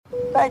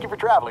Thank you for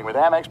traveling with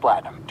Amex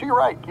Platinum. To your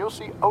right, you'll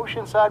see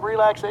oceanside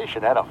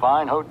relaxation at a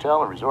fine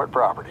hotel and resort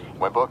property.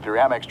 When booked through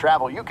Amex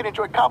Travel, you can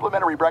enjoy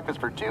complimentary breakfast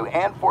for 2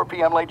 and 4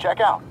 p.m. late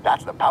checkout.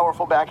 That's the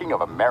powerful backing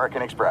of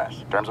American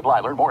Express. Terms apply.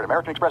 Learn more at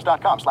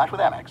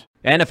americanexpress.com/withAmex.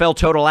 NFL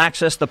Total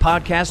Access, the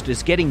podcast,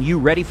 is getting you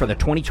ready for the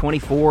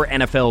 2024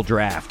 NFL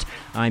Draft.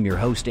 I'm your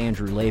host,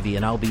 Andrew Levy,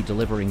 and I'll be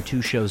delivering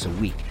 2 shows a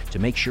week to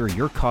make sure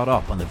you're caught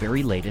up on the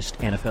very latest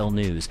NFL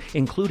news,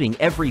 including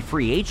every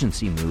free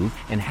agency move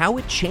and how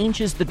it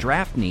changes the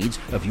draft needs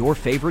of your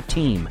favorite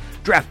team.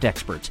 Draft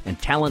experts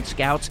and talent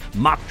scouts,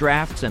 mock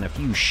drafts, and a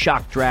few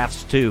shock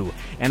drafts, too.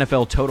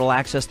 NFL Total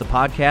Access, the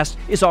podcast,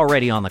 is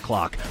already on the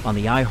clock on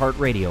the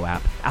iHeartRadio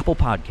app, Apple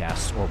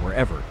Podcasts, or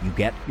wherever you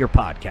get your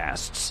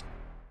podcasts.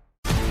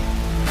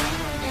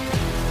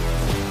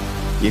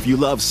 If you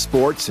love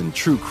sports and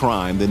true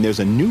crime, then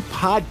there's a new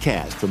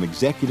podcast from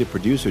executive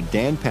producer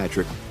Dan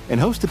Patrick and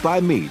hosted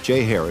by me,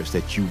 Jay Harris,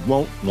 that you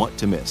won't want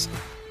to miss.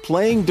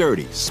 Playing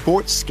Dirty: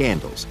 Sports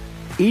Scandals.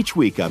 Each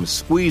week, I'm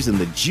squeezing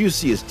the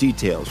juiciest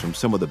details from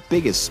some of the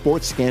biggest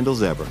sports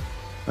scandals ever.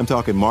 I'm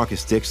talking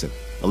Marcus Dixon,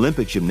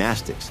 Olympic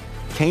gymnastics,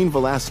 Cain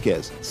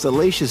Velasquez,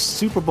 salacious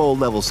Super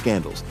Bowl-level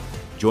scandals.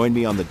 Join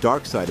me on the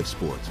dark side of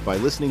sports by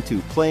listening to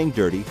Playing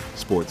Dirty: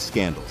 Sports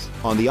Scandals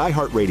on the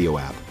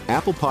iHeartRadio app,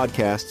 Apple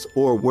Podcasts,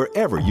 or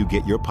wherever you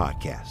get your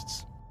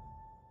podcasts.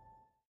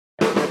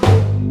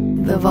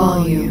 The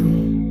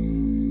Volume.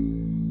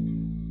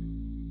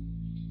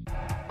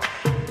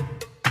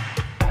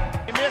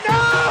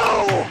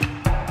 No!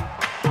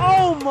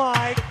 Oh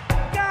my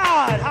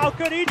God! How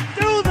could he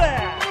do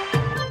that?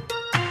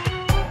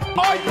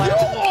 Are you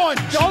on?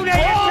 Don't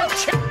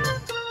answer.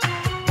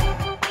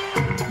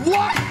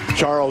 What?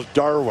 Charles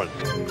Darwin.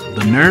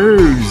 The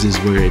nerves is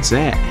where it's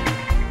at.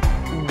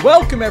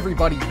 Welcome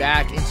everybody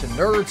back into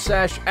Nerd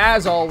Sesh.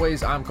 As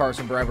always, I'm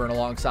Carson Brever, and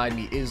alongside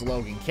me is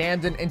Logan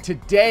Camden. And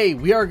today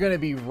we are going to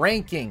be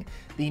ranking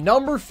the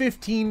number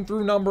 15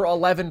 through number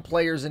 11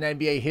 players in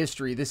NBA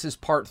history. This is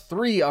part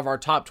 3 of our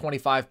top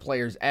 25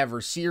 players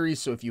ever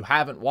series. So if you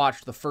haven't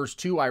watched the first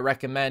 2, I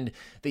recommend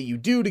that you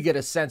do to get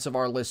a sense of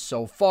our list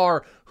so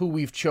far, who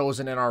we've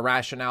chosen, and our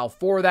rationale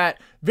for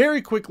that.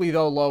 Very quickly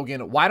though,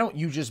 Logan, why don't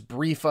you just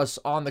brief us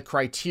on the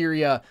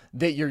criteria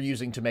that you're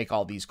using to make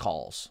all these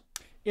calls?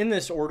 In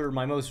this order,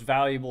 my most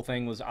valuable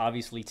thing was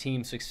obviously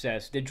team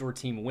success. Did your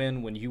team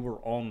win when you were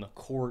on the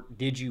court?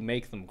 Did you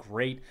make them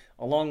great?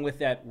 Along with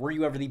that, were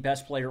you ever the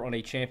best player on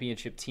a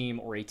championship team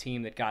or a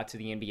team that got to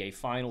the NBA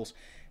Finals?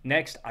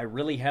 Next, I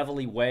really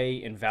heavily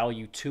weigh and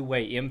value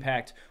two-way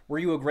impact. Were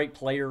you a great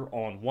player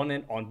on one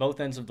end, on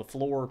both ends of the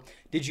floor?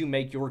 Did you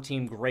make your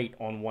team great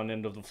on one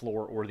end of the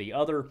floor or the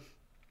other?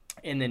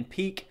 And then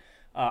peak.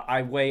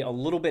 I weigh a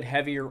little bit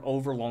heavier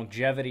over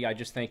longevity. I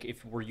just think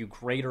were you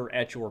greater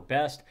at your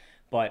best?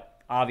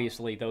 But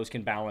obviously, those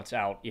can balance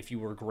out if you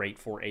were great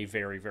for a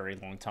very, very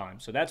long time.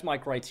 So that's my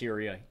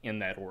criteria in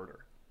that order.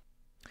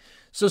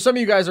 So some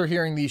of you guys are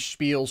hearing these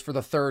spiels for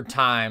the 3rd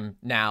time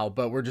now,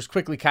 but we're just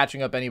quickly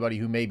catching up anybody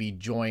who may be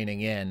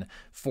joining in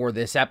for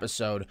this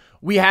episode.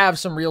 We have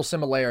some real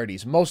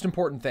similarities. Most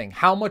important thing,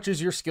 how much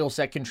is your skill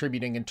set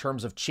contributing in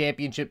terms of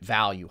championship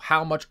value?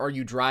 How much are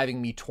you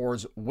driving me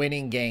towards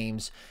winning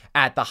games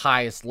at the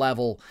highest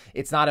level?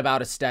 It's not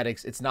about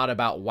aesthetics. It's not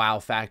about wow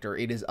factor.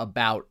 It is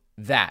about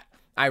that.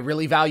 I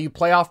really value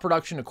playoff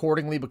production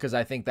accordingly because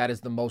I think that is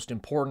the most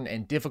important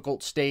and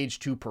difficult stage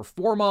to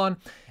perform on.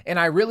 And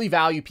I really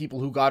value people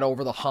who got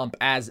over the hump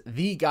as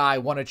the guy,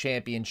 won a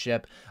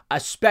championship,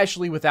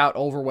 especially without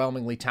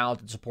overwhelmingly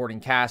talented supporting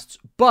casts.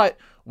 But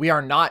we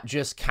are not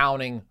just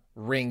counting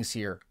rings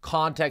here.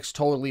 Context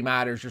totally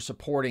matters. Your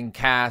supporting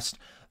cast,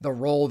 the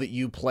role that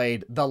you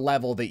played, the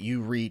level that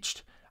you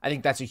reached. I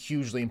think that's a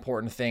hugely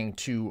important thing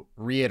to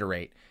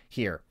reiterate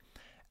here.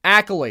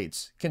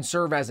 Accolades can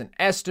serve as an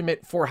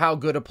estimate for how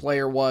good a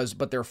player was,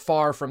 but they're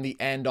far from the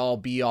end-all,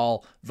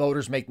 be-all.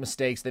 Voters make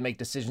mistakes. They make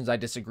decisions I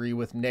disagree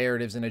with.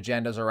 Narratives and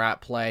agendas are at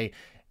play.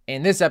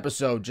 In this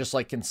episode, just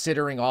like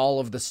considering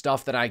all of the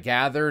stuff that I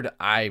gathered,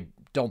 I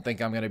don't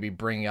think I'm going to be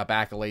bringing up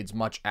accolades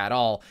much at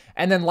all.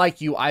 And then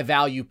like you, I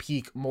value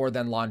peak more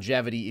than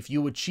longevity. If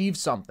you achieve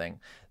something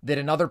that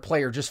another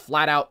player just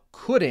flat out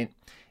couldn't,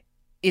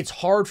 it's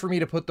hard for me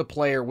to put the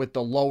player with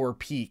the lower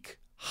peak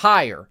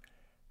higher.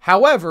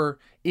 However,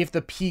 if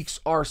the peaks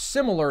are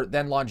similar,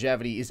 then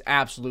longevity is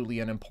absolutely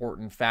an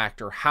important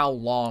factor. How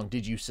long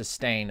did you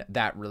sustain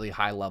that really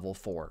high level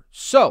for?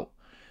 So,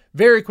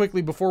 very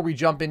quickly before we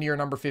jump into your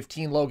number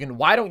 15, Logan,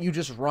 why don't you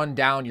just run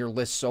down your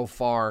list so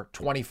far,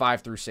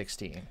 25 through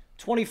 16?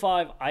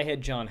 25, I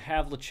had John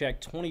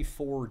Havlicek.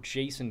 24,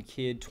 Jason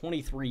Kidd.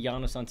 23,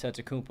 Giannis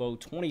Antetokounmpo.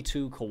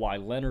 22,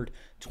 Kawhi Leonard.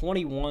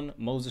 21,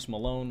 Moses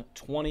Malone.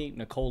 20,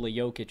 Nikola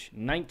Jokic.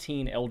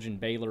 19, Elgin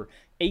Baylor.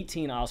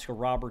 18, Oscar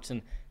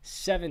Robertson.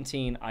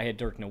 17, I had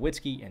Dirk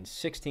Nowitzki. And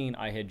 16,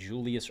 I had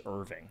Julius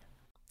Erving.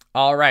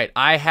 All right,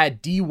 I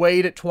had D.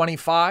 Wade at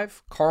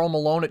 25, Karl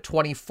Malone at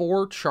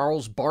 24,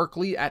 Charles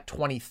Barkley at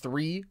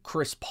 23,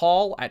 Chris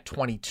Paul at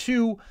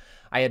 22.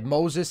 I had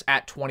Moses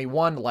at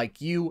 21,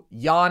 like you,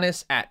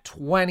 Giannis at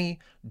 20,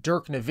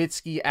 Dirk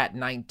Nowitzki at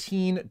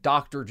 19,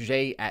 Dr.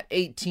 J at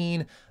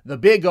 18, the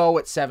Big O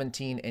at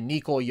 17, and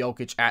Nikola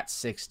Jokic at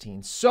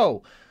 16.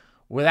 So,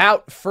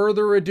 without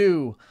further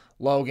ado,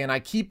 Logan, I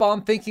keep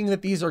on thinking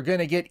that these are going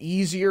to get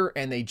easier,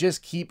 and they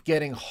just keep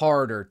getting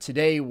harder.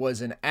 Today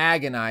was an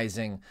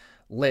agonizing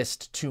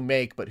list to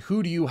make, but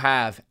who do you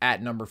have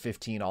at number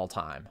 15 all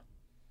time?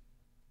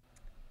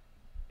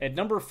 At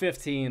number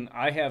 15,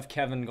 I have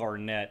Kevin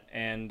Garnett,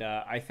 and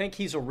I think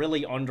he's a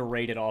really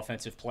underrated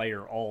offensive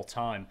player all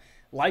time.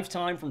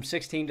 Lifetime from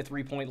 16 to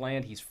three-point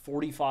land, he's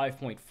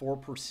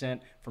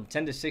 45.4%. From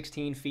 10 to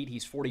 16 feet,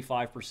 he's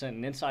 45%.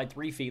 And inside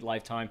 3 feet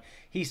lifetime,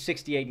 he's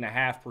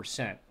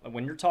 68.5%.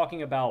 When you're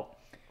talking about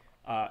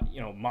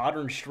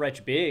modern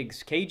stretch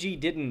bigs, KG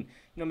didn't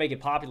make it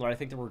popular. I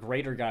think there were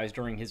greater guys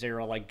during his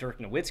era like Dirk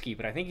Nowitzki,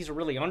 but I think he's a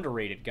really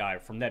underrated guy.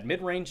 From that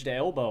mid-range to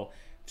elbow,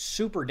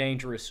 super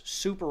dangerous,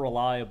 super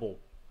reliable,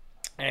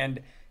 and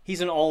he's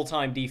an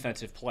all-time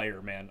defensive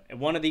player, man.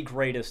 One of the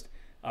greatest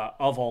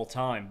of all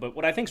time. But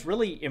what I think is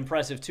really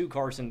impressive too,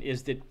 Carson,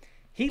 is that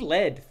he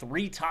led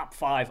 3 top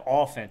 5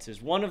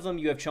 offenses. One of them,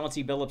 you have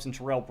Chauncey Billups and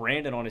Terrell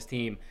Brandon on his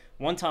team.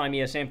 One time, he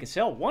has Sam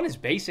Cassell. One is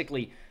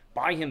basically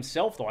by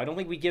himself, though. I don't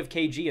think we give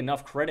KG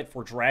enough credit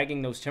for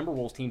dragging those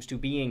Timberwolves teams to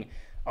being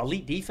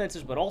elite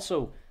defenses, but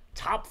also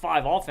top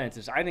 5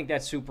 offenses. I think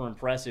that's super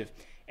impressive.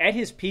 At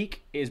his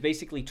peak is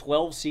basically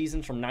 12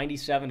 seasons from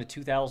 97 to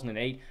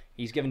 2008.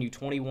 He's given you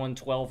 21,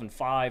 12, and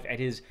 5. At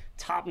his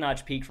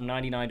top-notch peak from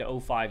 99 to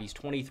 05, he's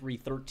 23,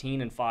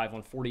 13, and 5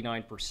 on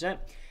 49%.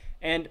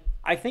 And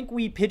I think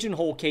we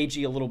pigeonhole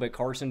KG a little bit,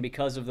 Carson,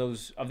 because of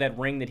that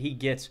ring that he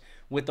gets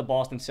with the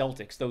Boston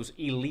Celtics, those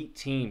elite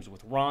teams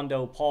with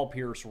Rondo, Paul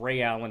Pierce,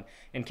 Ray Allen,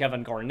 and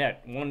Kevin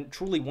Garnett.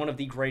 Truly one of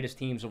the greatest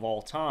teams of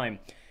all time.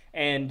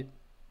 And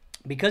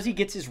because he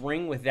gets his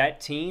ring with that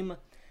team,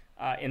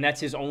 and that's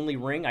his only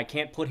ring, I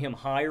can't put him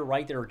higher,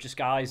 right? There are just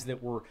guys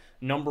that were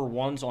number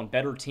ones on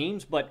better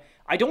teams, but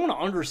I don't want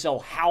to undersell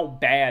how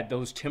bad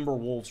those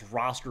Timberwolves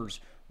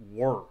rosters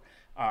were.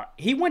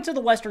 He went to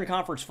the Western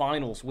Conference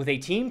Finals with a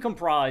team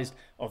comprised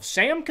of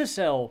Sam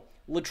Cassell,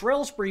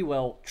 Latrell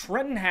Sprewell,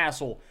 Trenton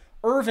Hassel,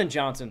 Irvin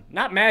Johnson,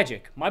 not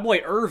Magic, my boy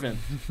Irvin,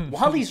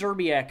 Wally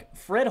Zerbiak,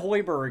 Fred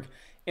Hoiberg,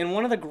 and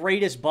one of the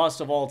greatest busts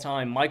of all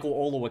time, Michael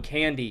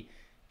Olowokandi.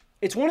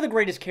 It's one of the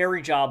greatest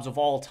carry jobs of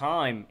all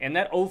time, and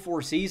that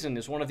 04 season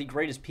is one of the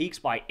greatest peaks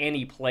by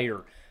any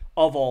player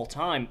of all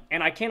time.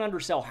 And I can't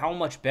undersell how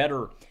much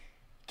better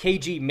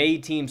KG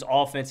made teams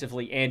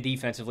offensively and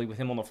defensively with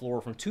him on the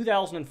floor. From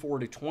 2004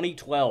 to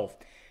 2012,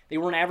 they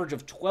were an average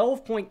of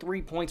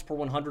 12.3 points per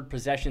 100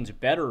 possessions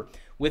better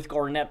with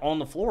Garnett on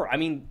the floor. I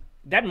mean,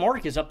 that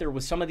mark is up there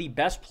with some of the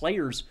best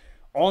players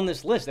on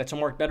this list. That's a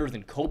mark better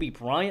than Kobe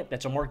Bryant.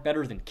 That's a mark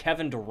better than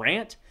Kevin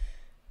Durant.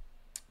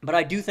 But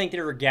I do think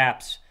there are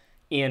gaps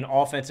in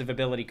offensive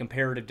ability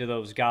comparative to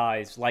those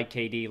guys like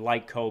KD,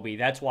 like Kobe.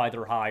 That's why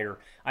they're higher.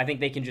 I think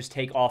they can just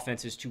take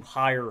offenses to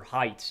higher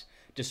heights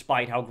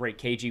despite how great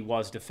KG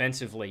was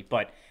defensively.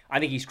 But I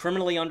think he's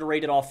criminally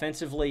underrated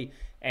offensively,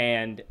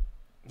 and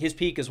his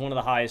peak is one of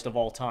the highest of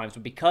all time.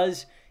 So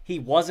because he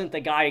wasn't the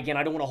guy, again,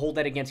 I don't want to hold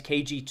that against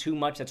KG too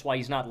much. That's why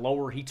he's not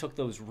lower. He took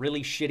those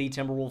really shitty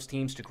Timberwolves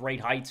teams to great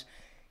heights.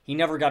 He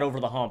never got over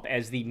the hump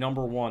as the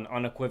number one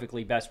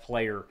unequivocally best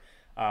player.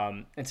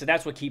 And so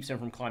that's what keeps him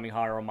from climbing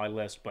higher on my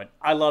list. But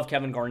I love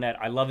Kevin Garnett.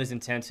 I love his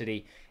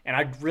intensity. And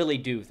I really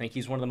do think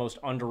he's one of the most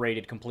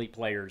underrated complete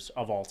players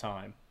of all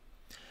time.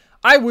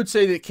 I would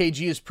say that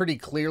KG is pretty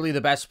clearly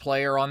the best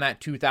player on that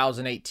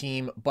 2008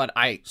 team, but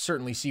I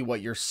certainly see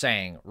what you're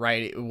saying,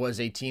 right? It was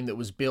a team that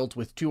was built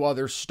with 2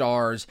 other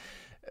stars.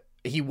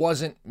 He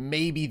wasn't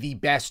maybe the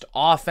best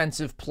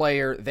offensive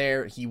player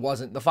there. He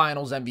wasn't the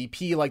finals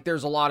MVP. Like,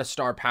 there's a lot of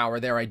star power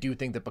there. I do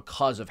think that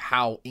because of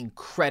how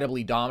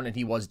incredibly dominant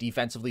he was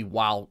defensively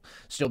while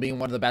still being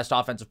one of the best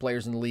offensive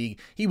players in the league,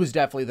 he was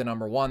definitely the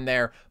number one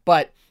there.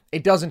 But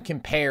it doesn't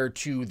compare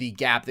to the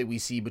gap that we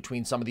see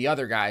between some of the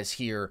other guys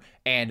here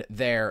and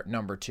their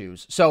number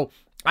 2s. So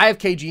I have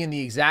KG in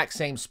the exact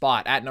same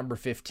spot at number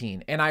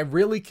 15, and I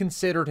really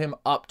considered him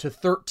up to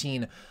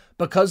 13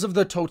 because of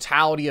the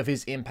totality of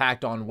his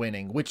impact on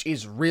winning, which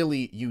is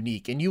really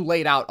unique. And you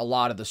laid out a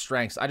lot of the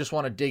strengths. I just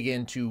want to dig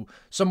into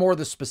some more of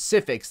the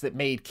specifics that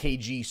made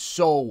KG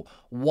so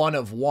one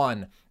of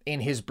one in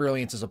his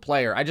brilliance as a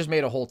player. I just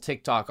made a whole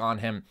TikTok on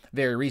him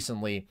very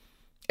recently.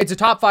 It's a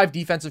top 5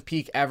 defensive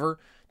peak ever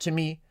to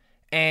me.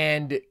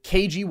 And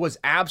KG was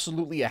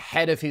absolutely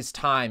ahead of his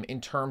time in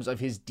terms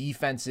of his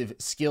defensive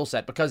skill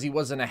set because he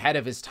was an ahead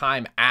of his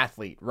time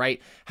athlete,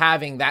 right?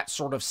 Having that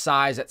sort of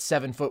size at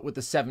 7 foot with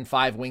the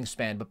 7'5"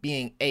 wingspan, but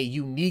being a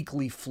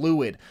uniquely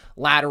fluid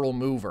lateral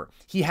mover.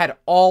 He had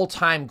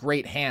all-time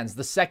great hands,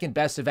 the second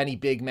best of any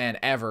big man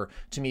ever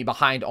to me,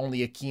 behind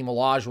only Akeem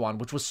Olajuwon,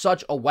 which was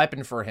such a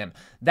weapon for him.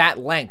 That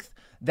length,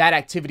 that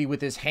activity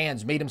with his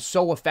hands made him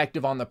so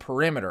effective on the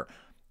perimeter,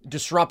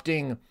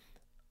 disrupting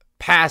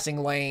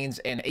passing lanes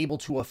and able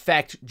to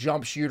affect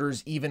jump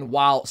shooters even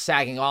while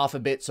sagging off a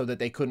bit so that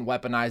they couldn't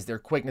weaponize their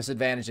quickness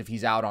advantage if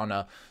he's out on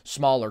a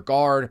smaller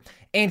guard.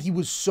 And he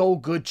was so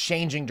good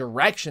changing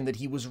direction that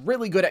he was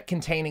really good at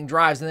containing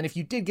drives. And then if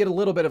you did get a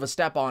little bit of a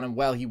step on him,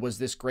 well, he was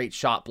this great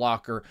shot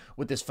blocker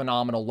with this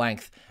phenomenal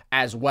length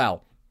as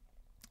well.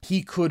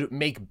 He could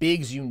make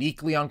bigs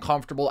uniquely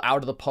uncomfortable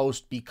out of the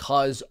post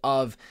because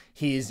of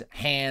his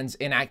hands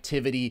and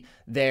activity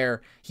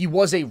there. He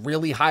was a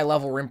really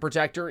high-level rim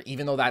protector,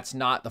 even though that's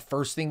not the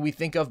first thing we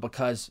think of,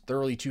 because the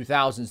early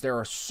 2000s, there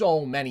are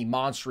so many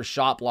monstrous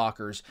shot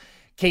blockers.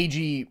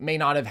 KG may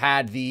not have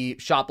had the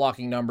shot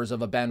blocking numbers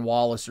of a Ben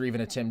Wallace or even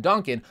a Tim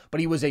Duncan,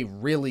 but he was a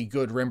really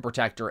good rim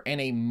protector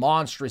and a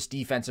monstrous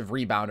defensive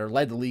rebounder,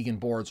 led the league in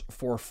boards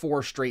for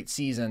 4 straight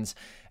seasons.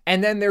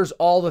 And then there's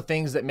all the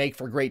things that make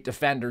for great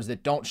defenders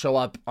that don't show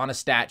up on a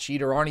stat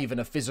sheet or aren't even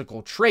a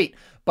physical trait,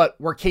 but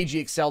where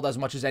KG excelled as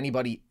much as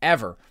anybody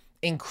ever.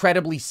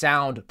 Incredibly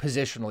sound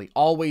positionally,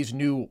 always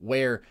knew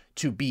where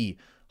to be.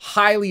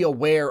 Highly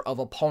aware of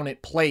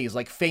opponent plays,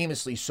 like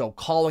famously so,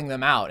 calling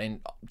them out. And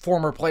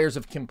former players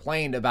have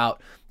complained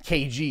about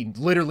KG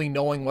literally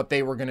knowing what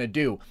they were going to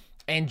do.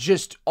 And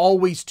just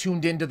always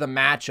tuned into the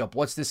matchup.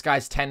 What's this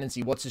guy's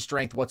tendency? What's his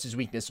strength? What's his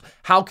weakness?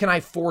 How can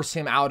I force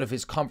him out of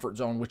his comfort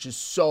zone, which is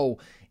so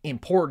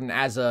important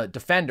as a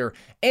defender,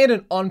 and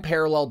an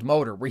unparalleled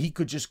motor where he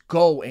could just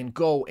go and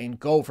go and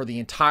go for the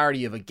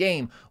entirety of a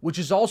game, which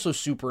is also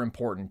super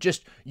important.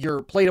 Just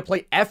your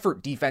play-to-play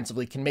effort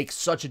defensively can make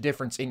such a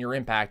difference in your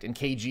impact, and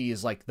KG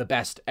is like the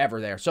best ever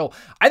there. So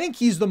I think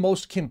he's the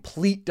most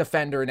complete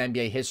defender in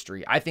NBA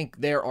history. I think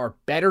there are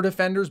better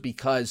defenders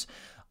because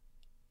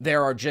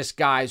there are just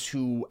guys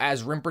who,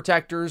 as rim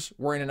protectors,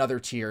 were in another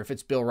tier. If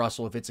it's Bill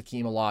Russell, if it's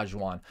Akeem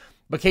Olajuwon.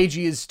 But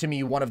KG is, to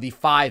me, one of the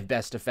 5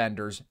 best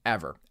defenders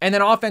ever. And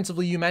then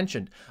offensively, you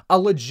mentioned, a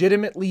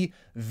legitimately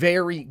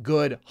very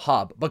good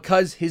hub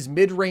because his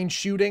mid-range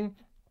shooting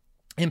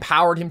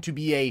empowered him to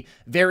be a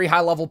very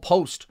high-level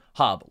post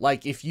hub.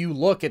 Like, if you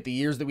look at the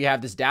years that we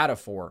have this data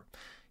for,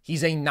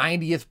 he's a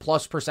 90th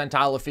plus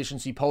percentile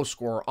efficiency post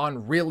scorer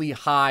on really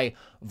high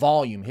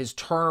volume. His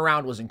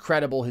turnaround was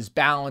incredible. His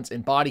balance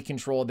and body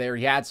control there.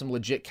 He had some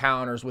legit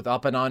counters with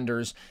up and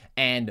unders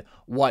and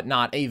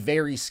whatnot. A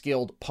very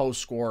skilled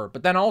post scorer,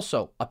 but then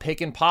also a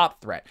pick and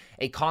pop threat,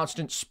 a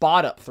constant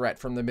spot up threat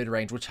from the mid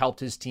range, which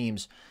helped his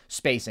team's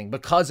spacing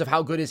because of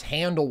how good his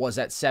handle was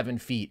at 7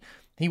 feet.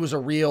 He was a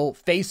real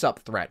face-up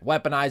threat,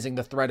 weaponizing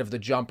the threat of the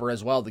jumper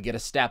as well to get a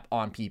step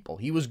on people.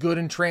 He was good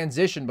in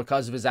transition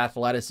because of his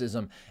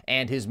athleticism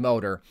and his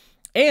motor.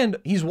 And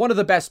he's one of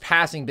the best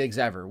passing bigs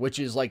ever, which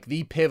is like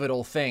the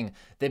pivotal thing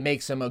that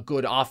makes him a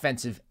good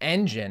offensive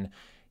engine.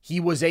 He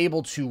was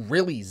able to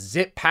really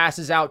zip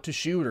passes out to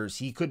shooters.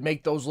 He could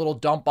make those little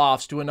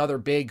dump-offs to another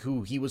big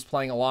who he was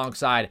playing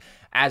alongside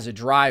as a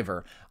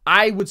driver.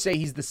 I would say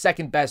he's the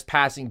second best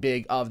passing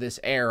big of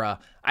this era.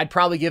 I'd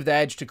probably give the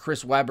edge to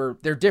Chris Webber.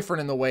 They're different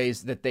in the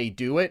ways that they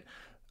do it.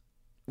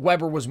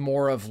 Webber was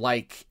more of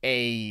like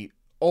a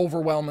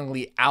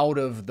overwhelmingly out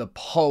of the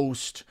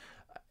post.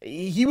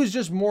 He was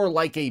just more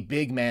like a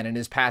big man in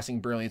his passing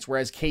brilliance,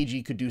 whereas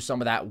KG could do some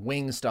of that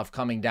wing stuff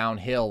coming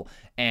downhill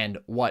and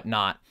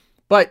whatnot.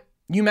 But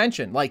you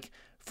mentioned, like,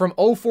 from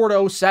 04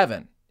 to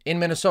 07 in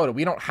Minnesota,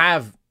 we don't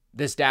have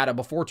this data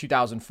before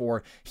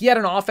 2004. He had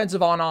an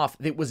offensive on-off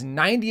that was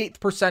 98th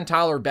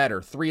percentile or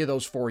better 3 of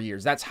those 4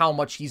 years. That's how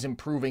much he's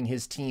improving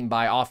his team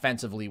by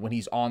offensively when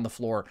he's on the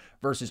floor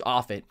versus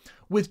off it,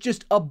 with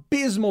just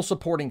abysmal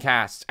supporting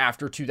casts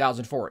after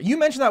 2004. You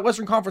mentioned that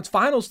Western Conference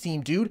Finals team,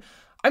 dude.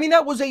 I mean,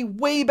 that was a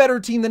way better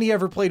team than he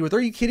ever played with.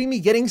 Are you kidding me?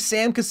 Getting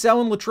Sam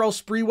Cassell and Latrell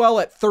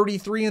Sprewell at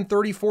 33 and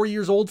 34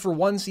 years old for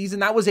one season,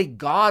 that was a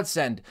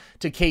godsend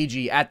to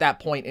KG at that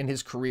point in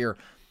his career.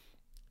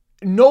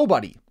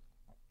 Nobody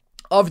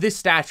of this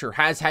stature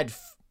has had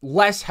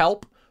less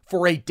help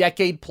for a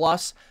decade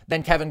plus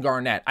than Kevin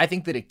Garnett. I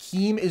think that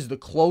Akeem is the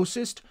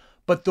closest,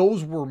 but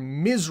those were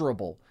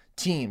miserable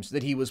teams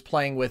that he was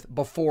playing with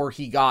before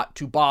he got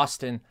to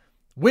Boston.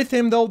 With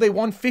him, though, they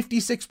won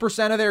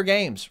 56% of their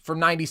games from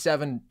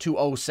 97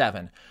 to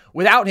 07.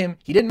 Without him,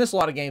 he didn't miss a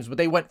lot of games, but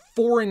they went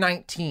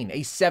 4-19,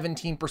 a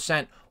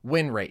 17%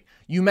 win rate.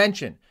 You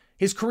mentioned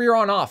his career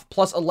on off,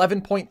 plus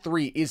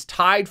 11.3, is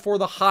tied for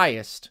the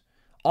highest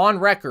on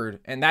record,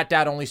 and that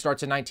data only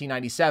starts in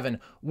 1997,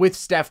 with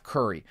Steph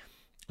Curry.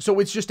 So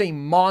it's just a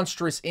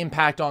monstrous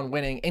impact on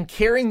winning, and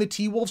carrying the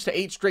T-Wolves to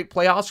 8 straight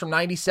playoffs from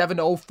 97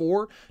 to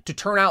 04 to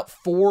turn out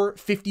 4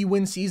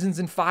 50-win seasons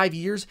in 5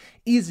 years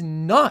is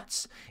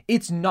nuts.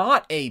 It's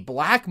not a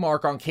black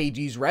mark on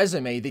KG's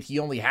resume that he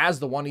only has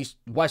the one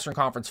Western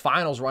Conference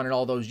Finals run in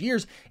all those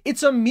years.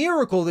 It's a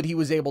miracle that he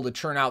was able to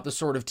churn out the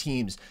sort of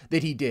teams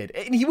that he did.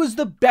 And he was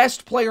the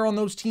best player on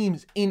those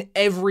teams in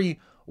every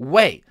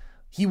way.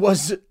 He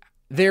was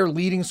their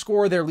leading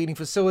scorer, their leading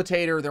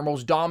facilitator, their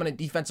most dominant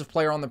defensive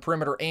player on the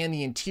perimeter and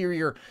the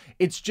interior.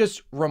 It's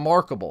just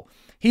remarkable.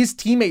 His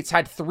teammates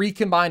had 3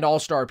 combined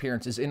All-Star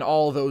appearances in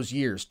all of those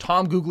years.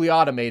 Tom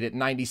Gugliotta made it in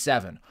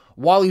 97.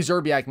 Wally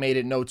Szczerbiak made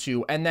it in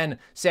 2002, and then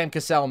Sam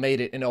Cassell made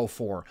it in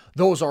 2004.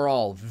 Those are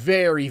all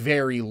very,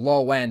 very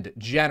low-end,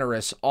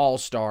 generous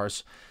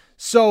all-stars.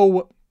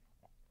 So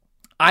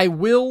I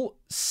will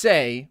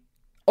say,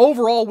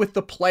 overall with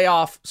the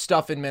playoff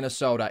stuff in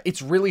Minnesota,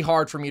 it's really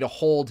hard for me to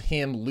hold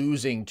him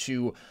losing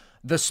to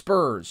the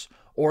Spurs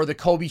or the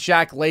Kobe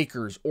Shaq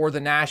Lakers or the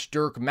Nash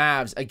Dirk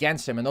Mavs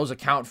against him, and those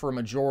account for a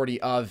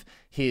majority of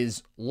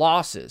his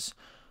losses.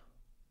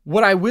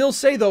 What I will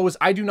say, though, is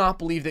I do not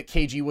believe that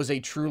KG was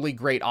a truly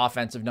great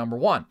offensive number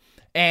one.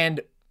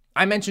 And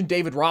I mentioned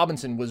David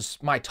Robinson was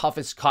my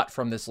toughest cut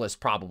from this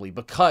list probably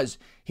because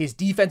his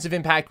defensive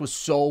impact was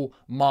so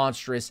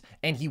monstrous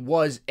and he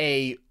was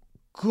a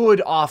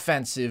good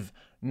offensive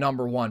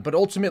number one. But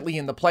ultimately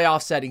in the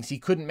playoff settings, he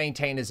couldn't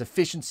maintain his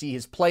efficiency.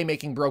 His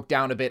playmaking broke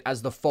down a bit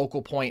as the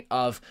focal point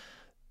of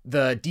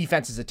the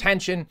defense's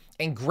attention,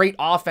 and great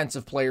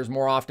offensive players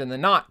more often than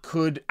not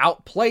could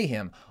outplay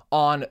him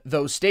on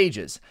those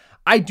stages.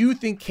 I do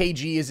think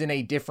KG is in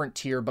a different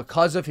tier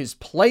because of his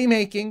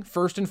playmaking,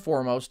 first and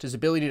foremost, his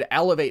ability to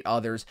elevate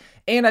others,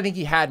 and I think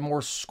he had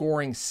more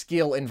scoring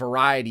skill and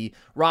variety.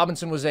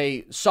 Robinson was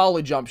a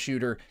solid jump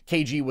shooter.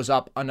 KG was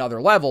up another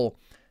level.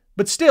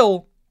 But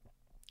still,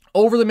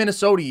 over the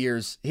Minnesota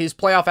years, his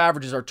playoff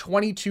averages are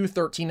 22,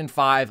 13, and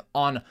 5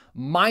 on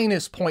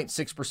minus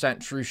 0.6%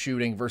 true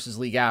shooting versus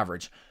league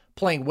average,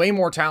 playing way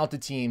more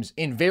talented teams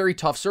in very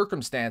tough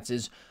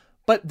circumstances,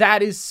 but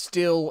that is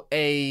still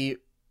a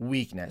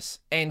weakness.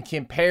 And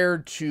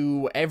compared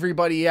to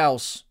everybody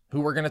else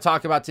who we're going to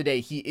talk about today,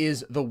 he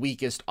is the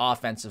weakest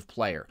offensive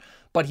player.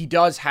 But he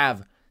does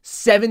have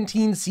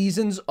 17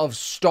 seasons of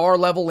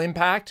star-level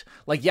impact.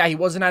 Like, yeah, he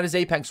wasn't at his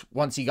apex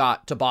once he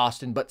got to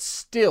Boston, but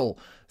still,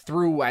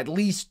 through at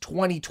least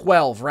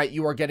 2012, right,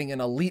 you are getting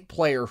an elite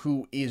player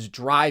who is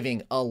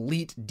driving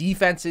elite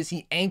defenses.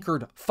 He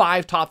anchored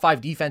 5 top 5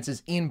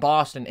 defenses in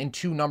Boston and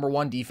 2 number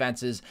 1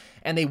 defenses,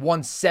 and they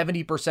won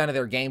 70% of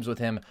their games with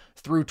him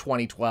through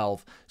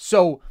 2012.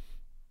 So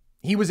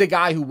he was a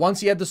guy who,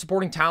 once he had the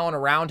supporting talent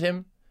around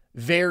him,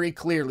 very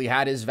clearly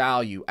had his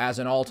value as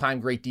an all-time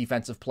great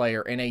defensive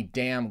player and a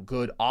damn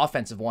good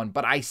offensive one.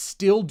 But I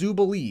still do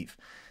believe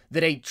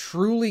that a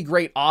truly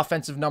great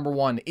offensive number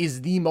one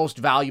is the most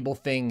valuable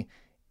thing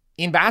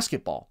in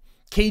basketball.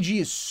 KG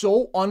is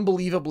so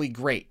unbelievably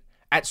great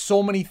at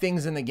so many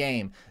things in the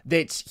game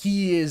that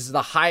he is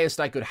the highest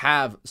I could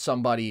have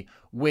somebody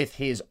with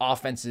his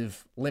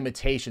offensive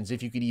limitations,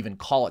 if you could even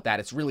call it that.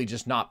 It's really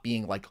just not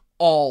being like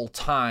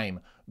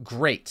all-time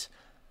great.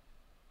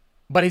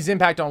 But his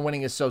impact on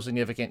winning is so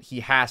significant,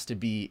 he has to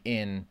be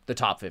in the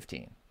top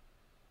 15.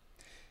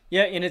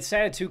 Yeah, and it's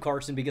sad too,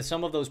 Carson, because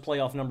some of those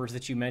playoff numbers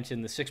that you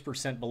mentioned, the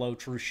 6% below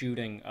true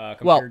shooting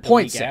compared to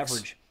league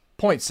average.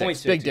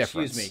 0.6, big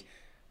difference. Excuse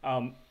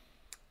me.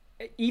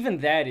 Even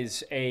that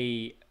is it's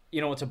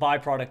a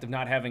byproduct of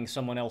not having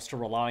someone else to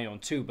rely on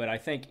too. But I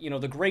think,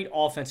 the great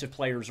offensive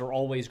players are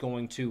always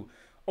going to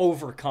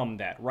overcome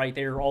that, right?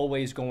 They're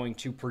always going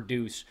to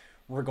produce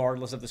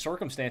regardless of the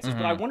circumstances.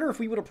 Mm-hmm. But I wonder if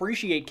we would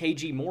appreciate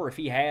KG more if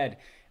he had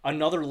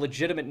another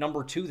legitimate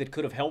number 2 that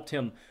could have helped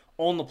him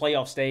on the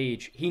playoff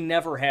stage. He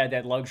never had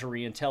that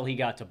luxury until he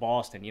got to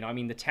Boston.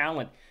 The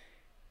talent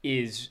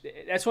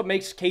that's what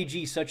makes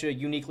KG such a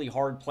uniquely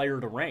hard player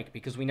to rank,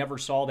 because we never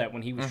saw that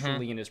when he was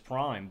truly in his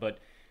prime. But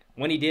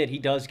when he did, he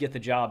does get the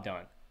job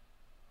done.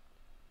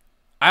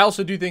 I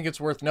also do think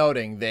it's worth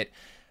noting that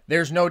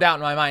there's no doubt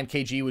in my mind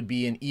KG would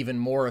be an even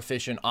more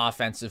efficient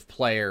offensive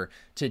player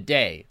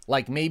today.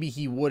 Like, maybe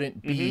he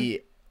wouldn't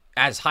be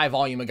as high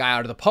volume a guy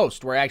out of the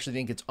post, where I actually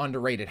think it's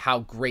underrated how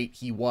great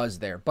he was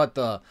there. But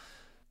the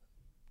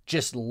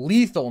just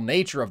lethal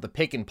nature of the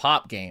pick and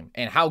pop game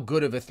and how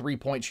good of a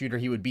 3-point shooter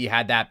he would be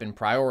had that been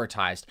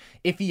prioritized.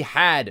 If he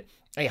had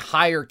a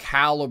higher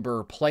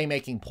caliber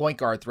playmaking point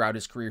guard throughout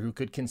his career who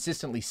could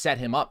consistently set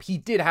him up, he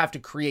did have to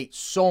create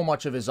so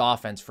much of his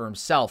offense for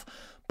himself.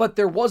 But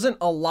there wasn't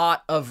a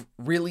lot of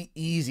really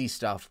easy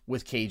stuff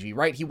with KG,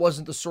 right? He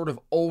wasn't the sort of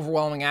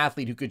overwhelming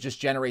athlete who could just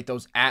generate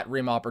those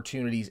at-rim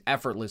opportunities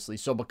effortlessly.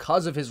 So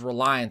because of his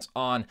reliance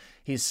on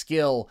his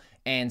skill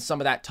and some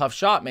of that tough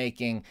shot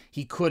making,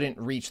 he couldn't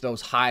reach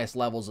those highest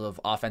levels of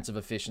offensive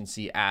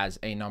efficiency as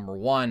a number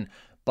one.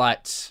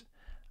 But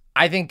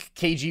I think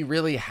KG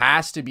really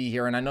has to be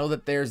here. And I know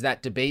that there's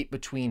that debate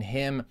between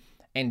him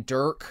and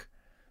Dirk.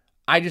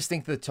 I just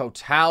think the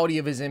totality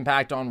of his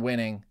impact on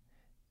winning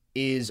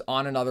is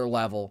on another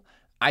level.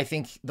 I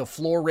think the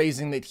floor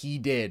raising that he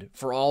did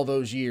for all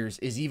those years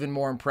is even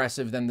more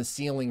impressive than the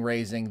ceiling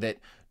raising that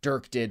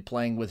Dirk did,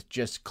 playing with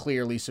just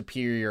clearly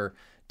superior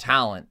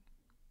talent.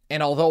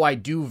 And although I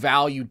do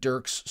value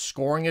Dirk's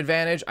scoring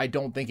advantage, I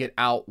don't think it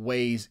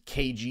outweighs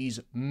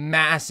KG's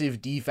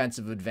massive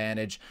defensive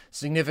advantage,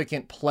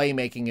 significant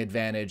playmaking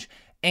advantage,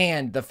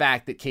 and the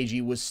fact that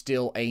KG was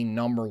still a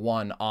number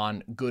one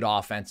on good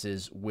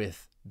offenses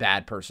with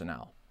bad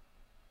personnel.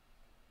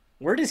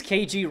 Where does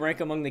KG rank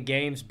among the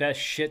game's best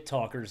shit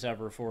talkers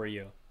ever for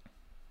you?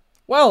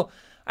 Well,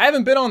 I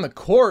haven't been on the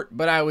court,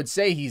 but I would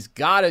say he's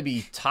got to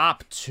be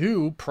top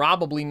 2,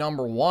 probably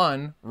number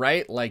 1,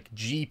 right? Like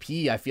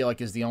GP, I feel like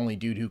is the only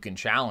dude who can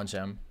challenge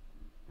him.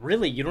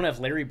 Really? You don't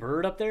have Larry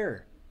Bird up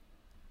there?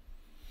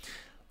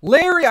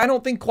 Larry, I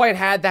don't think quite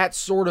had that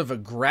sort of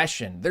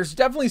aggression. There's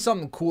definitely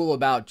something cool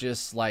about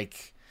just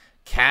like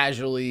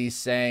casually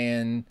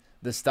saying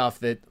the stuff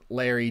that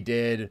Larry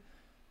did,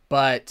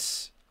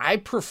 but I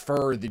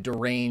prefer the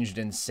deranged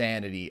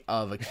insanity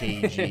of a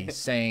KG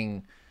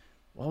saying,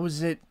 what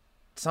was it?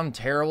 Something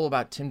terrible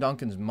about Tim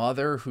Duncan's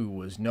mother who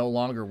was no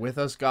longer with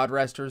us, God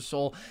rest her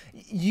soul.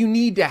 You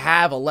need to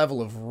have a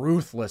level of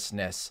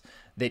ruthlessness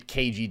that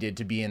KG did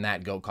to be in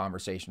that GOAT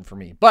conversation for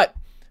me. But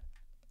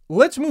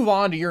let's move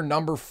on to your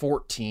number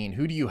 14.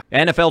 Who do you have?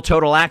 NFL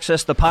Total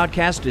Access, the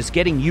podcast, is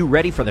getting you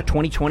ready for the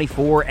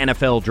 2024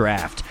 NFL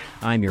Draft.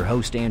 I'm your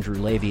host, Andrew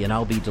Levy, and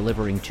I'll be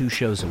delivering 2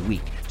 shows a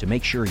week to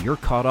make sure you're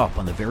caught up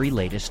on the very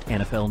latest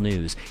NFL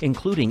news,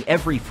 including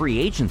every free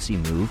agency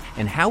move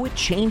and how it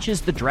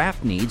changes the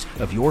draft needs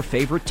of your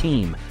favorite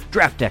team.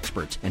 Draft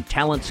experts and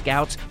talent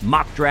scouts,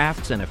 mock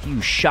drafts, and a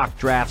few shock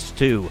drafts,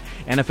 too.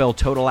 NFL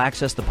Total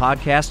Access, the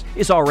podcast,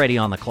 is already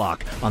on the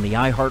clock on the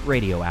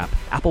iHeartRadio app,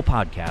 Apple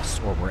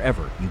Podcasts, or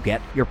wherever you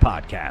get your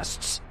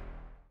podcasts.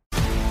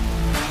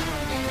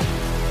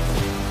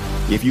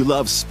 If you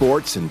love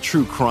sports and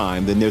true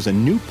crime, then there's a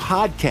new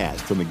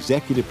podcast from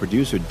executive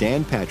producer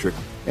Dan Patrick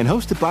and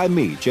hosted by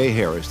me, Jay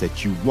Harris,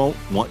 that you won't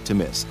want to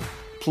miss.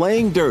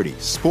 Playing Dirty: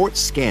 Sports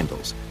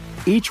Scandals.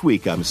 Each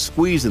week, I'm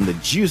squeezing the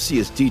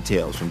juiciest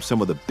details from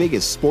some of the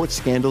biggest sports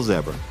scandals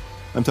ever.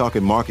 I'm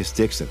talking Marcus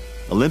Dixon,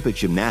 Olympic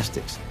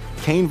gymnastics,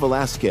 Cain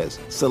Velasquez,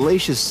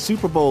 salacious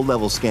Super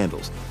Bowl-level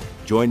scandals.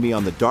 Join me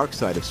on the dark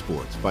side of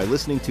sports by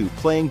listening to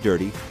Playing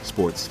Dirty: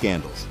 Sports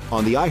Scandals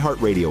on the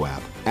iHeartRadio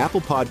app,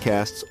 Apple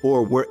Podcasts,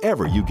 or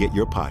wherever you get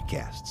your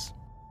podcasts.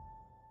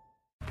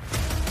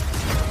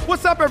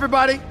 What's up,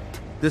 everybody?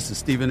 This is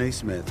Stephen A.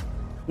 Smith.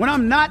 When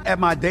I'm not at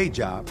my day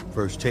job,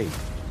 First Take,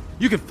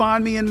 you can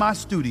find me in my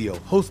studio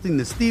hosting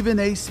the Stephen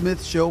A.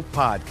 Smith Show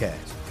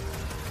podcast.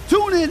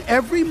 Tune in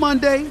every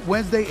Monday,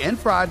 Wednesday, and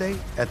Friday,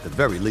 at the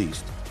very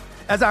least,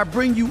 as I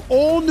bring you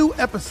all new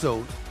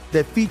episodes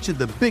that feature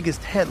the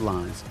biggest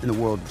headlines in the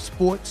world of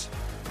sports,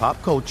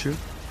 pop culture,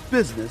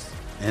 business,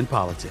 and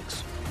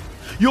politics.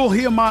 You'll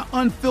hear my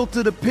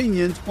unfiltered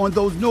opinions on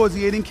those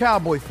nauseating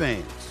Cowboy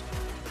fans,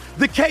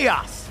 the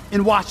chaos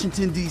in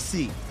Washington,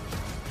 D.C.,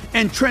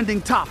 and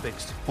trending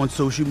topics on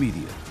social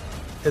media,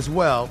 as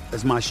well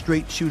as my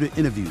straight shooter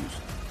interviews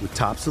with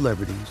top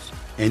celebrities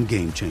and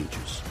game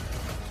changers.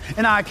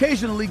 And I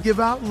occasionally give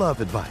out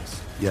love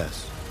advice.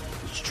 Yes,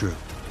 it's true.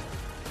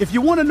 If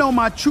you want to know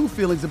my true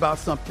feelings about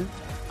something,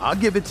 I'll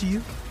give it to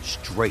you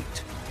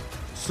straight.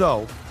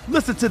 So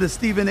listen to the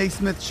Stephen A.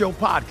 Smith Show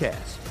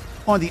podcast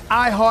on the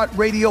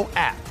iHeartRadio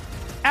app,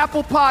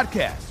 Apple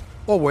Podcasts,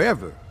 or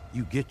wherever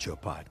you get your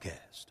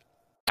podcast.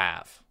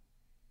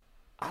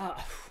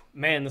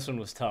 Man, this one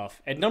was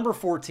tough. At number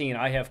 14,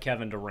 I have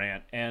Kevin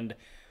Durant, and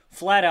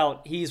flat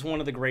out, he's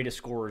one of the greatest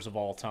scorers of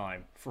all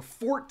time. For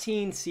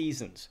 14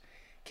 seasons,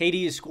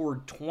 KD has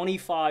scored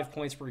 25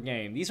 points per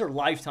game. These are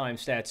lifetime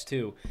stats,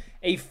 too.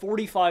 A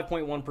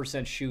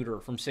 45.1%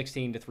 shooter from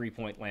 16 to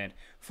three-point land,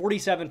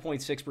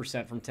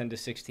 47.6% from 10 to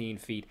 16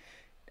 feet,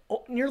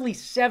 nearly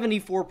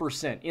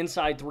 74%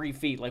 inside 3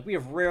 feet. Like, we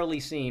have rarely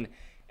seen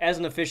as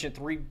an efficient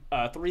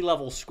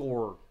three-level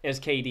scorer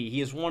as KD.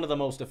 He is one of the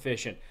most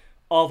efficient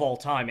of all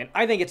time. And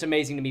I think it's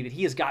amazing to me that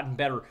he has gotten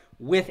better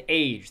with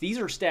age. These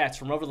are stats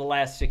from over the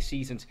last 6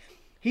 seasons.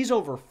 He's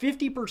over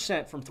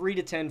 50% from 3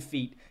 to 10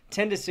 feet,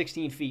 10 to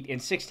 16 feet,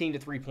 and 16 to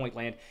three-point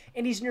land.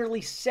 And he's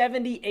nearly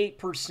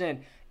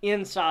 78%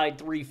 inside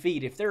 3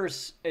 feet. If there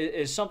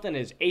is something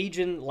as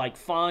aging like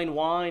fine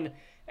wine,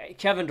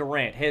 Kevin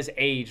Durant has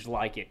aged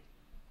like it.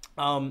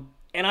 And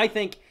I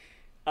think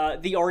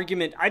the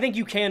argument, I think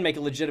you can make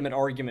a legitimate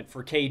argument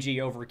for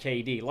KG over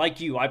KD. Like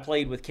you, I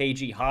played with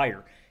KG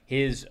higher.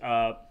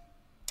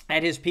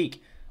 At his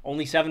peak,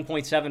 only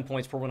 7.7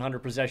 points per 100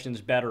 possessions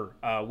better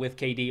with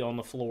KD on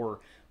the floor.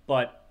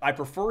 But I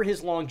prefer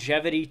his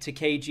longevity to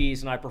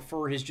KG's, and I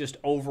prefer his just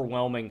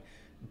overwhelming,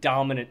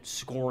 dominant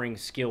scoring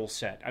skill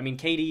set. I mean,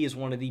 KD is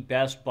one of the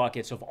best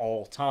buckets of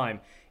all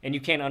time, and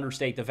you can't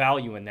understate the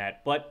value in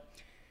that. But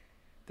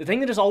the thing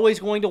that is always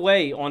going to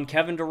weigh on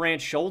Kevin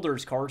Durant's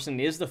shoulders,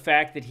 Carson, is the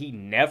fact that he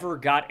never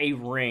got a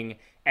ring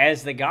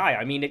as the guy.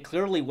 I mean, it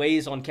clearly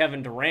weighs on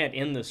Kevin Durant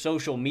in the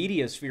social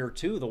media sphere,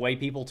 too, the way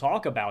people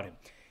talk about him.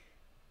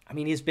 I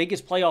mean, his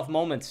biggest playoff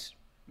moments,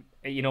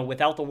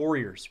 without the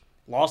Warriors,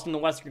 lost in the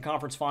Western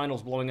Conference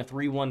Finals, blowing a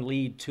 3-1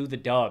 lead to the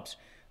Dubs,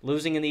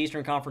 losing in the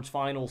Eastern Conference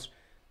Finals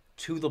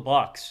to the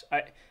Bucks.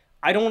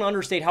 I don't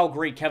understate how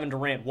great Kevin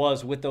Durant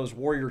was with those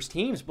Warriors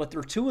teams, but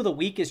they're two of the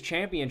weakest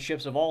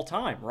championships of all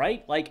time,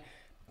 right? Like,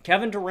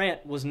 Kevin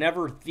Durant was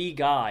never the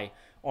guy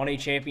on a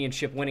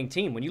championship-winning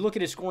team. When you look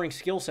at his scoring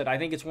skill set, I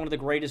think it's one of the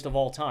greatest of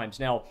all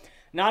times. Now,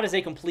 not as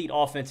a complete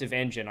offensive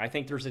engine. I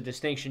think there's a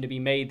distinction to be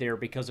made there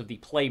because of the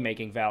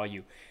playmaking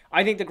value.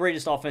 I think the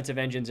greatest offensive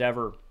engines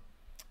ever,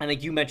 I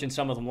think you mentioned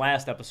some of them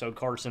last episode,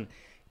 Carson,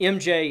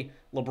 MJ,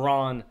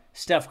 LeBron,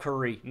 Steph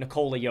Curry,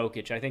 Nikola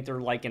Jokic. I think they're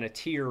like in a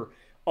tier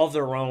of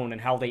their own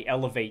and how they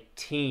elevate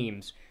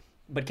teams.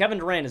 But Kevin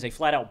Durant is a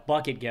flat-out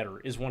bucket getter,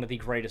 is one of the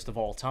greatest of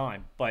all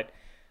time. But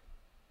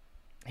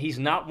he's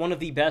not one of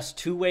the best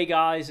two-way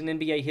guys in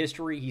NBA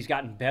history. He's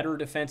gotten better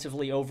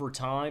defensively over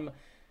time.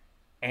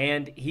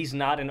 And he's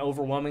not an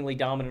overwhelmingly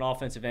dominant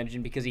offensive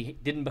engine because he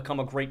didn't become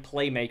a great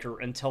playmaker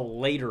until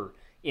later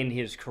in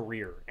his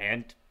career.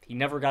 And he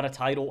never got a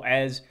title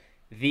as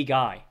the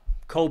guy.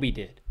 Kobe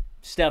did.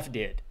 Steph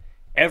did.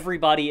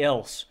 Everybody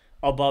else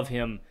above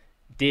him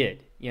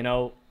did. You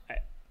know,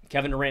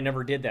 Kevin Durant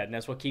never did that, and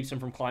that's what keeps him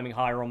from climbing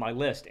higher on my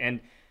list. And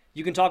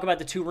you can talk about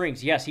the 2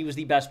 rings. Yes, he was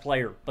the best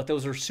player, but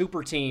those are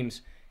super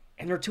teams,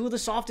 and they're 2 of the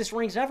softest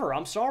rings ever.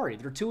 I'm sorry.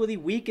 They're 2 of the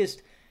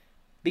weakest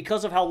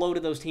because of how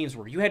loaded those teams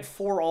were. You had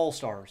 4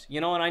 All-Stars,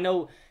 you know, and I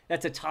know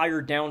that's a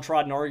tired,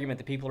 downtrodden argument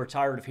that people are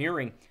tired of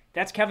hearing.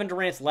 That's Kevin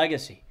Durant's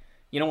legacy.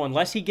 You know,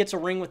 unless he gets a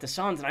ring with the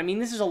Suns, and I mean,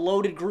 this is a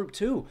loaded group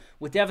too,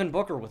 with Devin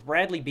Booker, with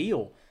Bradley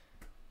Beal.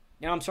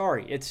 You know, I'm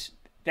sorry.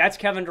 That's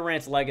Kevin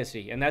Durant's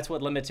legacy, and that's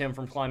what limits him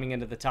from climbing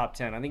into the top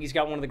 10. I think he's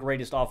got one of the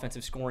greatest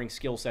offensive scoring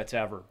skill sets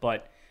ever,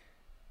 but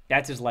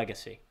that's his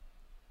legacy.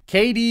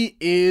 KD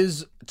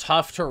is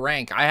tough to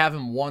rank. I have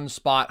him 1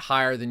 spot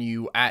higher than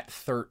you at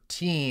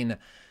 13.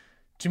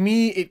 To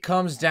me, it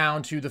comes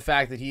down to the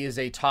fact that he is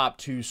a top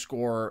 2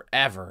 scorer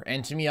ever,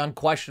 and to me,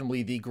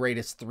 unquestionably, the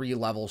greatest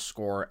 3-level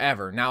scorer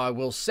ever. Now, I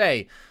will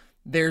say,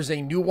 there's a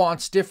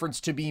nuanced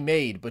difference to be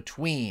made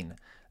between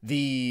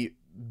the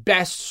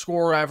best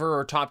scorer ever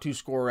or top 2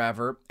 scorer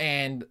ever,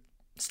 and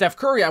Steph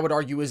Curry, I would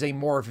argue, is a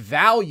more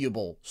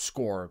valuable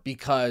scorer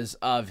because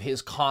of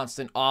his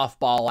constant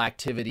off-ball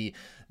activity,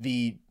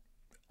 the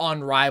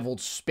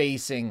unrivaled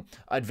spacing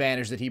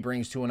advantage that he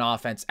brings to an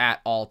offense at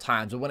all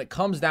times. But when it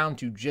comes down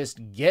to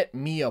just get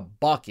me a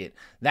bucket,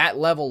 that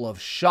level of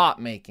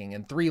shot making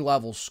and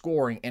 3-level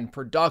scoring and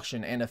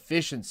production and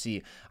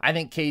efficiency, I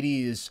think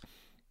KD is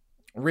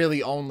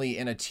really only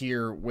in a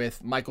tier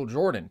with Michael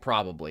Jordan,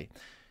 probably.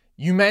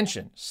 You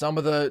mentioned some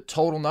of the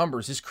total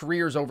numbers. His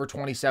career is over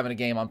 27 a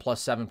game on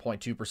plus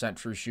 7.2%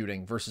 true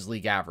shooting versus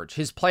league average.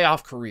 His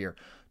playoff career,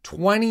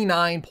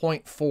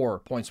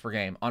 29.4 points per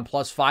game on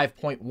plus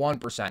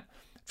 5.1%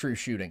 true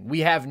shooting.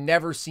 We have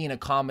never seen a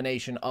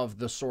combination of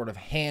the sort of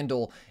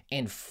handle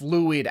and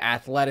fluid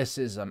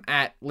athleticism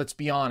at, let's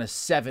be honest,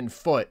 7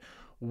 foot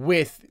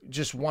with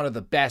just one of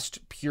the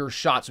best pure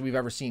shots we've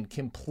ever seen,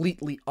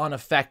 completely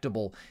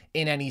unaffectable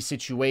in any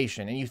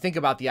situation. And you think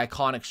about the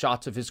iconic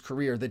shots of his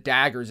career, the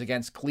daggers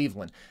against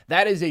Cleveland.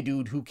 That is a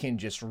dude who can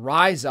just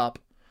rise up.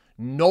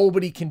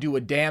 Nobody can do a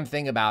damn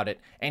thing about it,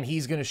 and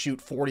he's going to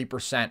shoot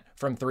 40%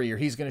 from 3, or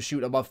he's going to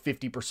shoot above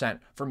 50%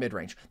 from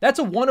mid-range. That's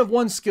a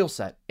one-of-one skill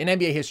set in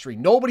NBA history.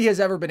 Nobody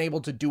has ever been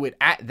able to do it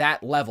at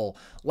that level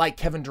like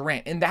Kevin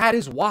Durant, and that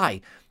is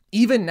why,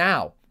 even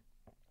now,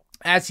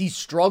 as he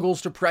struggles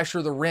to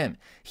pressure the rim,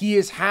 he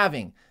is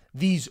having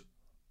these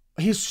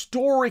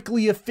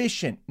historically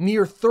efficient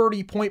near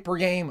 30-point per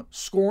game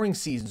scoring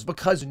seasons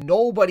because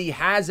nobody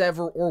has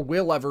ever or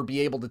will ever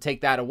be able to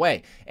take that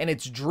away. And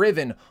it's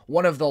driven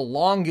one of the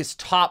longest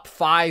top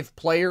 5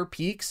 player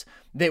peaks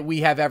that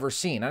we have ever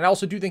seen. And I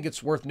also do think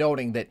it's worth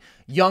noting that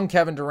young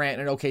Kevin Durant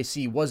in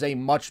OKC was a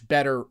much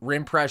better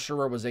rim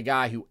pressurer, was a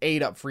guy who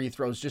ate up free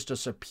throws, just a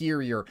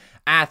superior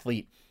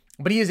athlete.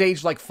 But he has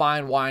aged like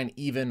fine wine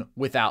even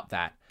without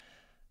that.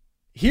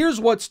 Here's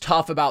what's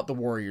tough about the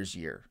Warriors'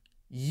 year.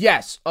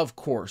 Yes, of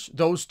course,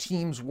 those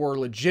teams were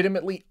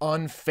legitimately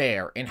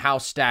unfair in how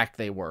stacked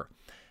they were.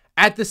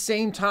 At the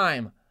same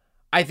time,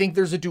 I think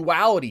there's a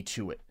duality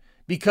to it.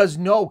 Because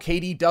no,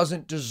 KD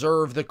doesn't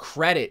deserve the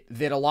credit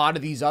that a lot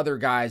of these other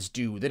guys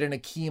do, that an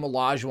Akeem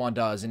Olajuwon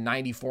does in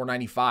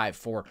 94-95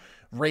 for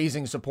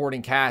raising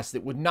supporting cast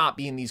that would not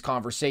be in these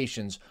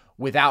conversations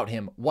without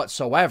him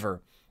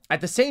whatsoever. At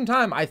the same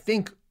time, I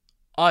think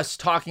us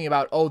talking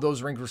about, oh,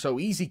 those rings were so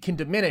easy, can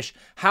diminish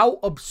how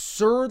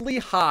absurdly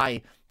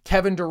high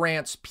Kevin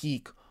Durant's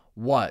peak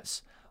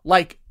was.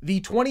 Like the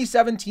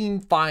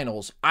 2017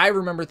 finals, I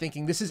remember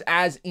thinking this is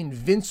as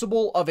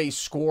invincible of a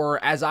scorer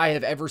as I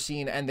have ever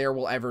seen and there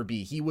will ever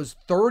be. He was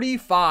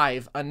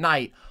 35 a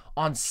night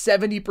on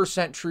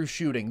 70% true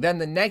shooting. Then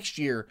the next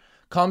year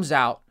comes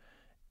out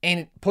and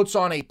it puts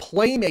on a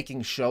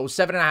playmaking show,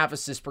 7.5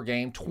 assists per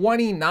game,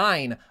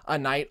 29 a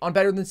night on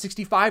better than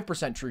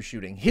 65% true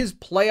shooting. His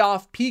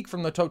playoff peak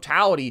from the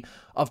totality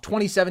of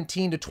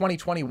 2017 to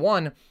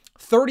 2021,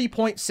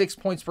 30.6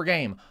 points per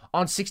game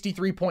on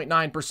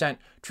 63.9%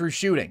 true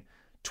shooting.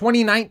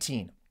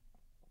 2019,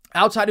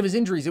 outside of his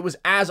injuries, it was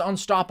as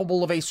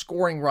unstoppable of a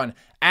scoring run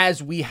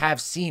as we have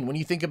seen. When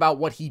you think about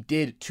what he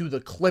did to the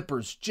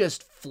Clippers,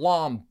 just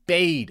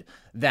flambéed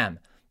them.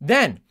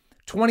 Then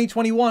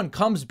 2021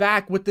 comes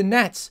back with the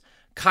Nets.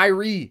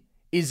 Kyrie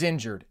is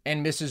injured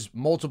and misses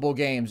multiple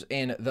games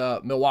in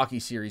the Milwaukee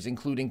series,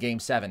 including Game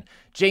 7.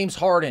 James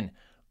Harden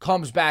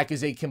comes back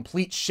as a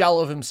complete shell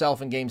of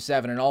himself in Game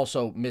 7 and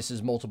also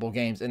misses multiple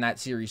games in that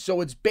series.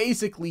 So it's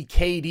basically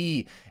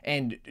KD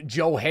and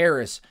Joe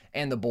Harris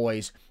and the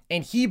boys,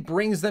 and he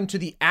brings them to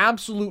the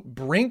absolute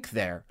brink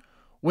there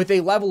with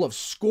a level of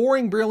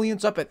scoring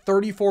brilliance up at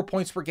 34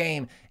 points per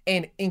game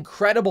and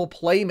incredible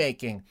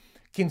playmaking,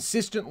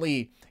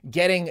 consistently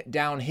getting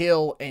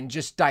downhill and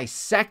just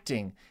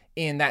dissecting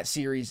in that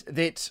series,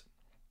 that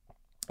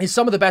is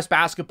some of the best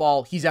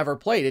basketball he's ever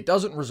played. It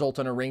doesn't result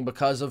in a ring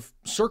because of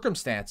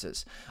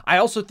circumstances. I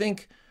also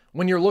think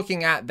when you're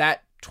looking at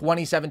that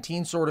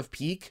 2017 sort of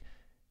peak,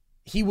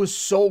 he was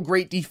so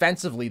great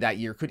defensively that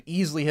year, could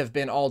easily have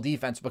been all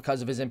defense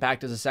because of his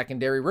impact as a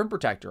secondary rim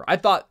protector. I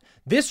thought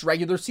this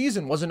regular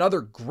season was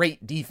another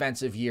great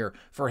defensive year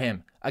for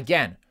him.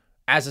 Again,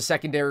 as a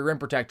secondary rim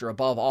protector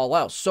above all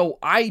else. So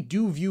I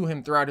do view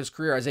him throughout his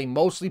career as a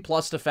mostly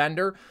plus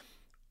defender,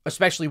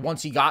 especially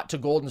once he got to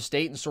Golden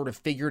State and sort of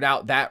figured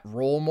out that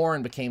role more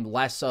and became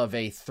less of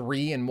a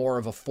 3 and more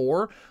of a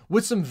 4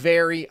 with some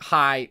very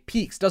high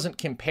peaks. Doesn't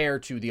compare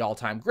to the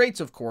all-time greats,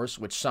 of course,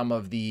 which some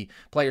of the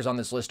players on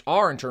this list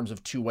are in terms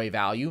of two-way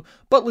value,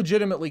 but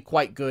legitimately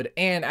quite good.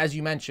 And as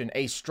you mentioned,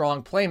 a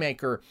strong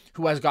playmaker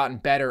who has gotten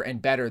better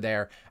and better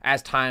there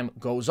as time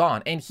goes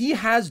on. And he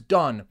has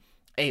done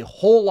a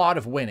whole lot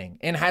of winning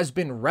and has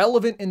been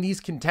relevant in these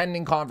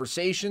contending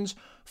conversations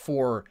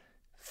for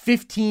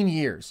 15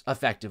 years,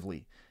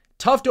 effectively.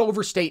 Tough to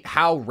overstate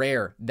how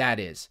rare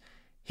that is.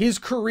 His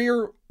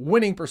career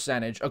winning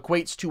percentage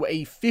equates to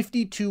a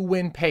 52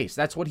 win pace.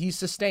 That's what he's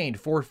sustained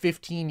for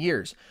 15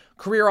 years.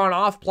 Career on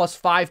off plus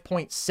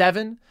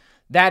 5.7.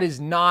 That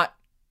is not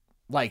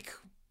like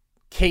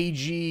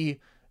KG,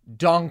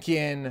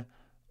 Duncan,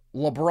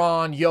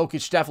 LeBron,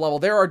 Jokic, Steph level.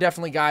 There are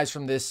definitely guys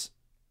from this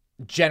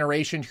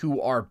generation who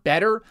are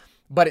better,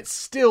 but it's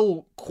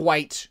still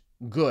quite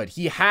good.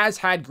 He has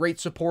had great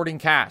supporting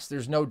cast.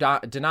 There's no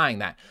denying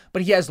that.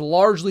 But he has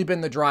largely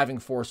been the driving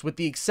force, with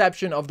the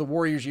exception of the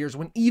Warriors years,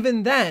 when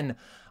even then,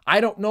 I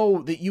don't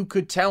know that you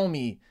could tell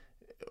me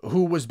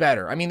who was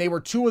better. I mean, they were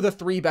two of the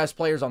three best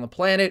players on the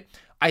planet.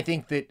 I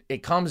think that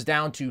it comes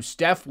down to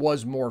Steph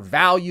was more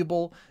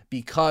valuable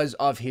because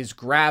of his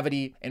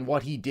gravity and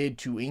what he did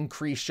to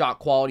increase shot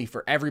quality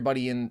for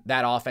everybody in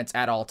that offense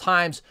at all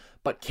times.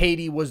 But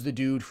KD was the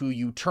dude who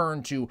you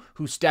turned to,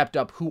 who stepped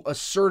up, who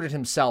asserted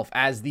himself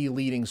as the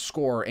leading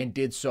scorer and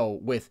did so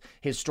with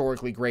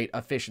historically great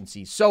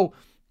efficiency. So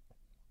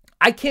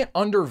I can't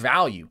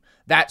undervalue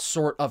that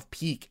sort of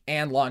peak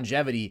and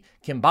longevity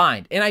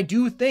combined. And I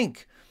do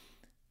think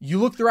you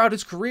look throughout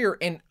his career,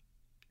 and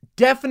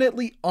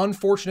definitely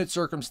unfortunate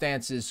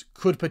circumstances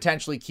could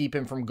potentially keep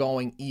him from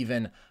going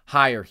even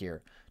higher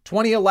here.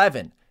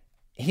 2011,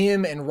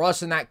 him and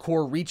Russ in that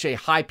core reach a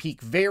high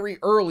peak very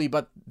early,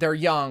 but they're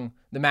young.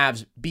 The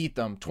Mavs beat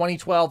them.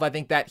 2012, I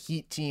think that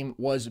Heat team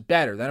was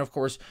better. Then, of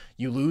course,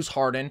 you lose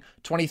Harden.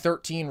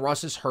 2013,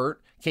 Russ is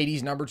hurt.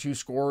 KD's number 2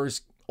 scorer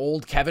is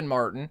old Kevin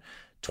Martin.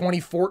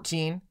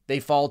 2014, they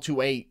fall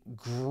to a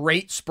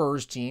great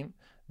Spurs team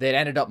that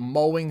ended up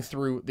mowing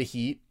through the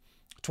Heat.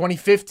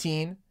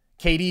 2015,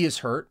 KD is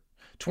hurt.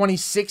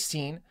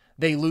 2016,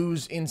 they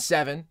lose in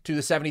 7 to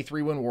the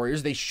 73-win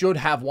Warriors. They should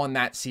have won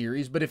that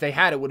series, but if they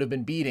had, it would have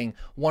been beating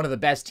one of the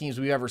best teams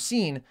we've ever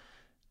seen.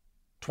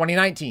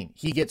 2019,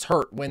 he gets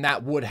hurt when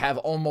that would have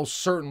almost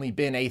certainly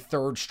been a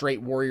third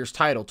straight Warriors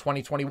title.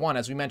 2021,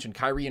 as we mentioned,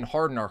 Kyrie and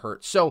Harden are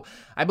hurt. So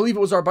I believe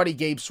it was our buddy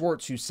Gabe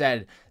Swartz who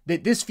said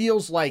that this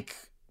feels like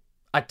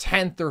a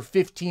 10th or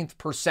 15th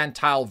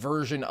percentile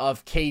version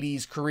of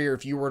KD's career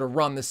if you were to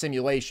run the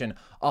simulation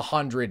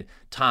 100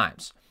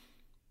 times.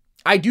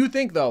 I do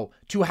think, though,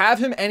 to have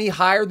him any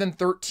higher than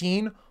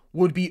 13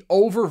 would be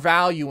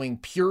overvaluing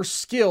pure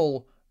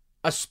skill,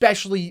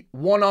 especially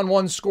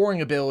one-on-one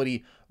scoring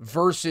ability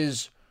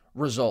versus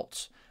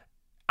results.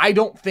 I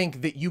don't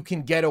think that you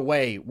can get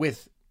away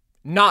with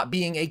not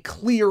being a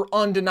clear,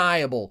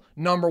 undeniable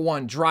number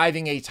one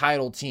driving a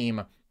title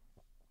team.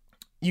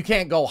 You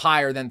can't go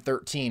higher than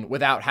 13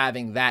 without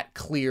having that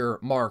clear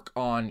mark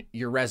on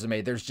your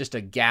resume. There's just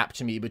a gap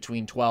to me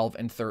between 12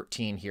 and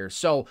 13 here.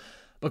 So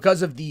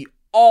because of the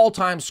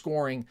all-time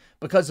scoring,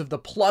 because of the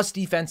plus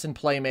defense and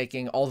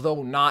playmaking,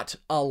 although not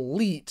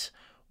elite,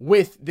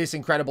 with this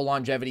incredible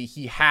longevity,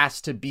 he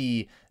has to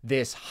be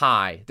this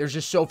high. There's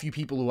just so few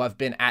people who have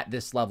been at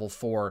this level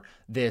for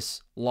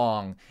this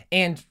long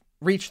and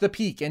reached the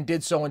peak and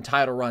did so in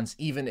title runs,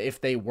 even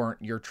if they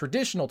weren't your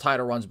traditional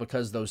title runs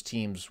because those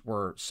teams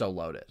were so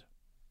loaded.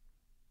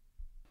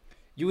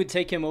 You would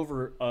take him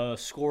over a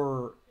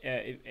scorer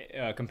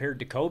compared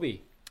to Kobe?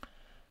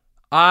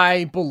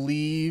 I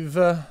believe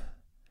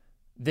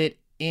that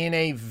in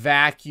a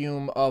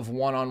vacuum of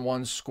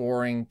one-on-one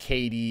scoring,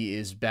 KD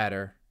is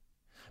better.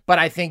 But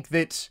I think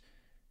that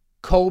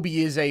Kobe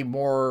is a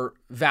more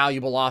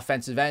valuable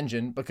offensive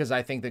engine because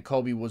I think that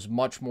Kobe was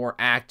much more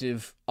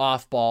active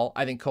off ball.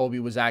 I think Kobe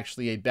was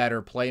actually a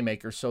better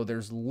playmaker. So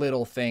there's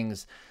little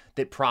things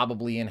that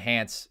probably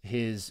enhance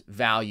his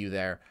value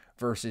there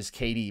versus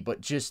KD, but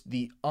just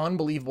the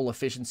unbelievable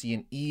efficiency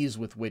and ease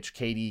with which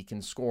KD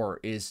can score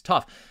is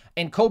tough.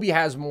 And Kobe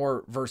has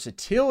more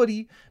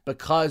versatility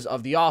because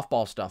of the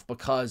off-ball stuff,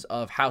 because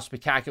of how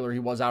spectacular he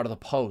was out of the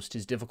post,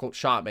 his difficult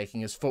shot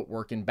making, his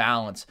footwork and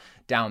balance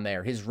down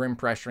there, his rim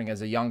pressuring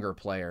as a younger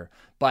player.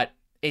 But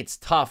it's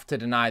tough to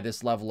deny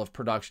this level of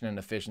production and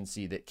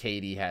efficiency that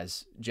KD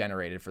has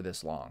generated for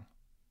this long.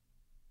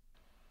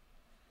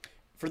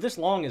 For this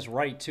long is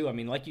right, too. I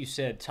mean, like you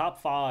said,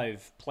 top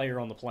 5 player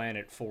on the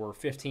planet for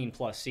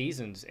 15-plus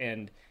seasons.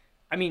 And,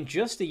 I mean,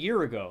 just a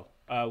year ago,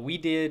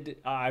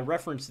 I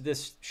referenced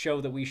this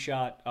show that we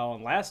shot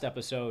on last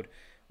episode.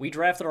 We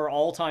drafted our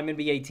all-time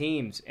NBA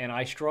teams, and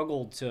I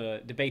struggled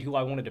to debate who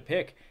I wanted to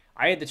pick.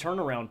 I had the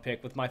turnaround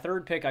pick. With my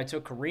 3rd pick, I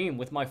took Kareem.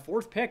 With my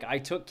 4th pick, I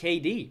took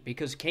KD,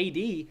 because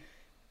KD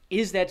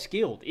is that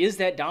skilled, is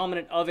that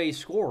dominant of a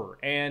scorer,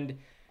 and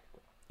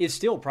is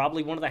still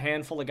probably one of the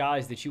handful of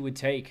guys that you would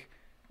take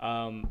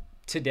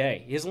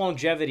today. His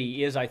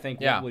longevity is, I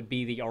think, what would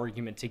be the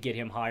argument to get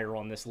him higher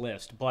on this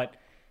list. But,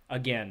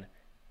 again,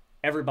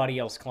 everybody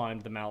else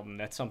climbed the mountain.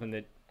 That's something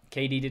that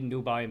KD didn't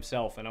do by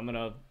himself, and I'm going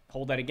to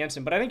hold that against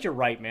him. But I think you're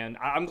right, man.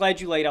 I'm glad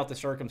you laid out the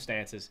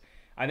circumstances.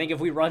 I think if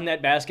we run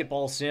that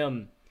basketball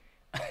sim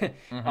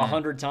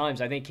 100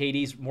 times, I think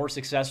KD's more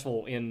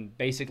successful in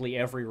basically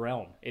every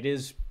realm. It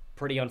is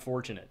pretty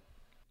unfortunate.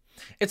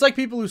 It's like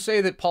people who say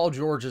that Paul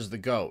George is the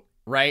GOAT,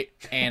 right?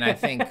 And I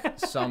think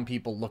some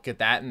people look at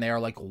that and they're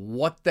like,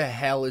 what the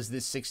hell is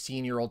this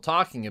 16-year-old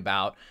talking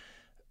about?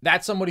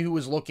 That's somebody who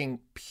was looking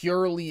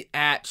purely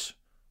at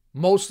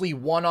mostly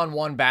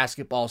one-on-one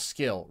basketball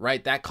skill,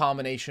 right? That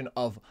combination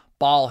of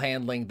ball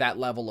handling, that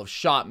level of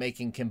shot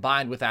making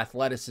combined with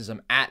athleticism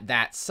at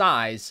that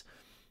size,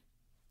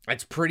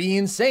 it's pretty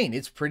insane.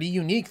 It's pretty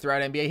unique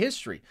throughout NBA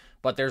history.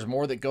 But there's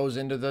more that goes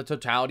into the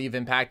totality of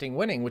impacting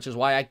winning, which is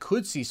why I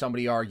could see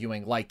somebody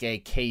arguing like a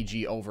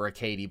KG over a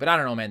KD. But I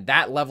don't know, man.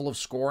 That level of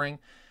scoring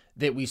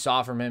that we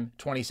saw from him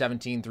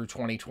 2017 through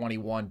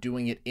 2021,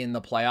 doing it in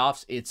the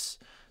playoffs, it's,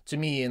 to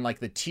me, in like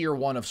the tier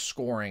 1 of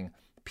scoring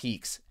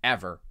peaks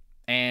ever.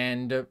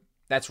 And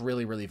that's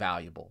really, really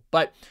valuable.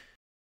 But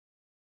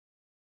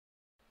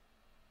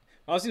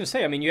I was going to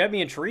say, I mean, you had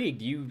me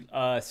intrigued. You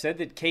said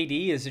that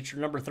KD is at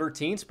your number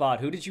 13 spot.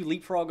 Who did you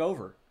leapfrog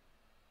over?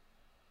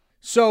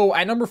 So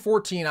at number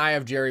 14, I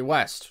have Jerry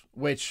West,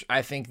 which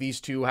I think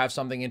these two have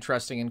something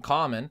interesting in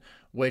common,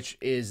 which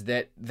is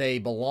that they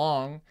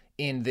belong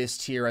in this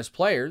tier as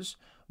players,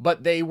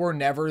 but they were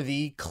never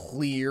the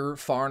clear,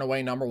 far and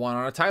away number 1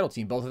 on a title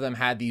team. Both of them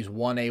had these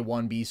 1A,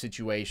 1B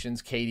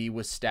situations, KD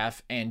with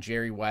Steph and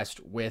Jerry West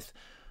with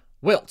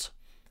Wilt.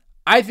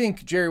 I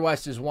think Jerry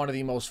West is one of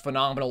the most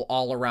phenomenal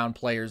all-around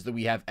players that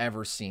we have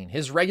ever seen.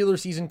 His regular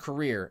season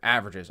career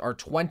averages are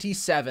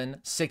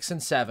 27, 6,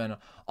 and 7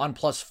 on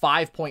plus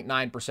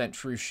 5.9%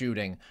 true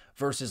shooting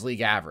versus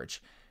league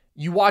average.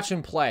 You watch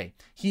him play.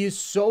 He is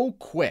so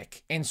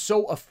quick and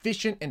so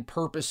efficient and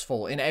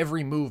purposeful in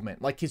every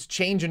movement. Like, his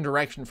change in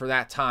direction for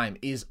that time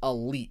is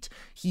elite.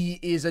 He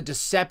is a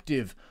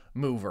deceptive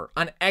mover,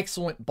 an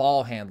excellent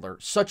ball handler,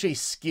 such a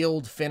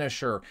skilled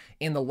finisher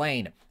in the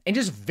lane, and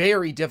just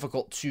very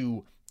difficult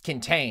to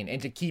contain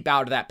and to keep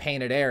out of that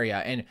painted area.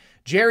 And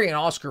Jerry and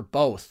Oscar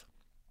both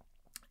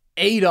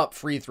ate up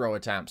free throw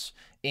attempts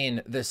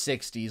in the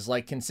 60s,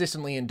 like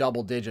consistently in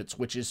double digits,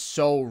 which is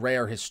so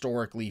rare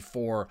historically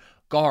for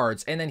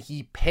guards. And then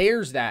he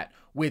pairs that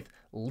with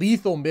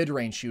lethal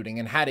mid-range shooting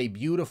and had a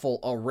beautiful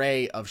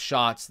array of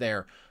shots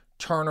there.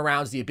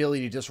 Turnarounds, the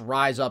ability to just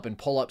rise up and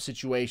pull up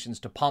situations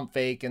to pump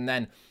fake and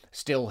then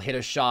still hit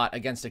a shot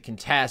against a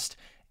contest.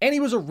 And he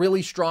was a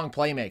really strong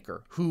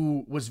playmaker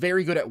who was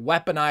very good at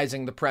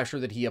weaponizing the pressure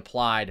that he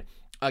applied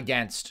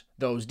against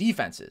those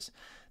defenses.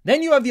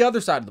 Then you have the other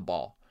side of the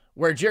ball,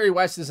 where Jerry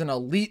West is an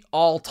elite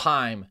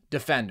all-time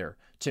defender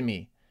to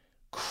me.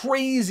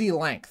 Crazy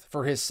length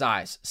for his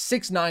size,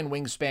 6'9"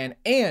 wingspan,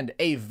 and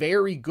a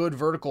very good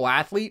vertical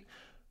athlete.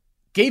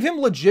 Gave him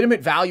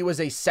legitimate value as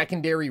a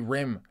secondary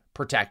rim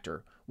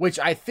protector, which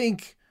I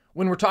think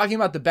when we're talking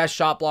about the best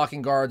shot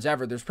blocking guards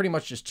ever, there's pretty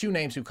much just 2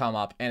 names who come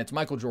up, and it's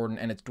Michael Jordan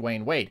and it's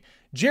Dwayne Wade.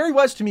 Jerry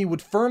West to me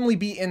would firmly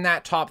be in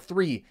that top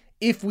 3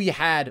 if we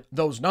had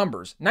those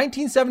numbers.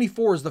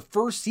 1974 is the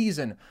first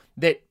season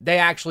that they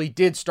actually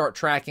did start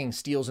tracking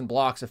steals and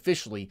blocks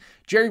officially.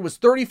 Jerry was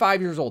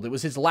 35 years old. It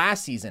was his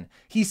last season.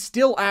 He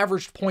still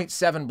averaged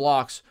 0.7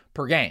 blocks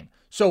per game.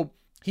 So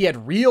he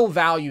had real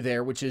value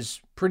there, which is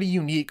pretty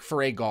unique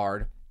for a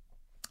guard.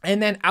 And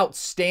then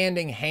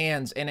outstanding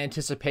hands and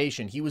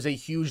anticipation. He was a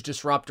huge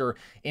disruptor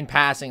in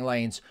passing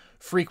lanes,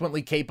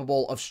 frequently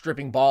capable of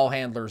stripping ball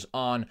handlers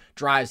on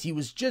drives. He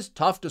was just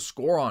tough to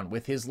score on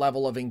with his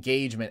level of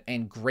engagement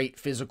and great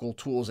physical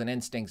tools and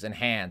instincts and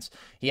hands.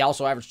 He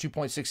also averaged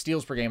 2.6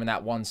 steals per game in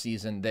that one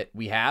season that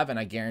we have, and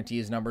I guarantee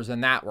his numbers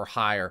in that were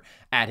higher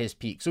at his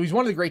peak. So he's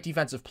one of the great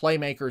defensive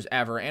playmakers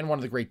ever and one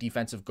of the great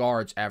defensive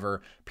guards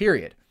ever,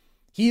 period.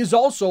 He is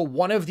also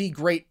one of the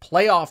great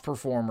playoff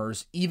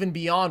performers, even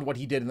beyond what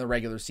he did in the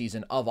regular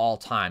season of all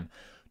time.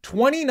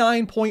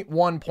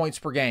 29.1 points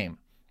per game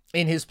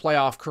in his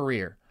playoff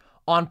career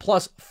on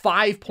plus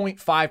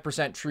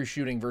 5.5% true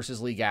shooting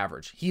versus league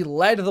average. He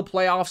led the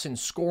playoffs in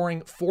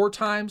scoring 4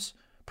 times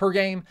per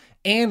game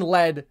and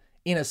led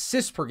in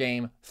assists per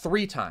game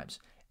 3 times,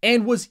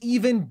 and was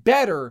even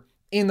better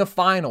in the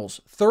finals,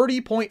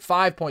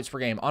 30.5 points per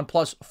game on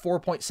plus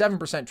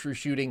 4.7% true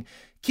shooting.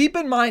 Keep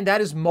in mind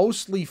that is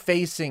mostly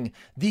facing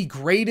the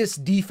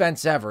greatest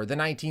defense ever, the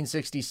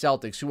 1960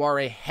 Celtics, who are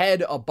a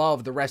head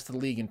above the rest of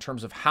the league in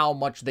terms of how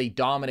much they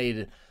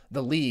dominated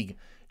the league.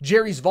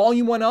 Jerry's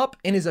volume went up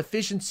and his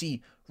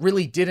efficiency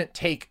really didn't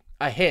take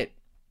a hit.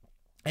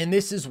 And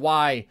this is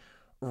why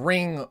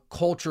ring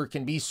culture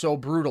can be so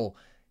brutal.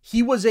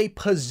 He was a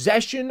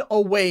possession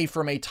away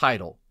from a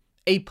title.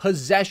 A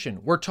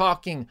possession. We're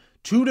talking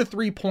 2 to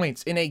 3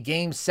 points in a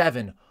game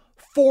 7,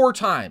 4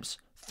 times,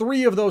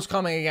 3 of those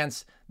coming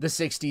against the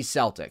 60s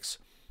Celtics.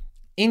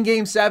 In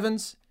game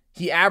 7s,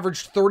 he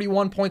averaged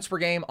 31 points per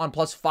game on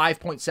plus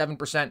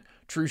 5.7%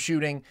 true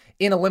shooting.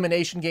 In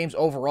elimination games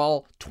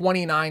overall,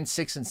 29,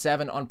 6, and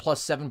 7 on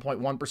plus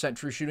 7.1%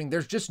 true shooting.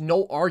 There's just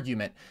no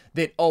argument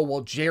that, oh,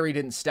 well, Jerry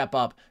didn't step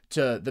up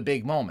to the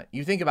big moment.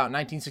 You think about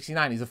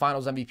 1969, he's the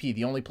finals MVP,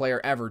 the only player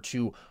ever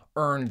to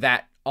earn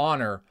that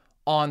honor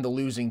on the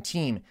losing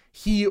team.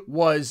 He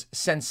was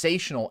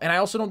sensational. And I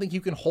also don't think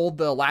you can hold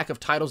the lack of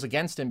titles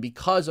against him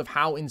because of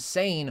how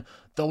insane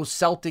those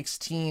Celtics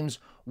teams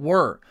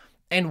were.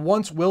 And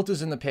once Wilt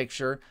is in the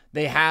picture,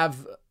 they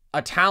have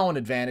a talent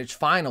advantage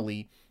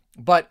finally.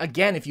 But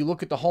again, if you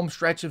look at the home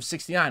stretch of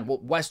 69, well,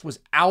 West was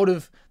out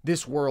of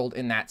this world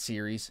in that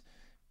series.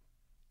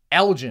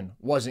 Elgin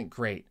wasn't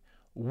great.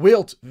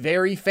 Wilt,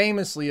 very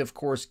famously, of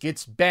course,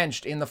 gets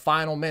benched in the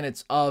final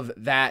minutes of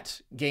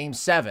that game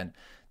 7.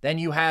 Then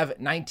you have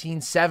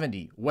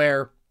 1970,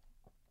 where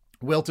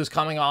Wilt is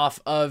coming off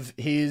of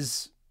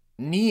his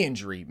knee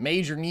injury,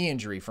 major knee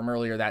injury from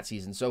earlier that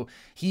season. So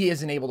he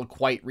isn't able to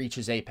quite reach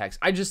his apex.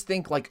 I just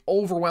think, like,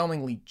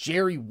 overwhelmingly,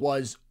 Jerry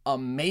was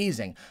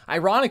amazing.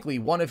 Ironically,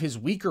 one of his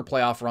weaker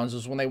playoff runs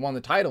was when they won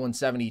the title in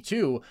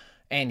 72,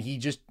 and he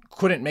just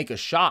couldn't make a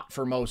shot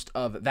for most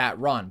of that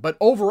run. But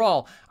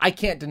overall, I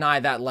can't deny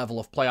that level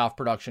of playoff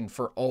production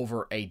for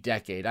over a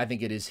decade. I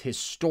think it is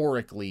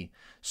historically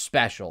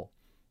special.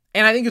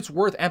 And I think it's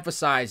worth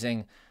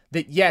emphasizing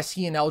that, yes,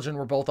 he and Elgin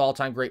were both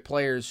all-time great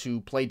players who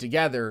played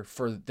together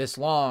for this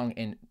long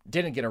and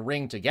didn't get a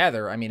ring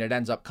together. I mean, it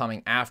ends up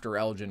coming after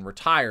Elgin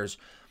retires.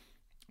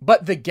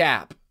 But the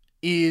gap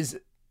is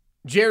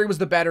Jerry was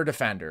the better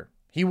defender.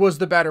 He was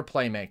the better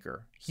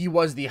playmaker. He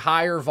was the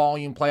higher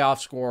volume playoff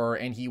scorer,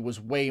 and he was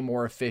way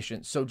more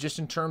efficient. So just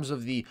in terms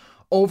of the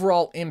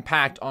overall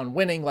impact on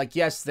winning, like,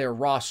 yes, their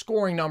raw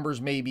scoring numbers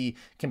may be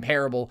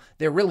comparable.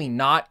 They're really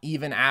not,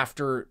 even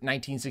after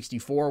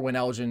 1964 when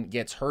Elgin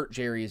gets hurt.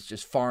 Jerry is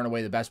just far and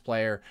away the best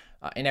player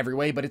in every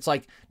way. But it's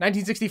like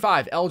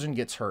 1965, Elgin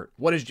gets hurt.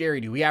 What does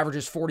Jerry do? He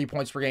averages 40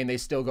 points per game. They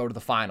still go to the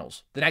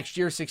finals. The next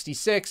year,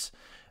 66,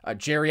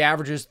 Jerry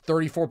averages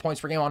 34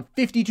 points per game on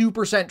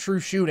 52%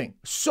 true shooting.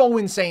 So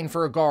insane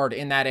for a guard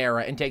in that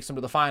era, and takes them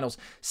to the finals.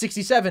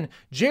 67,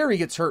 Jerry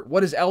gets hurt.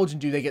 What does Elgin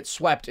do? They get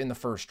swept in the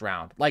first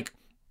round. Like,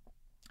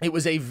 it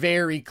was a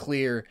very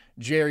clear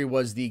Jerry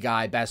was the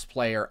guy, best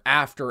player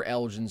after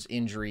Elgin's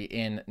injury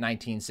in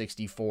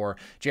 1964.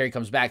 Jerry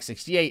comes back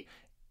 68,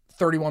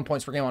 31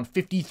 points per game on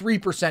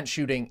 53%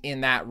 shooting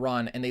in that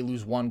run, and they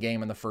lose one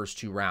game in the first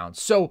 2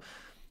 rounds. So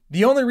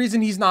the only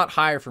reason he's not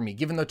higher for me,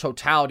 given the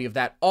totality of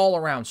that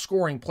all-around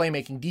scoring,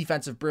 playmaking,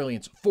 defensive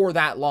brilliance for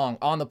that long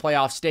on the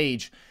playoff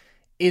stage,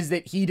 is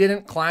that he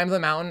didn't climb the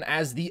mountain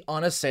as the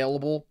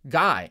unassailable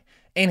guy.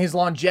 And his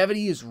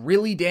longevity is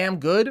really damn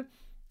good,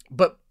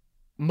 but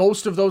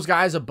most of those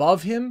guys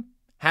above him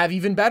have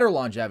even better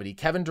longevity.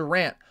 Kevin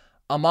Durant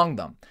among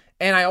them.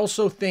 And I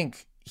also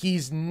think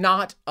he's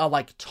not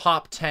a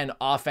top 10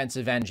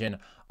 offensive engine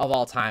of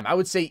all time. I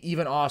would say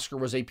even Oscar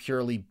was a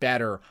purely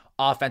better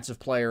offensive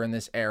player in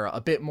this era,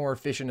 a bit more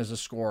efficient as a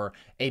scorer,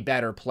 a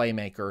better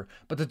playmaker.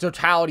 But the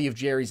totality of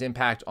Jerry's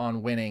impact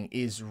on winning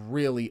is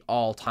really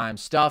all-time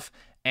stuff.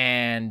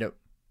 And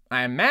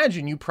I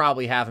imagine you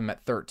probably have him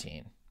at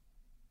 13.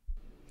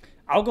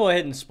 I'll go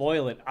ahead and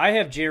spoil it. I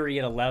have Jerry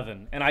at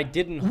 11, and I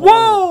didn't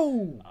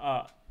hold,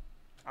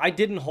 I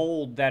didn't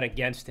hold that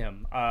against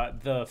him,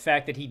 the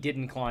fact that he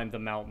didn't climb the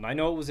mountain. I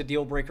know it was a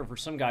deal breaker for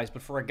some guys,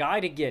 but for a guy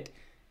to get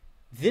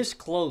this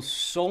close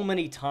so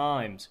many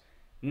times,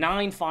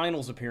 9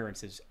 finals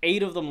appearances,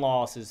 8 of them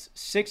losses,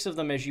 6 of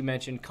them, as you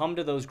mentioned, come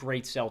to those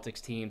great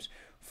Celtics teams,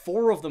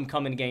 4 of them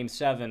come in Game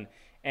 7,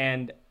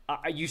 and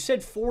you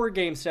said 4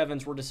 Game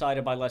 7s were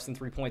decided by less than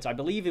 3 points. I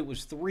believe it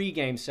was 3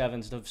 Game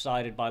 7s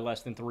decided by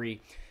less than 3.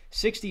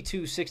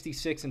 62,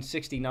 66, and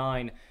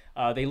 69.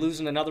 They lose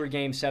in another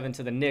Game 7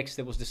 to the Knicks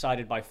that was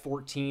decided by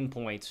 14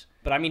 points.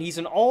 But, I mean, he's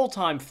an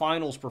all-time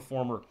finals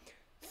performer.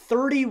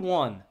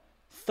 31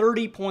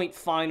 30-point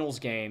finals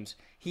games.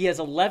 He has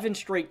 11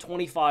 straight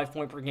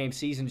 25-point-per-game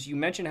seasons. You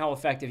mentioned how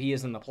effective he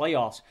is in the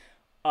playoffs.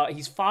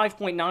 He's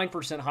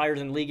 5.9% higher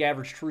than league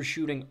average true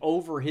shooting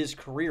over his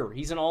career.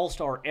 He's an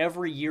all-star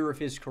every year of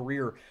his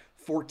career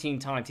 14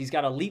 times. He's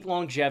got elite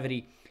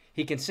longevity.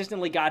 He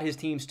consistently got his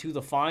teams to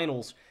the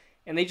finals,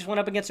 and they just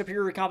went up against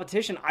superior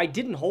competition. I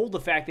didn't hold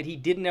the fact that he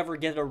didn't ever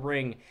get a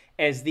ring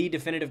as the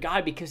definitive guy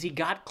because he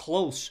got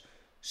close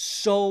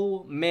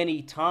so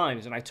many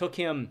times, and I took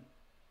him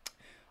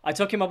I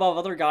took him above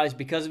other guys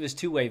because of his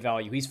two-way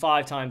value. He's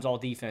 5 times all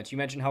defense. You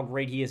mentioned how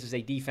great he is as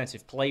a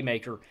defensive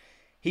playmaker.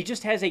 He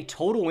just has a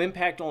total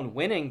impact on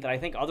winning that I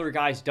think other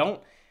guys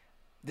don't.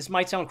 This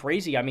might sound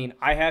crazy. I mean,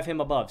 I have him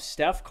above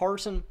Steph,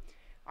 Carson.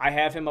 I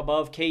have him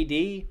above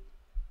KD.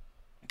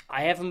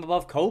 I have him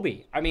above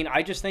Kobe. I mean,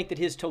 I just think that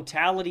his total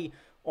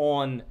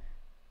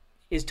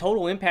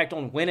impact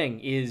on winning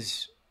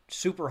is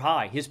super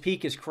high. His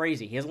peak is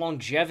crazy. His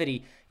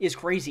longevity is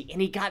crazy.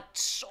 And he got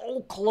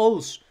so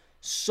close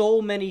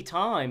so many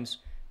times.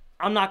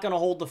 I'm not going to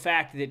hold the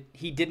fact that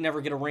he didn't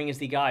ever get a ring as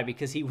the guy,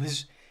 because he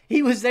was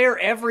there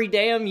every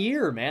damn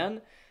year,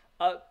 man.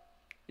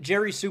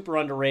 Jerry's super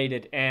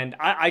underrated, and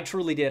I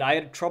truly did. I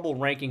had trouble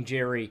ranking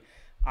Jerry.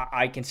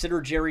 I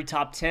considered Jerry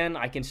top 10.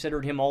 I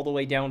considered him all the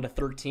way down to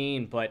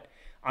 13, but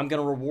I'm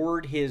going to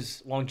reward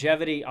his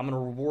longevity. I'm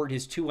going to reward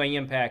his two-way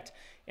impact,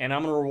 and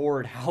I'm going to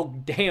reward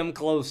how damn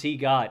close he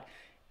got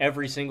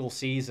every single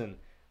season.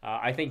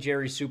 I think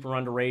Jerry's super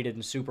underrated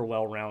and super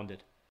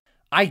well-rounded.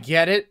 I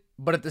get it,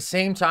 but at the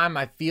same time,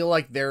 I feel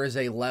like there is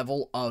a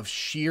level of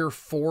sheer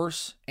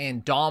force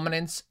and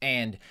dominance,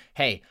 and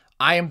hey,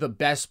 I am the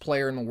best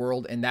player in the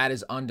world, and that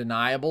is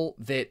undeniable,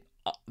 that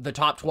the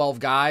top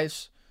 12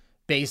 guys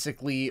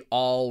basically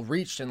all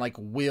reached and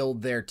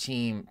willed their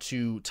team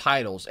to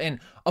titles. And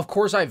of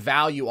course, I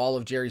value all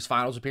of Jerry's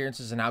finals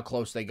appearances and how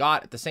close they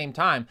got. At the same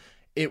time,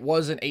 it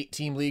was an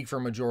 8-team league for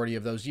a majority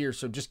of those years,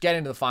 so just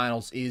getting to the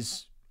finals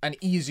is an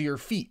easier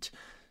feat.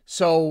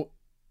 So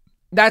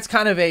that's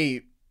kind of a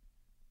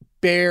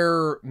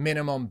bare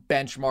minimum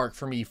benchmark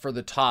for me for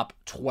the top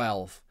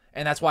 12.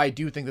 And that's why I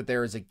do think that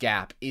there is a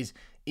gap, is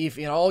if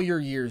in all your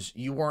years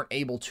you weren't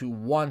able to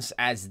once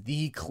as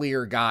the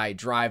clear guy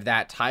drive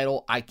that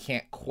title, I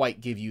can't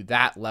quite give you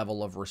that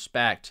level of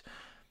respect.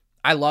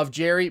 I love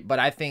Jerry, but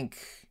I think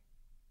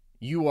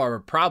you are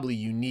probably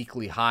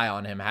uniquely high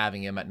on him,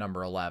 having him at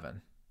number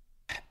 11.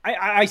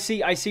 I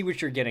see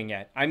what you're getting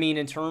at. I mean,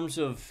 in terms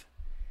of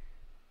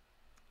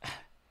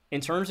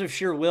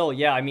sheer will,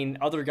 yeah, I mean,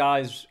 other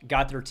guys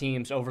got their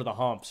teams over the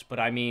humps, but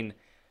I mean,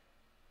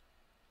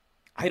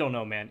 I don't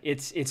know, man.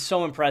 It's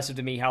so impressive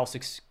to me how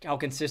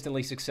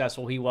consistently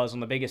successful he was on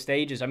the biggest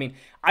stages. I mean,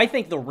 I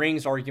think the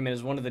rings argument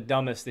is one of the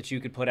dumbest that you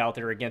could put out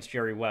there against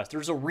Jerry West.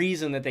 There's a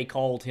reason that they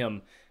called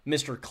him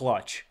Mr.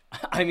 Clutch.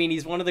 I mean,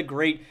 he's one of the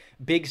great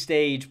big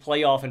stage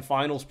playoff and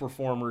finals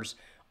performers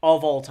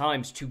of all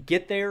times. To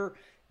get there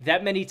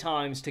that many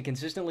times, to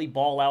consistently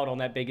ball out on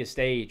that biggest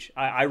stage,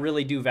 I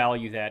really do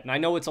value that. And I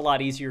know it's a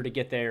lot easier to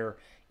get there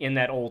in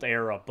that old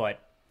era, but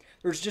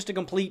there's just a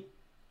complete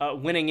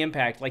winning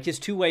impact. Like his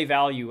two-way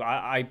value,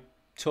 I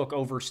took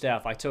over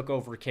Steph. I took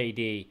over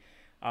KD.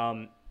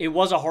 It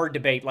was a hard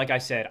debate. Like I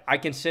said, I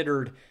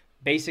considered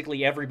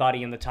basically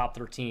everybody in the top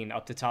 13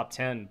 up to top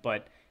 10,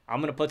 but I'm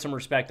going to put some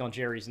respect on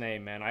Jerry's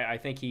name, man. I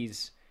think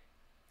he's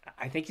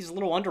a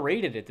little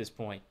underrated at this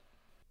point.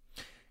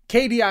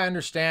 KD, I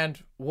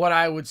understand. What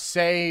I would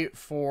say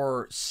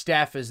for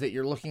Steph is that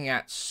you're looking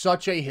at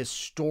such a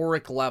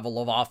historic level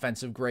of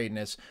offensive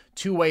greatness.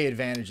 Two-way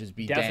advantages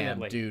be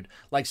Definitely. damned, dude.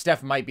 Like,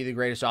 Steph might be the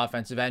greatest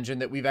offensive engine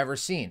that we've ever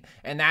seen.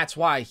 And that's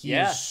why he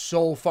is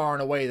so far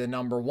and away the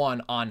number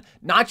one on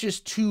not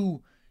just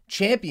 2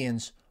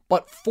 champions,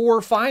 but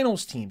 4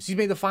 finals teams. He's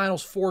made the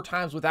finals 4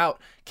 times without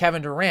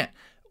Kevin Durant.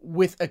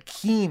 With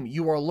Akeem,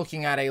 you are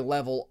looking at a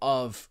level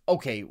of,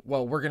 okay,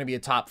 well, we're going to be a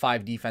top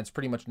 5 defense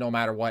pretty much no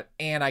matter what,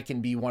 and I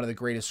can be one of the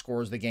greatest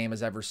scorers the game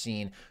has ever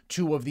seen.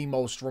 2 of the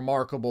most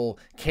remarkable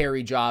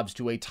carry jobs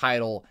to a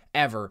title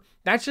ever.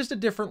 That's just a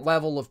different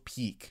level of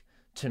peak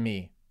to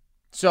me.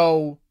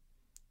 So,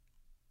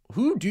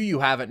 who do you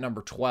have at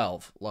number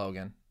 12,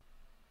 Logan?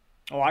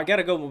 Oh, I got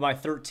to go with my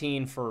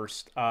 13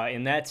 first,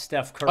 and that's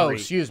Steph Curry. Oh,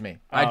 excuse me.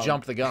 I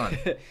jumped the gun.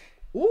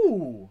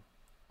 Ooh.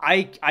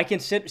 I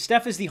consider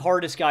Steph is the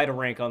hardest guy to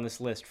rank on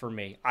this list for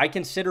me. I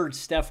considered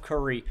Steph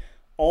Curry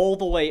all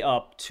the way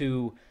up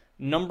to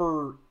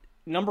number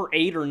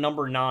 8 or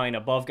number 9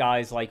 above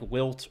guys like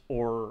Wilt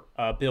or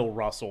Bill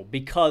Russell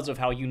because of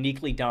how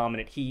uniquely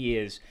dominant he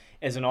is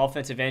as an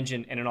offensive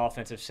engine and an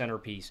offensive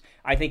centerpiece.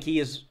 I think he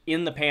is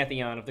in the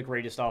pantheon of the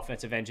greatest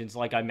offensive engines,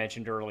 like I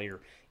mentioned earlier.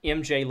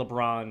 MJ,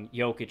 LeBron,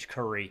 Jokic,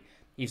 Curry.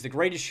 He's the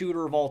greatest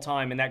shooter of all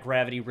time, and that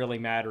gravity really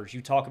matters.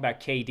 You talk about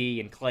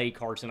KD and Klay,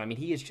 Carson. I mean,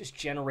 he is just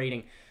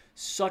generating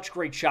such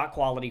great shot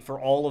quality for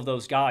all of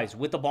those guys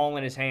with the ball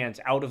in his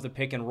hands, out of the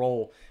pick and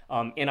roll,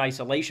 in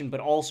isolation, but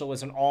also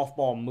as an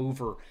off-ball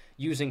mover,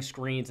 using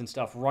screens and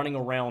stuff, running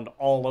around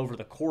all over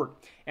the court.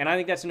 And I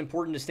think that's an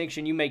important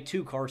distinction you make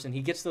too, Carson.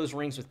 He gets those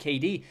rings with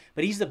KD,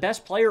 but he's the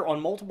best player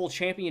on multiple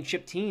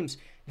championship teams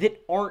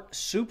that aren't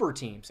super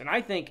teams. And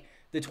I think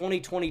the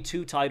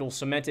 2022 title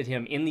cemented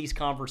him in these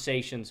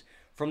conversations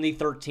from the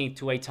 13th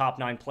to a top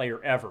 9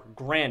 player ever.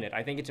 Granted,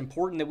 I think it's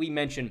important that we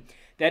mention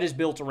that is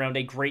built around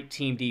a great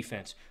team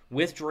defense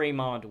with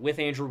Draymond, with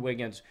Andrew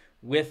Wiggins,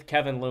 with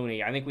Kevin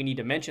Looney. I think we need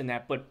to mention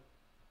that. But,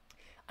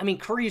 I mean,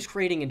 Curry is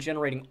creating and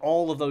generating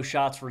all of those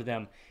shots for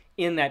them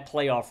in that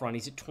playoff run.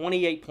 He's at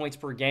 28 points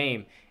per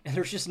game, and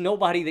there's just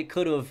nobody that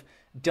could have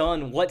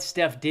done what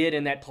Steph did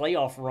in that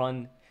playoff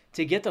run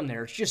to get them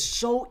there. It's just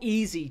so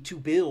easy to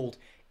build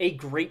a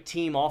great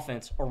team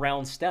offense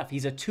around Steph.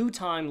 He's a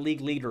 2-time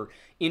league leader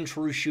in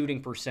true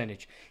shooting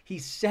percentage.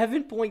 He's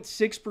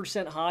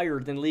 7.6% higher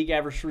than league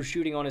average true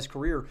shooting on his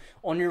career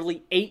on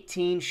nearly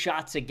 18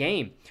 shots a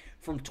game.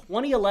 From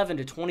 2011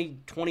 to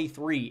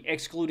 2023,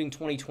 excluding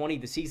 2020,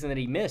 the season that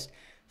he missed,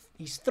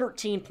 he's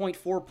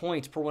 13.4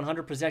 points per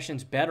 100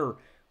 possessions better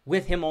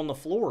with him on the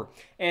floor.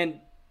 And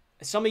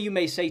some of you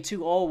may say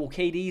too, oh, well,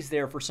 KD's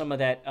there for some of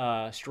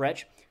that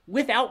stretch.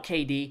 Without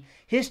KD,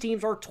 his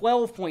teams are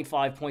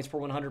 12.5 points per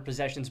 100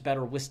 possessions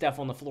better with Steph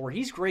on the floor.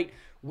 He's great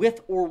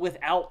with or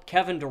without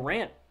Kevin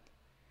Durant.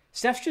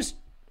 Steph's just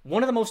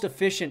one of the most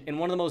efficient and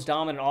one of the most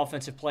dominant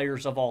offensive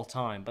players of all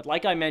time. But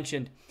like I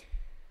mentioned,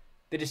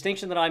 the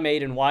distinction that I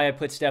made and why I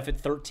put Steph at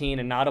 13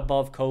 and not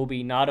above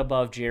Kobe, not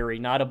above Jerry,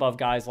 not above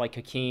guys like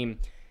Hakeem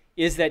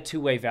is that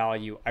two-way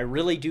value. I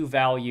really do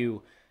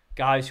value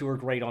guys who are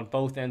great on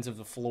both ends of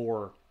the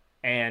floor.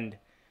 And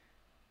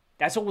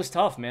that's what was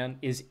tough, man,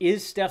 is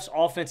Steph's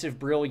offensive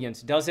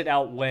brilliance, does it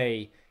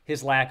outweigh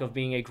his lack of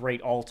being a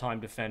great all-time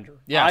defender?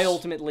 Yes. I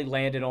ultimately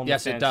landed on the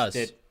fence it does.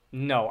 that,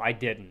 no, I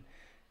didn't.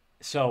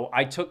 So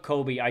I took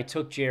Kobe, I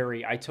took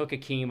Jerry, I took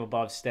Hakeem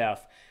above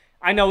Steph.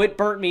 I know it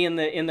burnt me in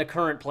the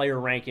current player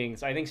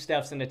rankings. I think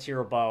Steph's in a tier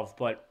above,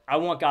 but I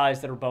want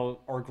guys that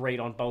are great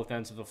on both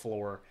ends of the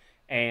floor.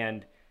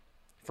 And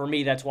for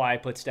me, that's why I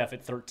put Steph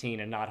at 13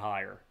 and not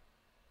higher.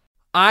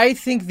 I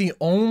think the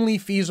only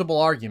feasible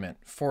argument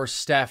for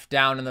Steph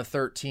down in the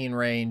 13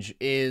 range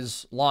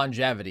is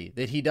longevity,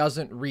 that he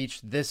doesn't reach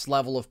this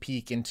level of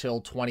peak until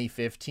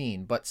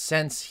 2015. But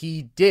since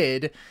he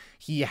did,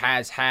 he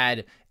has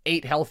had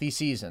 8 healthy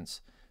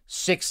seasons.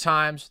 6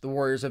 times the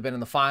Warriors have been in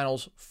the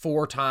finals.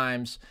 4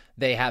 times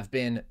they have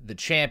been the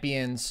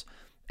champions.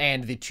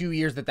 And the 2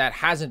 years that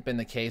hasn't been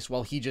the case,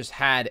 well, he just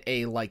had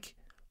a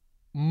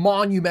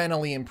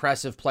monumentally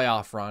impressive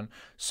playoff run,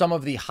 some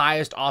of the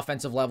highest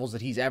offensive levels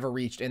that he's ever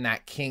reached in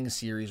that Kings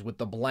series, with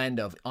the blend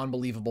of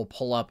unbelievable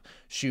pull-up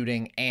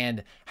shooting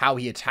and how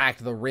he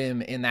attacked the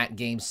rim in that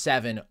Game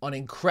 7, an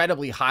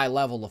incredibly high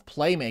level of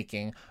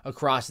playmaking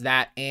across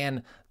that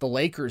and the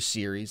Lakers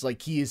series.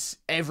 He is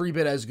every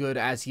bit as good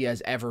as he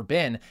has ever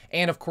been.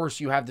 And of course,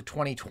 you have the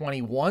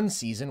 2021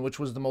 season, which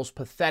was the most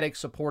pathetic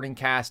supporting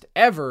cast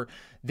ever,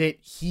 that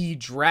he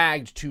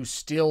dragged to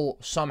still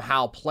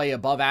somehow play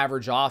above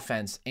average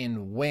offense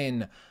and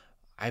win.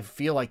 I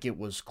feel like it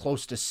was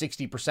close to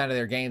 60% of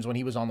their games when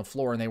he was on the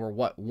floor, and they were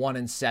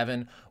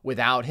 1-7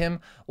 without him.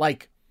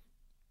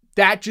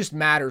 That just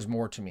matters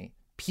more to me.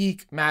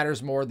 Peak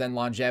matters more than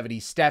longevity.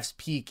 Steph's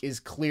peak is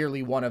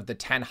clearly one of the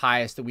 10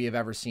 highest that we have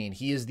ever seen.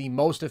 He is the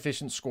most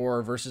efficient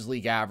scorer versus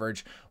league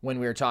average when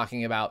we are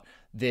talking about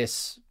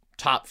this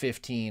top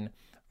 15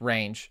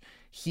 range.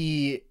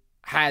 He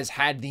has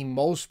had the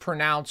most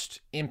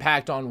pronounced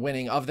impact on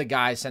winning of the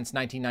guys since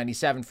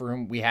 1997, for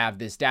whom we have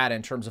this data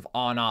in terms of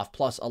on-off,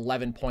 plus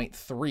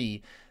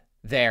 11.3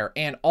 there.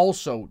 And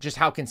also just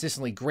how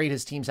consistently great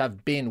his teams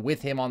have been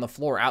with him on the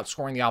floor,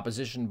 outscoring the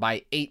opposition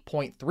by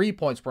 8.3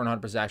 points per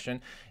 100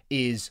 possession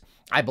is,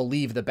 I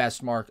believe, the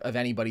best mark of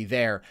anybody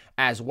there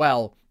as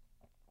well.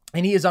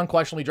 And he is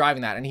unquestionably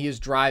driving that, and he is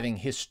driving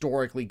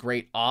historically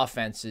great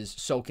offenses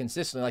so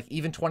consistently.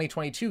 Even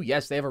 2022,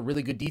 yes, they have a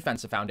really good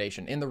defensive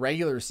foundation. In the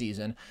regular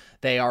season,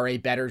 they are a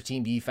better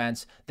team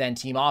defense than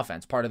team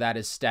offense. Part of that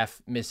is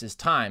Steph misses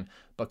time.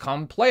 But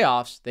come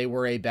playoffs, they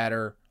were a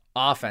better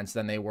offense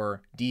than they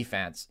were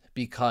defense,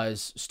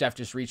 because Steph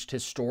just reached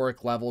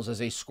historic levels as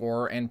a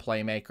scorer and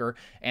playmaker,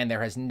 and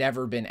there has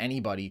never been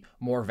anybody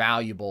more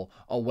valuable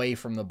away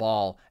from the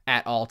ball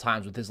at all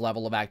times with his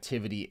level of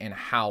activity and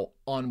how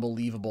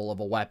unbelievable of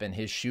a weapon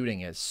his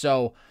shooting is.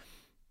 So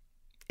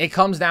it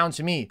comes down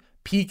to me.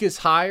 Peak is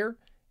higher,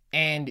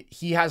 and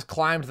he has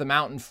climbed the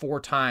mountain 4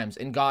 times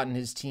and gotten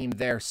his team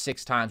there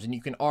 6 times. And you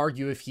can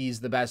argue if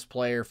he's the best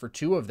player for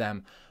 2 of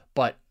them,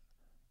 but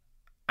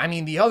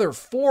the other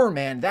 4,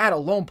 man, that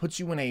alone puts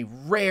you in a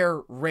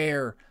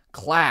rare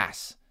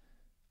class.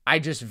 I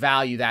just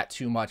value that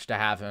too much to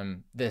have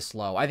him this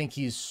low. I think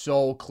he's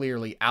so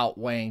clearly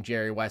outweighing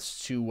Jerry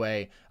West's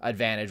 2-way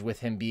advantage,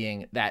 with him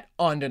being that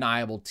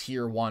undeniable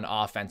tier 1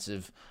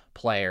 offensive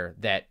player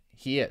that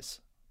he is.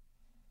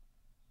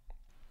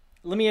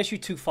 Let me ask you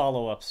 2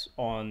 follow-ups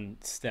on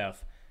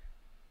Steph.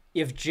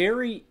 If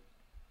Jerry,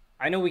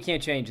 I know we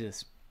can't change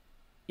this,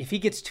 if he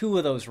gets 2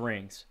 of those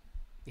rings,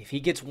 if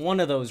he gets 1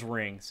 of those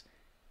rings,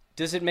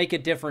 does it make a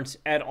difference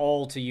at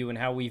all to you in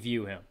how we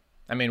view him?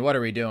 What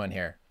are we doing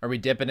here? Are we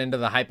dipping into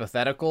the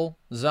hypothetical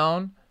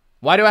zone?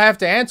 Why do I have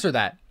to answer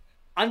that?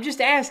 I'm just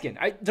asking.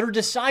 They're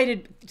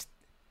decided.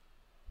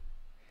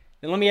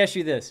 And let me ask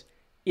you this.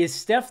 Is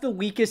Steph the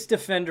weakest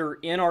defender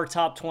in our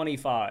top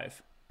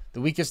 25?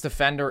 The weakest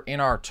defender in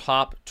our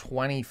top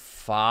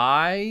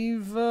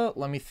 25?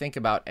 Let me think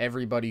about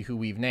everybody who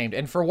we've named.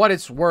 And for what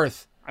it's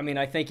worth,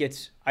 I think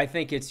it's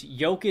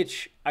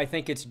Jokic. I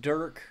think it's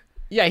Dirk.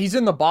 Yeah, he's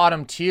in the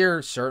bottom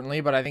tier, certainly,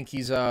 but I think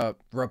he's a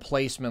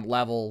replacement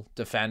level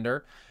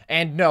defender.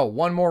 And no,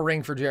 1 more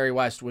ring for Jerry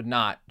West would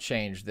not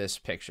change this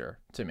picture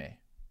to me.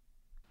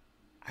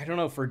 I don't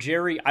know. For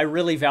Jerry, I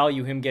really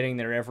value him getting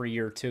there every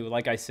year, too.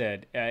 Like I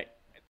said,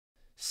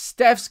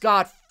 Steph's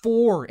got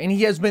 4, and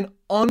he has been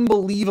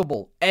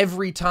unbelievable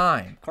every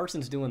time.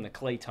 Carson's doing the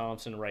Klay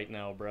Thompson right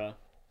now, bruh.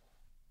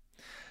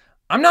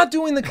 I'm not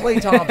doing the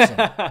Klay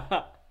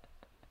Thompson.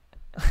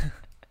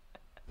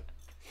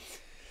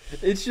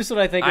 It's just what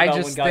I think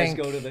about when guys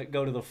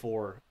go to the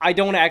 4. I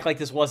don't act like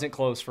this wasn't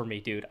close for me,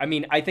 dude. I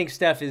mean, I think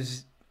Steph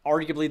is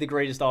arguably the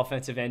greatest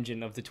offensive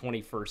engine of the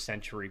 21st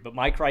century, but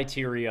my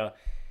criteria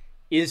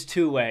is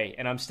two-way,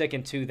 and I'm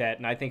sticking to that,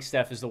 and I think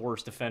Steph is the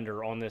worst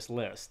defender on this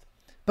list.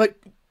 But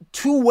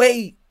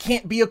two-way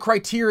can't be a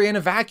criteria in a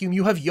vacuum.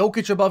 You have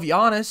Jokic above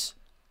Giannis.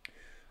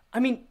 I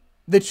mean,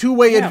 the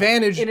two-way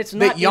advantage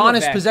that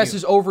Giannis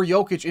possesses over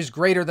Jokic is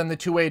greater than the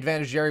two-way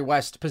advantage Jerry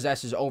West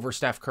possesses over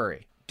Steph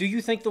Curry. Do you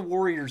think the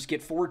Warriors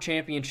get 4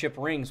 championship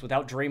rings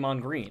without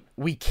Draymond Green?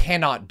 We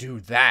cannot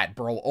do that,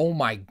 bro. Oh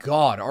my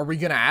God. Are we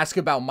going to ask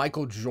about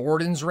Michael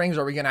Jordan's rings?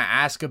 Are we going to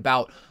ask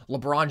about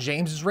LeBron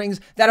James's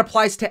rings? That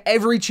applies to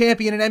every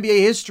champion in NBA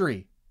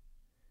history.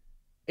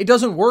 It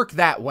doesn't work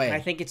that way. I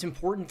think it's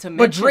important to mention.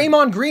 But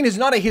Draymond Green is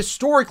not a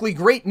historically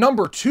great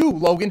number 2,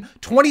 Logan.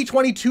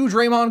 2022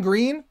 Draymond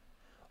Green?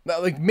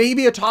 Like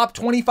maybe a top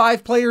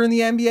 25 player in the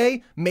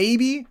NBA?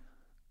 Maybe.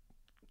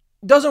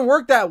 Doesn't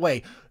work that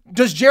way.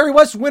 Does Jerry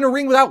West win a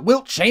ring without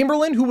Wilt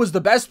Chamberlain, who was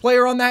the best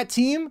player on that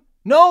team?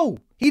 No,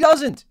 he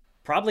doesn't.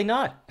 Probably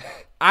not.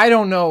 I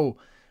don't know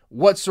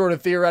what sort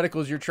of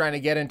theoreticals you're trying to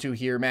get into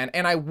here, man.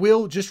 And I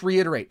will just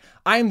reiterate,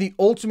 I am the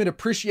ultimate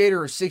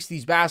appreciator of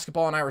 60s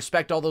basketball, and I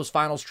respect all those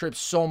finals trips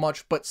so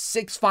much, but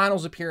 6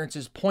 finals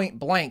appearances point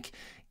blank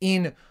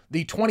in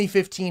the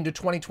 2015 to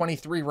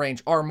 2023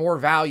 range are more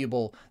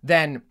valuable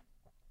than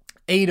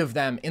 8 of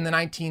them in the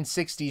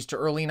 1960s to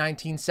early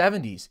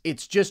 1970s.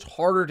 It's just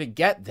harder to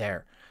get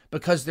there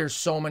because there's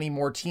so many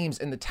more teams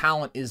and the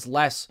talent is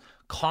less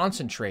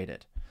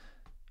concentrated.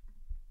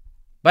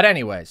 But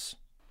anyways.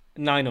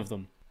 9 of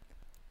them.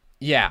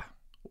 Yeah.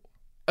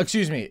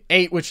 Excuse me,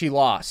 8, which he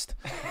lost.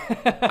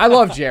 I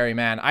love Jerry,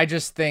 man. I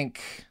just think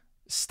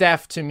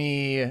Steph, to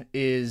me,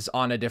 is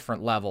on a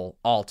different level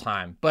all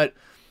time. But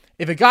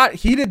if it got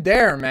heated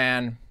there,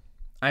 man,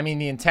 I mean,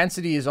 the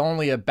intensity is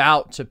only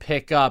about to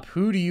pick up.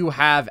 Who do you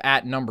have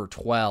at number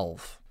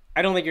 12?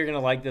 I don't think you're going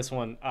to like this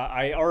one.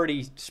 I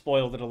already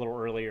spoiled it a little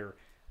earlier.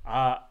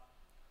 I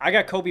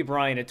got Kobe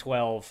Bryant at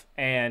 12,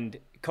 and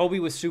Kobe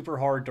was super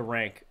hard to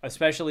rank,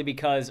 especially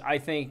because I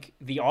think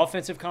the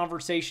offensive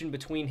conversation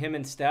between him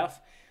and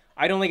Steph,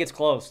 I don't think it's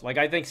close. Like,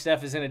 I think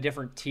Steph is in a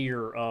different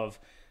tier of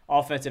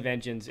offensive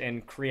engines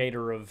and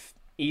creator of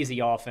easy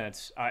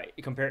offense,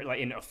 compared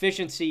like in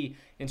efficiency,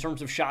 in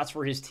terms of shots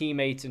for his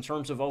teammates, in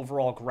terms of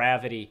overall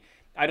gravity.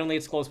 I don't think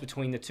it's close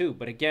between the two.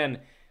 But again,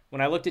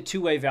 when I looked at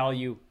two-way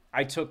value,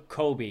 I took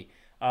Kobe.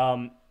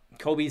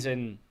 Kobe's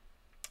in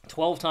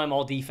 12-time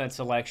all-defense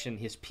selection.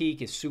 His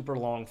peak is super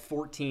long,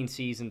 14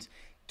 seasons,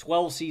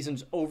 12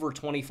 seasons over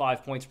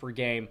 25 points per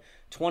game,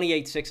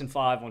 28, 6, and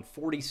 5 on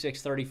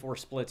 46, 34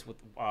 splits with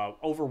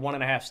over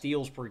 1.5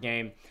 steals per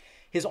game.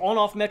 His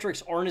on-off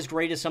metrics aren't as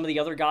great as some of the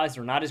other guys.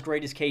 They're not as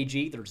great as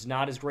KG. They're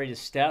not as great as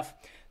Steph.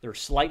 They're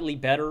slightly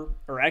better,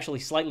 or actually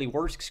slightly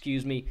worse,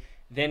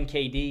 than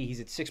KD. He's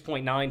at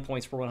 6.9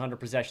 points per 100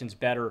 possessions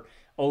better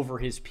over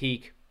his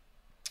peak.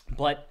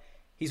 But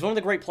he's one of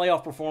the great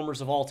playoff performers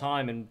of all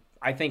time, and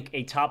I think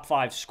a top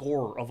 5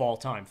 scorer of all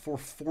time for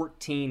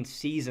 14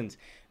 seasons.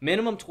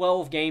 Minimum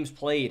 12 games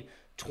played.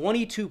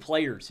 22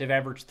 players have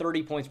averaged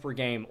 30 points per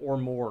game or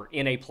more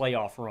in a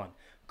playoff run.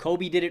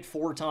 Kobe did it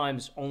 4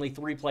 times. Only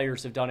 3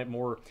 players have done it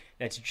more.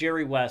 That's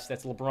Jerry West,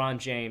 that's LeBron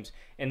James,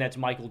 and that's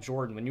Michael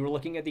Jordan. When you were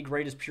looking at the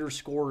greatest pure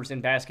scorers in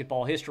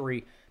basketball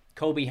history,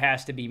 Kobe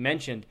has to be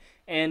mentioned.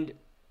 And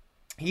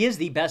he is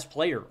the best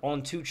player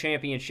on 2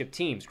 championship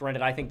teams.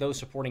 Granted, I think those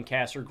supporting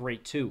casts are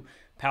great too.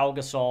 Pau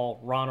Gasol,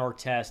 Ron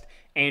Artest,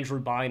 Andrew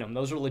Bynum.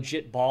 Those are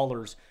legit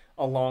ballers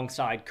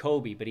alongside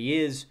Kobe. But he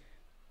is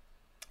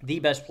the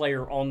best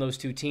player on those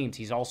 2 teams.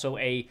 He's also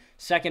a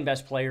second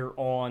best player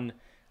on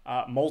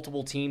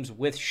multiple teams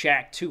with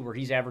Shaq too, where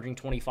he's averaging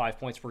 25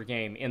 points per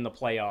game in the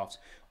playoffs.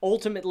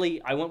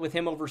 Ultimately, I went with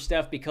him over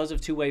Steph because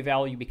of two-way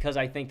value, because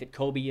I think that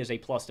Kobe is a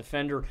plus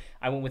defender.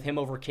 I went with him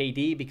over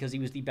KD because he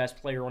was the best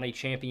player on a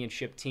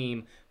championship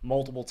team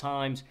multiple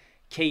times.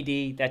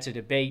 KD, that's a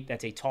debate,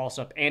 that's a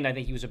toss-up, and I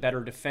think he was a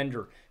better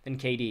defender than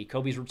KD.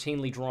 Kobe's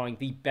routinely drawing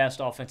the best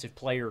offensive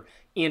player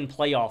in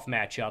playoff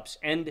matchups.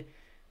 And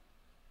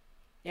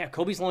yeah,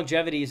 Kobe's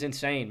longevity is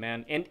insane,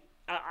 man. And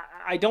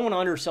I don't want to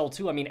undersell,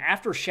 too. I mean,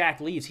 after Shaq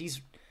leaves, he's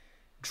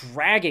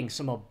dragging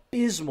some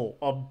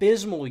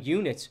abysmal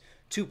units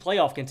to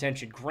playoff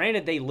contention.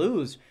 Granted, they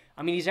lose.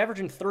 I mean, he's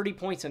averaging 30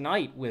 points a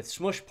night with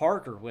Smush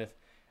Parker,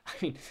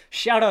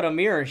 shout out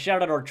Amir and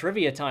shout out our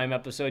Trivia Time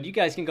episode. You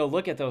guys can go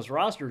look at those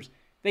rosters.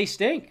 They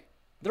stink.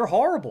 They're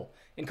horrible.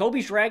 And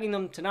Kobe's dragging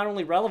them to not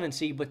only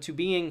relevancy, but to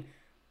being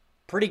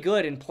pretty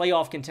good in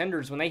playoff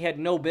contenders when they had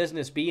no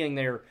business being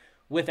there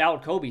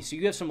without Kobe. So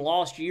you have some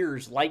lost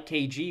years like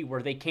KG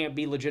where they can't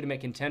be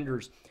legitimate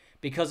contenders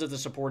because of the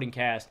supporting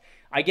cast.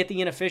 I get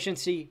the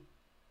inefficiency.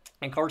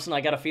 And Carson,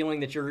 I got a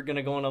feeling that you're going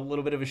to go on a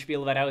little bit of a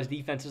spiel about how his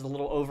defense is a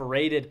little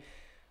overrated.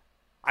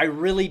 I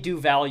really do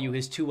value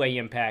his two-way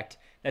impact.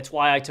 That's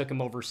why I took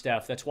him over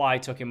Steph. That's why I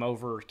took him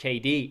over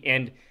KD.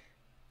 And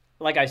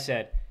like I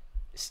said,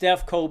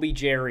 Steph, Kobe,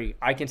 Jerry,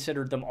 I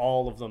considered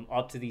all of them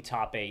up to the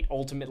top 8.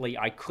 Ultimately,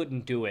 I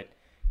couldn't do it.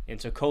 And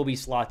so Kobe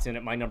slots in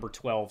at my number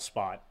 12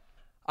 spot.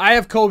 I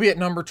have Kobe at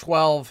number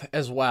 12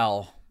 as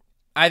well.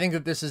 I think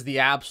that this is the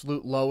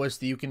absolute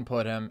lowest that you can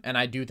put him, and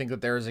I do think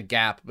that there is a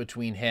gap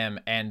between him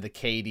and the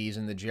KDs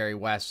and the Jerry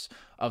Wests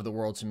of the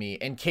world to me.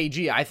 And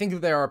KG, I think that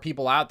there are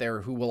people out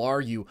there who will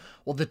argue,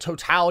 well, the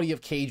totality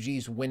of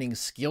KG's winning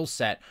skill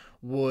set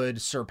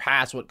would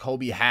surpass what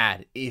Kobe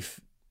had if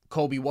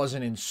Kobe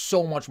wasn't in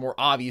so much more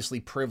obviously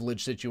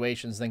privileged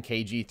situations than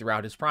KG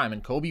throughout his prime.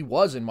 And Kobe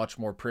was in much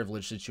more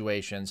privileged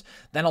situations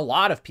than a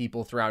lot of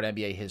people throughout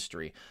NBA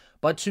history.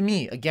 But to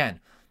me, again,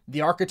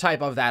 the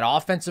archetype of that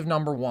offensive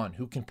number one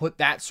who can put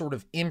that sort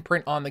of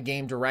imprint on the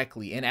game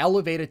directly and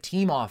elevate a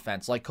team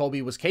offense like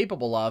Kobe was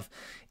capable of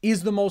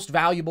is the most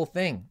valuable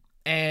thing.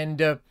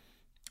 And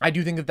I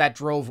do think that that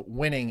drove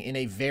winning in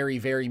a very,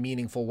 very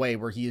meaningful way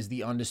where he is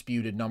the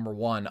undisputed number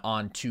one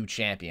on 2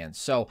 champions.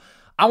 So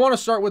I want to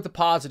start with the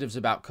positives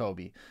about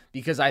Kobe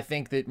because I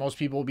think that most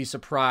people will be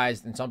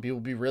surprised and some people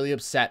will be really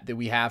upset that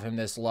we have him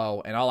this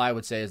low. And all I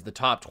would say is the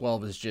top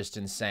 12 is just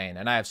insane.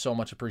 And I have so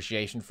much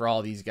appreciation for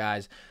all these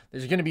guys.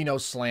 There's going to be no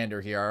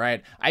slander here, all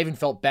right? I even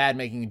felt bad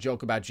making a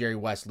joke about Jerry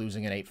West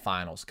losing in 8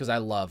 finals because I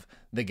love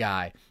the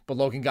guy. But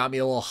Logan got me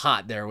a little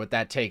hot there with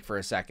that take for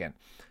a second.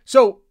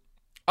 So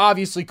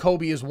obviously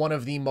Kobe is one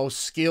of the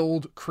most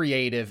skilled,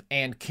 creative,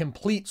 and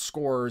complete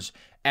scorers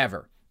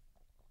ever.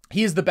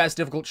 He is the best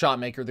difficult shot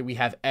maker that we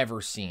have ever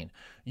seen.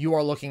 You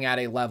are looking at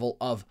a level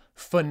of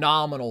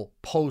phenomenal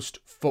post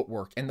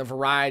footwork and the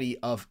variety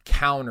of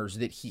counters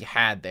that he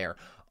had there.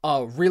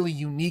 A really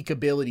unique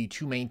ability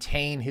to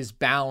maintain his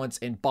balance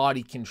and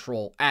body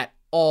control at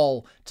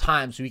all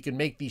times so he could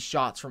make these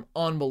shots from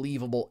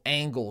unbelievable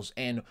angles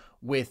and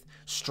with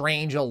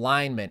strange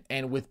alignment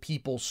and with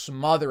people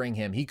smothering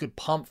him. He could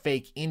pump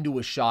fake into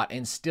a shot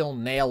and still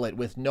nail it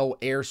with no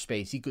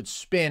airspace. He could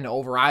spin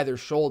over either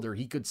shoulder.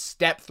 He could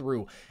step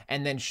through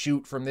and then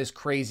shoot from this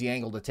crazy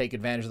angle to take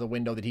advantage of the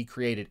window that he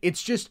created.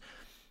 It's just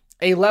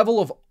a level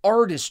of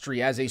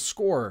artistry as a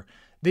scorer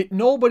that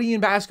nobody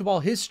in basketball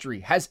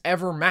history has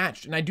ever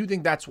matched. And I do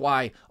think that's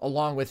why,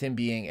 along with him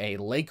being a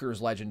Lakers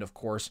legend, of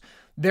course,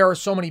 there are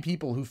so many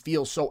people who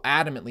feel so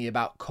adamantly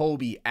about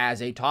Kobe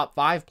as a top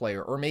 5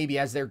 player, or maybe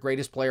as their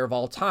greatest player of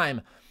all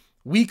time.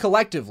 We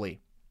collectively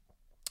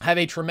have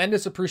a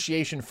tremendous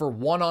appreciation for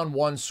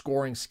one-on-one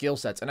scoring skill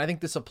sets. And I think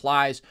this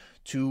applies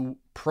to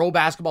pro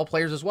basketball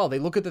players as well. They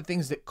look at the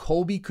things that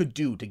Kobe could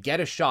do to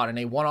get a shot in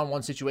a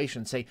one-on-one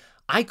situation and say,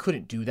 I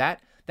couldn't do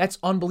that. That's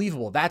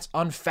unbelievable. That's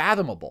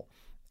unfathomable.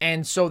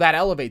 And so that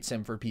elevates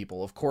him for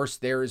people. Of course,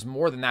 there is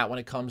more than that when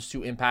it comes to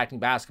impacting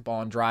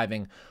basketball and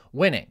driving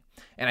winning.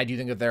 And I do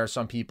think that there are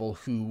some people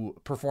who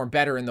perform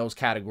better in those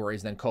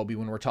categories than Kobe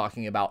when we're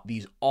talking about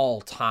these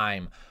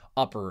all-time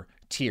upper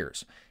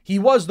tiers. He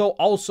was, though,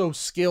 also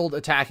skilled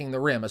attacking the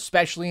rim,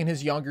 especially in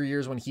his younger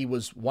years when he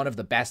was one of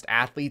the best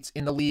athletes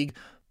in the league.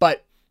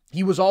 But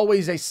he was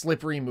always a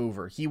slippery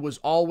mover. He was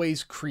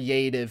always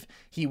creative.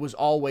 He was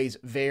always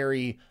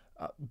very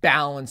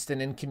balanced and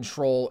in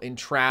control in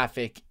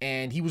traffic,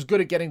 and he was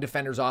good at getting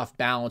defenders off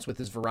balance with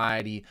his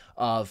variety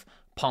of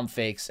pump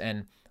fakes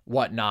and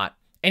whatnot.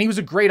 And he was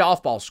a great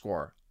off-ball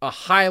scorer, a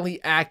highly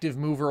active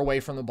mover away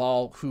from the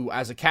ball who,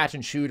 as a catch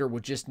and shooter,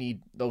 would just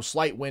need those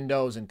slight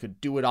windows and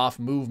could do it off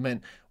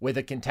movement with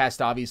a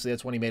contest. Obviously,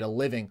 that's when he made a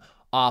living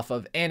off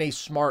of, and a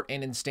smart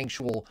and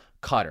instinctual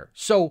cutter.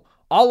 So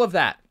all of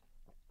that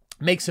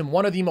makes him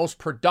one of the most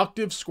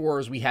productive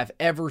scorers we have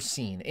ever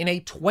seen. In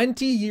a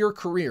 20-year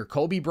career,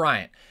 Kobe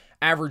Bryant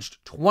averaged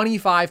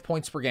 25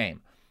 points per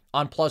game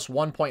on plus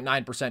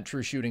 1.9%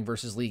 true shooting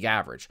versus league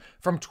average.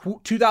 From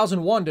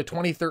 2001 to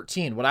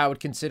 2013, what I would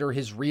consider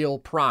his real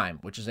prime,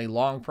 which is a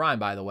long prime,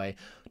 by the way,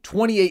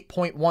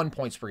 28.1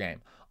 points per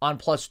game on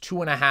plus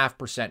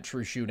 2.5%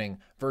 true shooting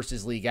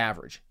versus league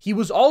average. He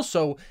was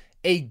also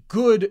a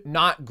good,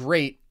 not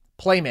great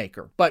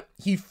playmaker, but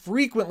he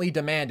frequently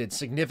demanded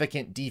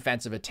significant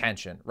defensive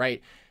attention,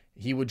 right?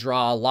 He would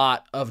draw a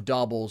lot of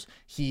doubles.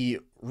 He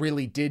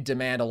really did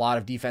demand a lot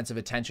of defensive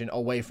attention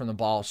away from the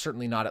ball,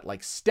 certainly not at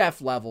like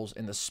Steph levels,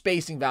 and the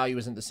spacing value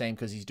isn't the same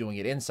because he's doing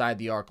it inside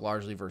the arc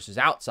largely versus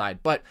outside,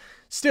 but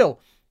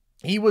still,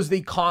 he was the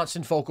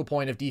constant focal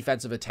point of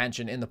defensive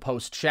attention in the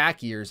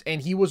post-Shaq years,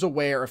 and he was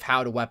aware of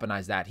how to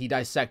weaponize that. He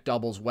dissected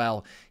doubles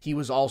well. He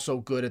was also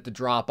good at the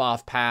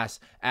drop-off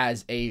pass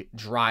as a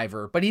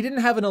driver, but he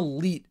didn't have an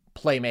elite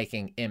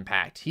playmaking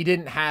impact. He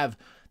didn't have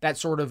that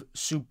sort of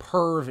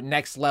superb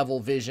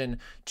next-level vision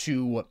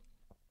to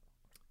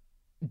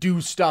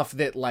do stuff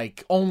that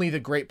like only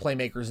the great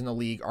playmakers in the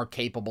league are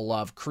capable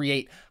of,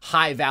 create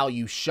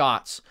high-value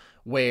shots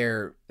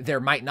where there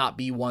might not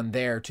be one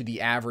there to the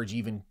average,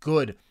 even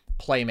good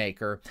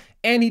playmaker,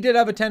 and he did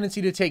have a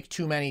tendency to take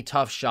too many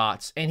tough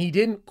shots, and he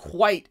didn't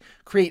quite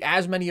create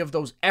as many of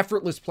those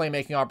effortless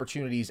playmaking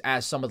opportunities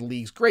as some of the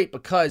league's great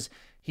because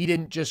he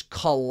didn't just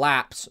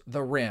collapse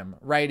the rim,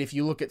 right? If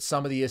you look at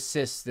some of the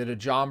assists that a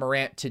Ja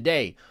Morant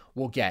today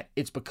will get,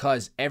 it's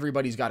because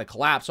everybody's got to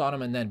collapse on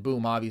him, and then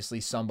boom, obviously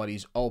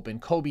somebody's open.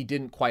 Kobe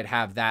didn't quite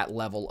have that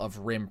level of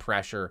rim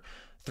pressure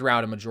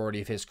throughout a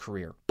majority of his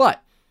career.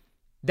 But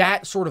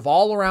that sort of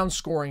all-around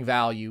scoring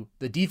value,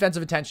 the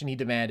defensive attention he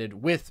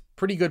demanded with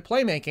pretty good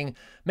playmaking,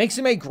 makes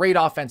him a great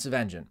offensive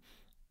engine.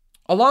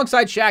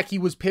 Alongside Shaq, he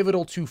was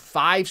pivotal to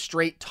 5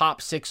 straight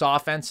top 6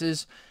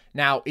 offenses.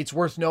 Now, it's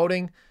worth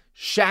noting,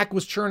 Shaq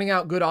was churning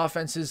out good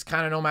offenses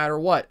kind of no matter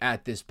what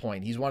at this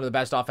point. He's one of the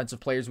best offensive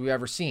players we've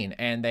ever seen,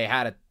 and they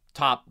had a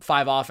top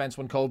 5 offense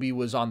when Kobe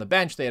was on the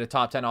bench. They had a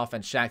top 10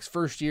 offense Shaq's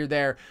first year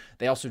there.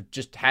 They also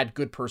just had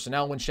good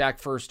personnel when Shaq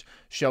first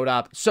showed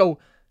up. So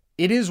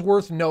it is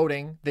worth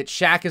noting that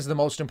Shaq is the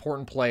most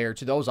important player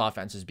to those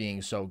offenses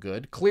being so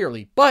good,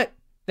 clearly. But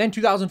then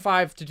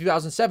 2005 to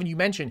 2007, you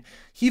mentioned,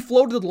 he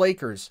floated the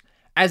Lakers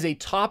as a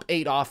top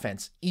 8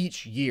 offense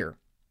each year.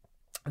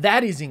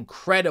 That is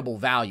incredible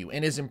value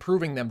and is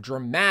improving them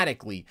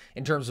dramatically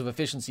in terms of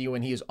efficiency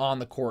when he is on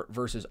the court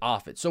versus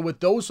off it. So with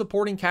those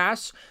supporting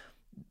casts,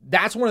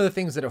 that's one of the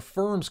things that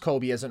affirms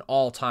Kobe as an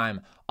all-time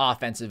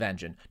offensive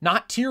engine.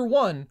 Not tier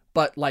 1,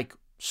 but like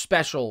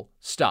special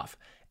stuff.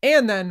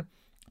 And then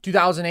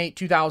 2008,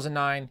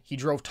 2009, he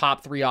drove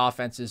top 3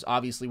 offenses,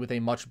 obviously with a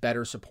much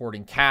better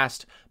supporting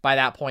cast by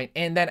that point.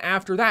 And then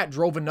after that,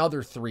 drove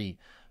another 3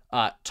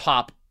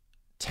 top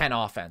 10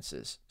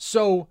 offenses.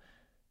 So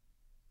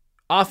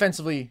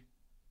offensively,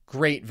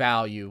 great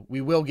value.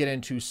 We will get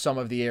into some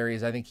of the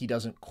areas I think he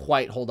doesn't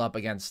quite hold up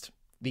against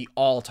the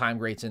all-time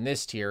greats in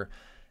this tier.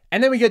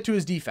 And then we get to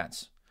his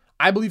defense.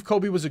 I believe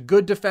Kobe was a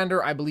good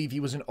defender. I believe he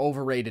was an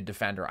overrated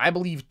defender. I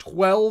believe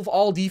 12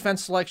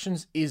 all-defense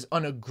selections is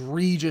an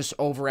egregious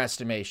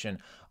overestimation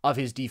of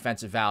his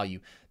defensive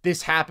value.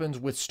 This happens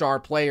with star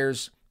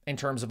players in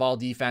terms of all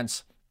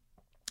defense.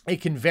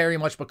 It can very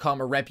much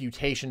become a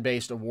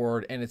reputation-based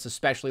award, and it's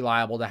especially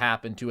liable to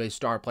happen to a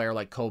star player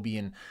like Kobe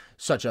in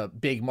such a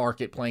big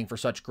market playing for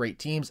such great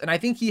teams. And I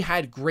think he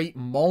had great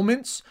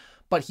moments,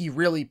 but he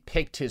really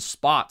picked his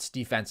spots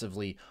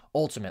defensively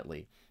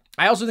ultimately.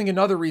 I also think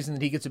another reason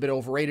that he gets a bit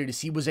overrated is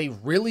he was a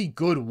really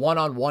good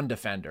one-on-one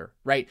defender,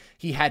 right?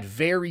 He had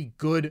very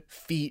good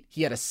feet.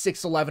 He had a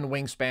 6'11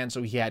 wingspan,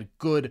 so he had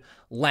good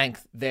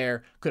length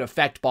there, could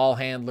affect ball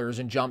handlers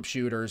and jump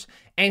shooters,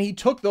 and he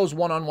took those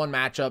one-on-one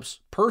matchups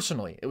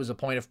personally. It was a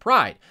point of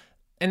pride.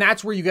 And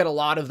that's where you get a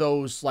lot of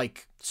those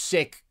like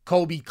sick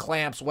Kobe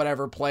clamps,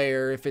 whatever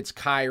player, if it's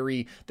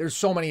Kyrie. There's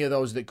so many of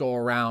those that go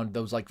around,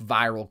 those like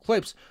viral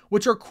clips,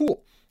 which are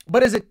cool.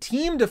 But as a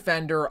team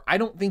defender, I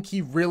don't think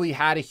he really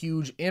had a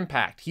huge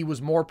impact. He was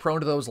more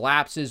prone to those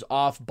lapses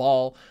off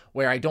ball,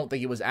 where I don't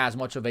think it was as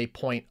much of a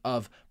point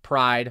of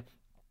pride.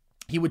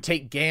 He would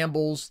take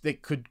gambles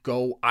that could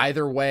go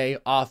either way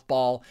off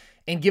ball.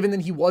 And given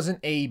that he wasn't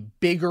a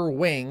bigger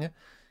wing,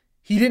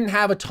 he didn't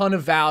have a ton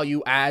of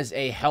value as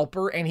a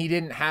helper, and he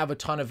didn't have a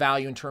ton of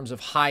value in terms of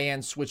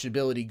high-end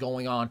switchability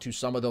going on to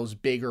some of those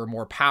bigger,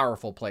 more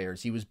powerful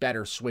players. He was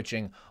better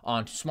switching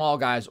on to small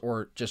guys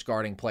or just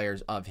guarding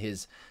players of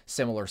his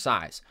similar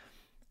size.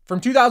 From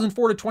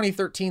 2004 to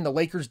 2013, the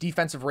Lakers'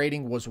 defensive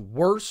rating was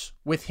worse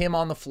with him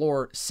on the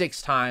floor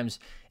 6 times.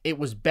 It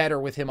was better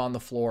with him on the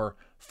floor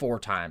 4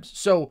 times.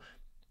 So,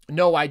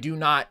 no, I do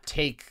not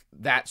take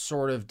that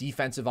sort of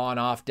defensive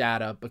on-off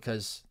data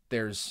because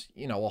there's,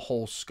 a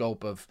whole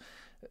scope of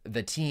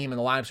the team and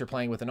the lineups you're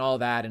playing with and all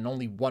that, and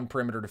only one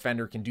perimeter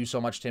defender can do so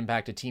much to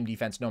impact a team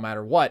defense no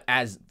matter what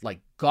as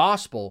like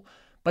gospel.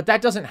 But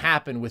that doesn't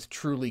happen with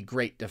truly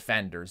great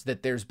defenders,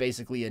 that there's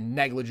basically a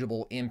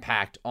negligible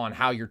impact on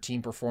how your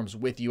team performs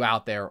with you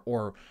out there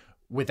or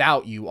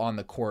without you on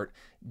the court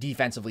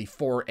defensively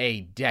for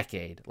a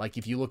decade. Like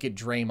if you look at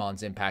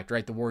Draymond's impact,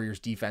 right? The Warriors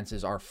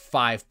defenses are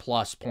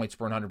 5+ points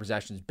per 100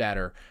 possessions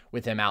better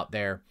with him out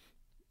there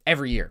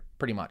every year,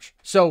 pretty much.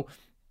 So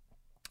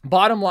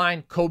bottom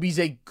line, Kobe's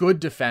a good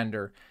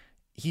defender.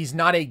 He's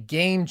not a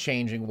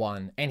game-changing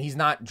one, and he's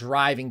not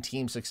driving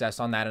team success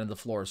on that end of the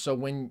floor. So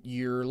when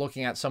you're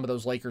looking at some of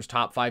those Lakers'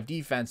 top 5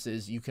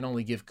 defenses, you can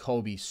only give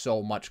Kobe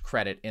so much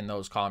credit in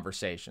those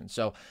conversations.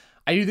 So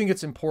I do think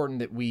it's important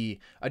that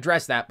we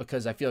address that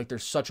because I feel like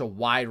there's such a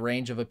wide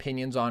range of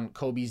opinions on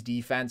Kobe's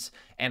defense,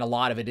 and a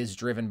lot of it is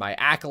driven by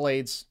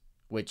accolades,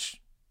 which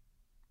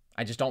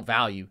I just don't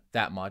value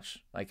that much.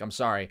 Like, I'm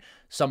sorry,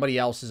 somebody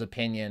else's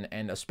opinion,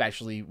 and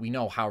especially we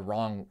know how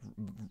wrong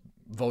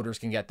voters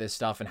can get this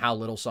stuff and how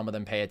little some of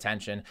them pay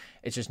attention.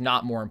 It's just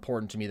not more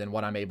important to me than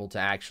what I'm able to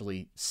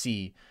actually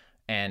see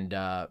and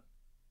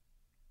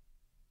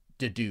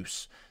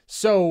deduce.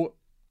 So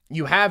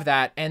you have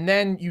that, and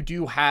then you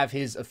do have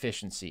his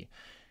efficiency.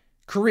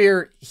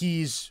 Career,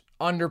 he's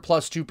under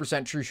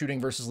 +2% true shooting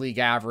versus league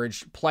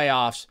average.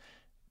 Playoffs,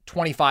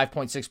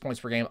 25.6 points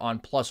per game on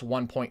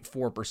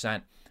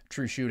 +1.4%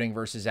 true shooting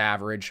versus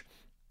average.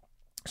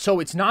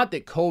 So it's not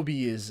that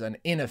Kobe is an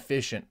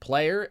inefficient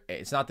player.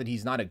 It's not that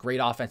he's not a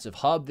great offensive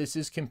hub. This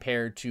is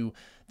compared to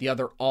the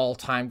other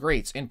all-time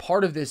greats. And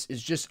part of this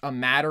is just a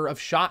matter of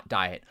shot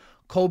diet.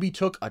 Kobe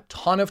took a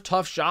ton of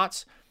tough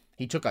shots.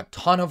 He took a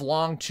ton of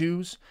long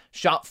twos,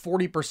 shot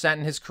 40%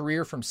 in his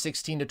career from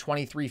 16 to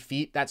 23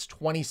 feet. That's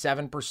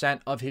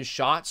 27% of his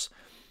shots.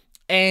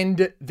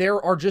 And there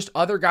are just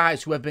other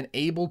guys who have been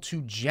able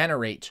to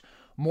generate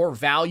more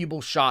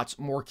valuable shots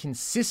more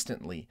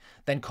consistently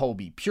than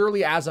Kobe,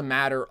 purely as a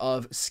matter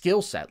of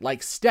skill set.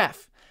 Like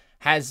Steph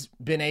has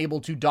been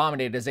able to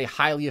dominate as a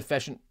highly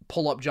efficient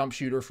pull-up jump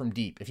shooter from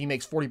deep. If he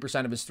makes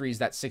 40% of his threes,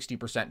 that's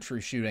 60% true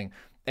shooting.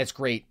 That's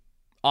great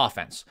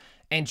offense.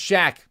 And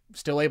Shaq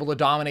still able to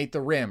dominate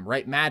the rim,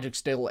 right? Magic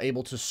still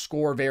able to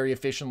score very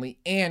efficiently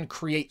and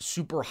create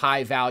super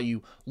high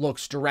value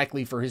looks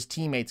directly for his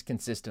teammates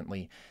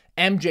consistently.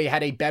 MJ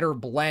had a better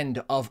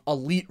blend of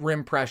elite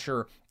rim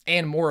pressure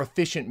and more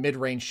efficient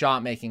mid-range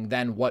shot making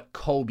than what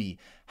Kobe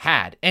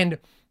had. And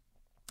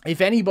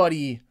if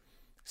anybody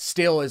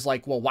still is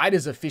like, well, why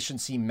does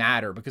efficiency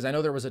matter? Because I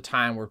know there was a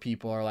time where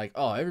people are like,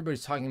 oh,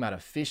 everybody's talking about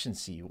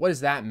efficiency. What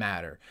does that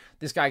matter?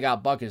 This guy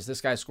got buckets.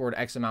 This guy scored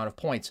X amount of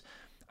points.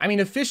 I mean,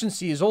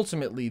 efficiency is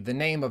ultimately the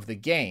name of the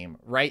game,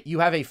 right? You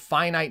have a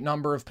finite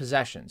number of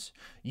possessions.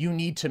 You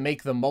need to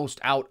make the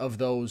most out of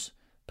those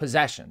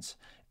possessions.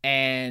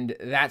 And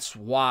that's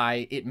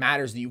why it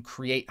matters that you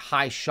create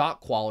high shot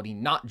quality,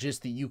 not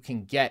just that you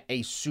can get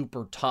a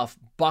super tough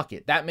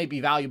bucket. That may be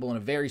valuable in a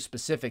very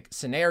specific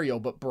scenario,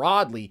 but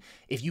broadly,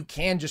 if you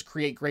can just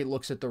create great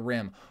looks at the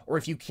rim, or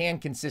if you can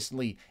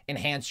consistently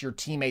enhance your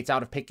teammates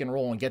out of pick and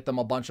roll and get them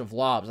a bunch of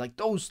lobs, like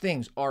those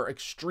things are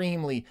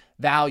extremely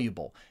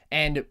valuable.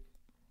 And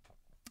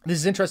this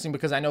is interesting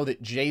because I know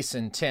that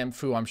Jason Timpf,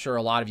 who I'm sure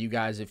a lot of you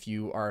guys, if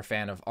you are a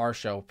fan of our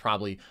show,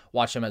 probably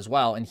watch him as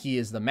well, and he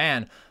is the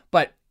man.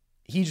 But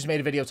he just made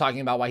a video talking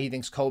about why he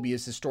thinks Kobe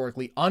is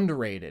historically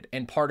underrated,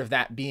 and part of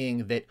that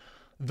being that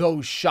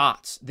those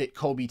shots that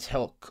Kobe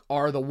took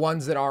are the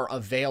ones that are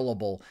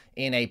available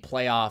in a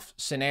playoff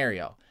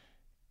scenario.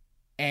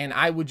 And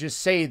I would just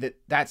say that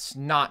that's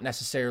not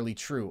necessarily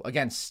true.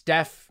 Again,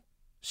 Steph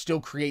still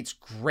creates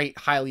great,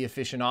 highly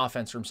efficient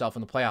offense for himself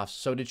in the playoffs.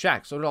 So did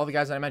Shaq. So did all the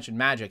guys that I mentioned,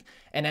 Magic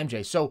and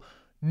MJ. So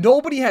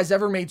nobody has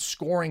ever made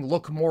scoring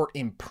look more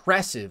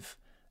impressive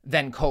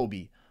than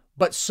Kobe.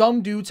 But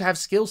some dudes have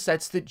skill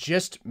sets that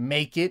just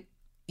make it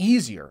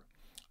easier.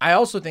 I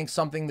also think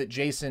something that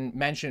Jason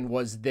mentioned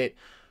was that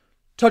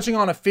touching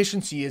on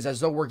efficiency is as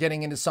though we're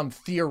getting into some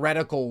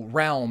theoretical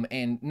realm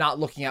and not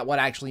looking at what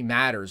actually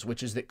matters,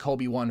 which is that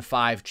Kobe won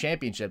 5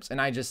 championships.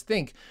 And I just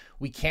think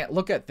we can't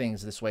look at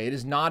things this way. It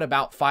is not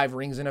about 5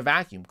 rings in a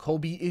vacuum.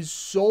 Kobe is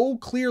so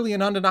clearly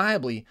and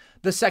undeniably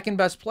the second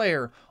best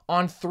player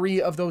on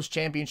 3 of those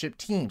championship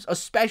teams,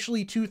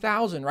 especially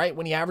 2000, right?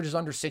 When he averages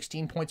under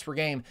 16 points per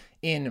game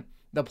in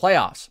the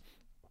playoffs.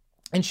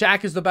 And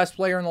Shaq is the best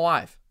player in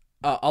alive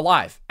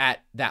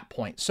at that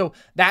point. So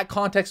that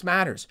context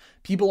matters.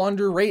 People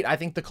underrate, I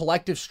think, the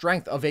collective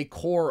strength of a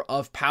core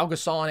of Pau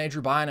Gasol and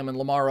Andrew Bynum and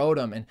Lamar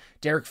Odom and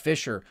Derek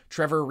Fisher,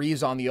 Trevor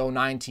Ariza on the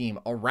 09 team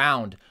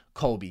around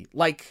Kobe.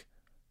 Like,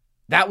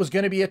 that was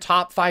going to be a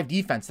top 5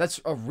 defense.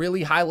 That's a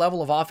really high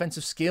level of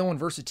offensive skill and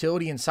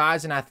versatility and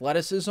size and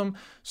athleticism.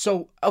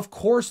 So, of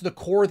course, the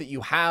core that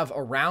you have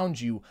around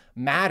you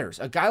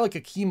matters. A guy like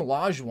Hakeem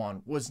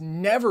Olajuwon was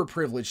never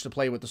privileged to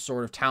play with the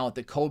sort of talent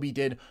that Kobe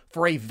did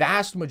for a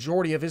vast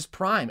majority of his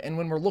prime. And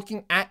when we're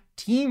looking at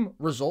team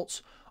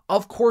results,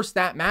 of course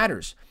that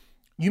matters.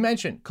 You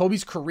mentioned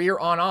Kobe's career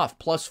on off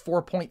plus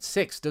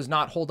 4.6 does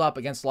not hold up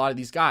against a lot of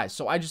these guys.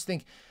 So I just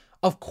think,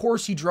 of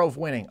course he drove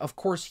winning. Of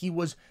course he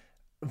was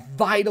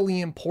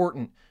vitally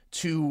important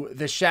to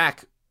the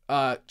Shaq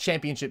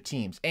championship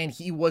teams. And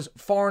he was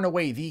far and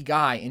away the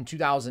guy in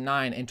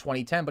 2009 and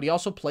 2010, but he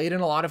also played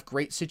in a lot of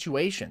great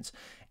situations.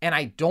 And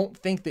I don't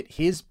think that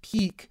his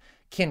peak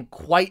can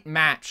quite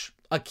match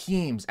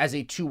Hakeem's as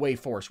a two-way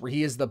force, where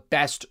he is the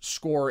best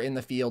scorer in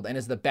the field and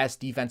is the best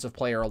defensive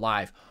player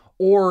alive,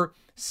 or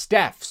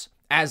Steph's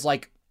as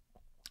like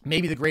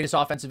maybe the greatest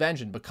offensive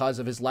engine because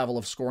of his level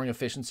of scoring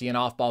efficiency and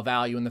off-ball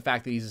value and the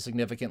fact that he's a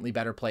significantly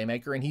better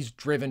playmaker and he's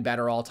driven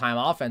better all-time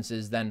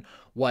offenses than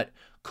what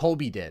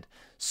Kobe did.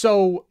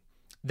 So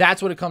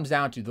that's what it comes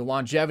down to. The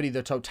longevity,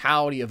 the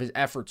totality of his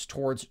efforts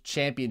towards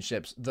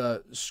championships,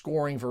 the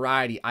scoring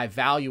variety. I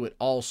value it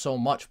all so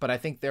much, but I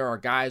think there are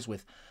guys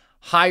with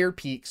higher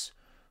peaks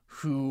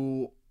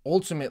who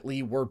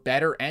ultimately were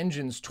better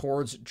engines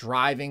towards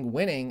driving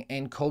winning,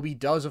 and Kobe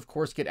does, of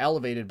course, get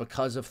elevated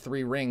because of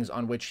 3 rings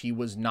on which he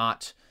was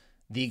not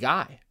the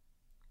guy.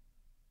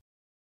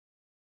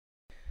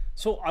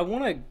 So I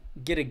want to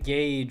get a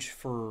gauge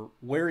for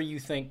where you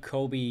think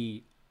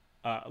Kobe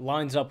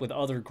lines up with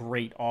other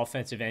great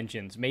offensive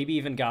engines, maybe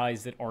even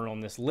guys that aren't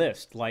on this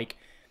list, like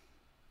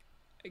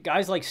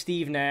guys like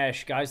Steve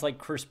Nash, guys like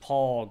Chris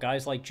Paul,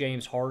 guys like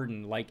James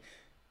Harden. Like,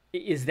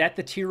 is that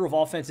the tier of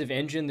offensive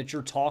engine that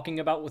you're talking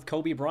about with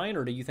Kobe Bryant,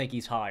 or do you think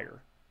he's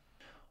higher?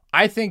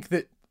 I think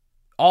that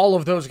all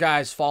of those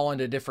guys fall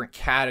into different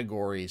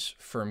categories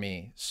for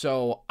me.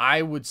 So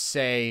I would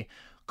say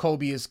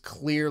Kobe is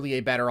clearly a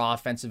better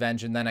offensive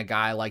engine than a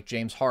guy like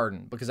James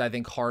Harden, because I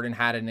think Harden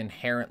had an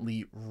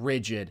inherently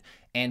rigid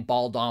and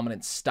ball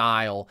dominant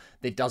style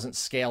that doesn't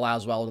scale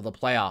as well to the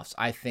playoffs.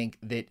 I think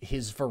that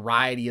his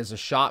variety as a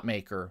shot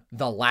maker,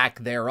 the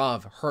lack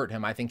thereof, hurt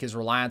him. I think his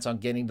reliance on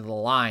getting to the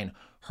line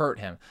hurt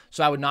him.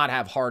 So I would not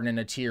have Harden in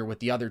a tier with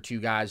the other two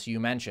guys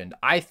you mentioned.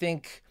 I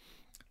think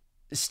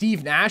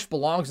Steve Nash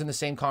belongs in the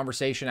same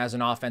conversation as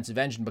an offensive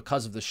engine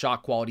because of the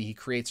shot quality he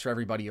creates for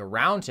everybody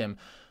around him.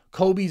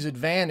 Kobe's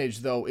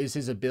advantage, though, is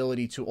his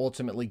ability to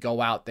ultimately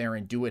go out there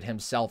and do it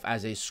himself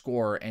as a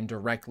scorer and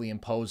directly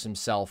impose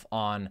himself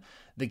on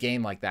the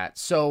game like that.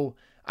 So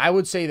I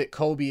would say that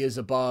Kobe is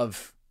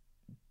above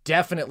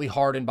definitely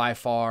Harden by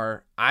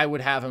far. I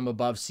would have him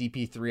above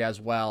CP3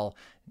 as well.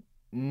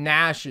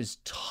 Nash is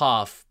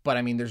tough, but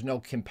I mean, there's no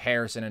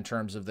comparison in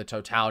terms of the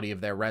totality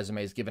of their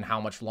resumes, given how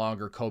much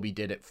longer Kobe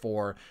did it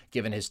for,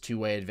 given his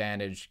two-way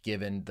advantage,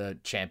 given the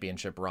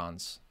championship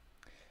runs.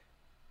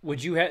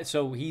 Would you have,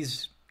 so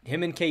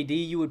him and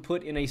KD you would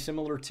put in a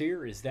similar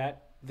tier? Is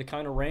that the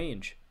kind of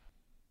range?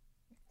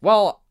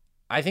 Well,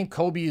 I think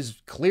Kobe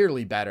is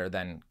clearly better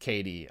than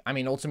KD. I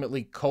mean,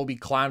 ultimately, Kobe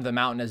climbed the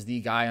mountain as the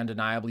guy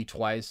undeniably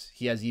twice.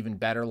 He has even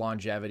better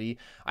longevity.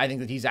 I think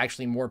that he's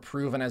actually more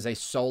proven as a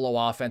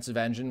solo offensive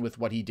engine with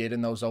what he did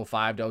in those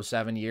 05 to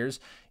 07 years.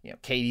 You know,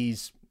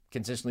 KD's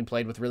consistently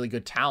played with really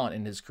good talent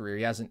in his career.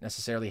 He hasn't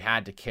necessarily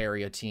had to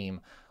carry a team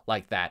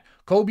like that.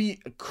 Kobe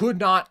could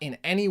not in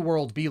any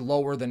world be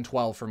lower than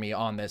 12 for me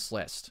on this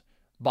list,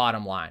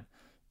 bottom line.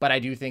 But I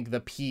do think the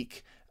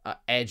peak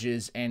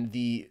edges and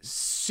the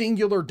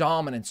singular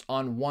dominance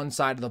on one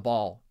side of the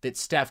ball that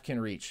Steph can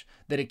reach,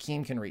 that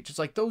Akeem can reach. It's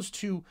like those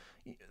two,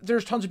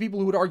 there's tons of people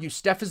who would argue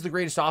Steph is the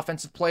greatest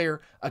offensive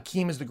player,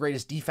 Akeem is the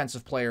greatest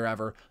defensive player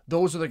ever.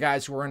 Those are the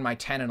guys who are in my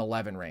 10 and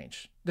 11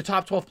 range. The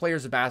top 12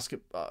 players of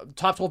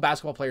top 12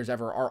 basketball players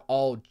ever are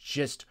all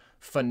just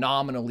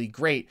phenomenally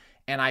great,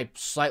 and I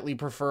slightly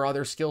prefer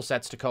other skill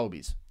sets to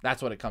Kobe's.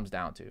 That's what it comes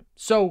down to.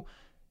 So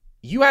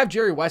you have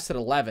Jerry West at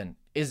 11.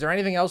 Is there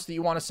anything else that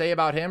you want to say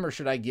about him, or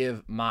should I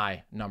give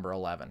my number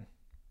 11?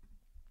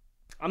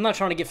 I'm not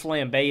trying to get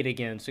flambéed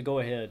again, so go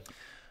ahead.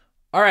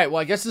 All right,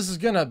 well, I guess this is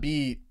going to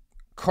be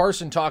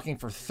Carson talking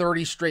for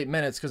 30 straight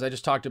minutes because I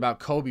just talked about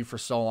Kobe for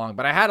so long.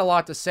 But I had a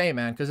lot to say,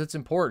 man, because it's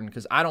important,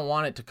 because I don't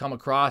want it to come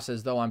across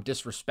as though I'm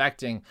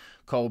disrespecting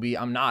Kobe.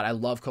 I'm not. I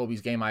love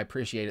Kobe's game. I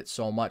appreciate it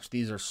so much.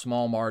 These are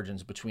small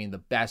margins between the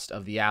best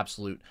of the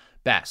absolute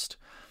best.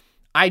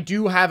 I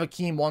do have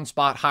Akeem one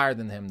spot higher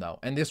than him, though,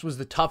 and this was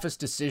the toughest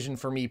decision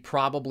for me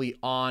probably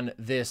on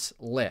this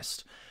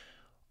list.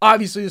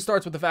 Obviously, this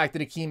starts with the fact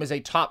that Akeem is a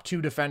top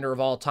 2 defender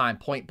of all time,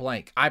 point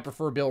blank. I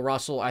prefer Bill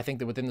Russell. I think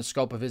that within the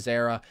scope of his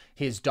era,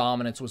 his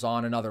dominance was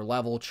on another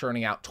level,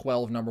 churning out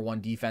 12 number 1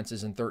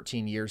 defenses in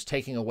 13 years.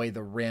 Taking away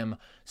the rim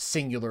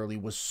singularly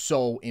was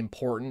so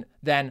important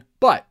then,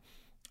 but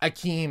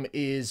Akeem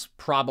is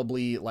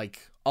probably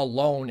like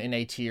alone in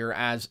a tier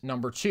as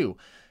number 2.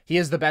 He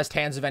has the best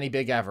hands of any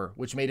big ever,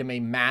 which made him a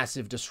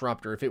massive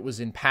disruptor. If it was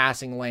in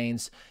passing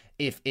lanes,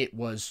 if it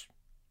was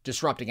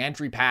disrupting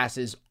entry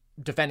passes,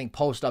 defending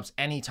post-ups,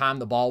 anytime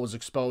the ball was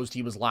exposed,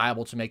 he was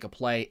liable to make a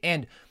play.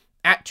 And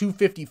at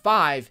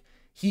 255,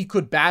 he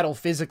could battle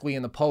physically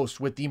in the post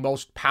with the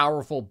most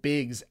powerful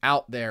bigs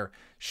out there,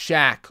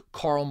 Shaq,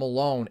 Karl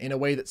Malone, in a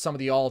way that some of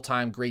the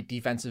all-time great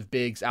defensive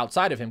bigs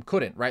outside of him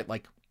couldn't, right?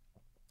 Like,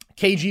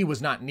 KG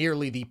was not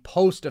nearly the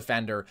post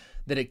defender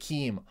that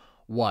Akeem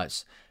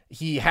was.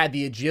 He had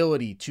the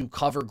agility to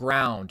cover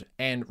ground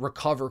and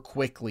recover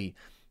quickly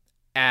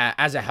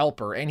as a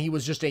helper. And he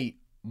was just a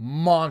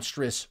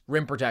monstrous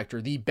rim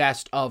protector, the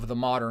best of the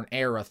modern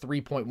era.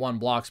 3.1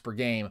 blocks per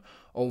game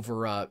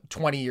over a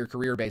 20-year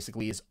career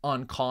basically is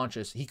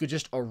unconscious. He could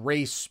just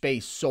erase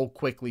space so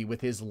quickly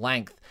with his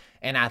length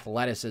and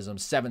athleticism.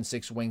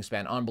 7'6"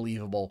 wingspan,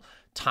 unbelievable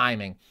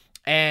timing.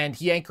 And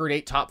he anchored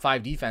 8 top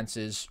 5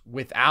 defenses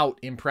without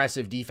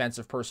impressive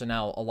defensive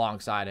personnel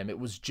alongside him. It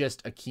was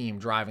just Akeem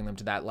driving them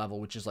to that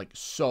level, which is like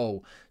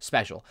so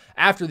special.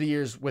 After the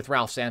years with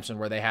Ralph Sampson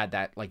where they had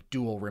that like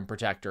dual rim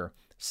protector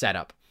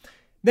setup.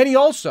 Then he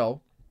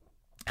also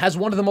has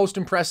one of the most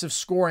impressive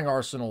scoring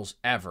arsenals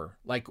ever.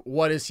 Like,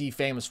 what is he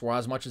famous for?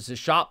 As much as his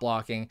shot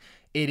blocking,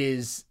 it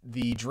is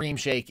the dream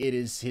shake. It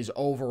is his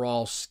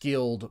overall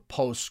skilled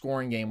post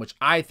scoring game, which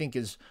I think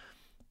is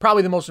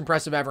probably the most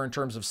impressive ever in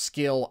terms of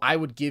skill. I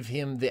would give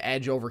him the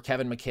edge over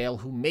Kevin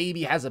McHale, who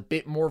maybe has a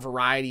bit more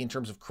variety in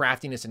terms of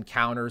craftiness and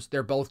counters.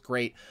 They're both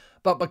great,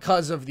 but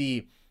because of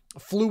the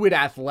fluid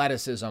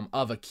athleticism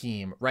of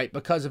Akeem, right?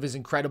 Because of his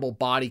incredible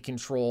body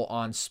control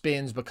on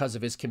spins, because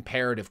of his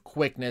comparative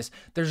quickness,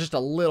 there's just a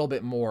little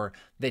bit more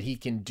that he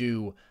can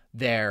do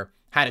there.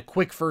 Had a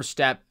quick first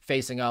step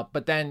facing up,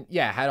 but then,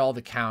 yeah, had all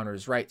the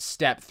counters, right?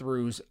 Step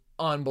throughs,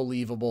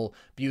 unbelievable,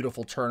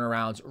 beautiful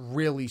turnarounds,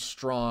 really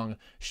strong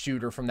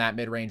shooter from that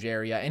mid-range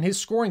area. And his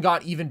scoring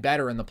got even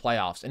better in the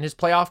playoffs. In his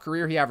playoff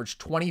career, he averaged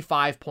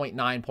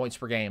 25.9 points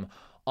per game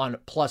on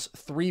plus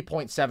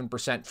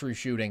 3.7% true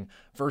shooting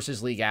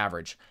versus league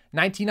average.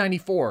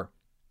 1994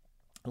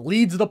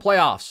 leads the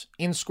playoffs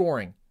in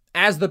scoring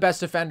as the best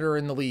defender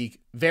in the league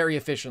very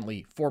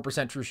efficiently,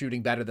 4% true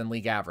shooting better than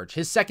league average.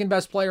 His second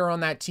best player on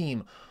that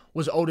team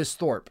was Otis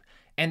Thorpe,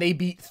 and they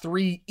beat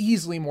three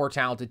easily more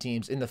talented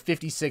teams in the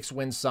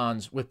 56-win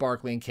Suns with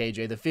Barkley and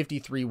KJ, the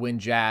 53-win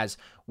Jazz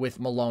with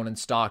Malone and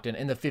Stockton,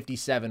 and the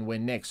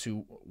 57-win Knicks,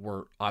 who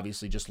were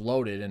obviously just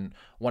loaded and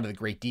one of the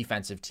great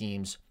defensive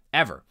teams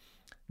ever.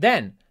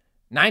 Then,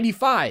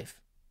 95,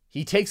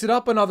 he takes it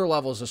up another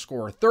level as a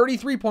scorer.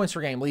 33 points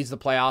per game, leads the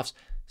playoffs,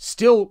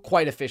 still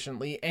quite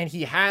efficiently, and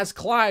he has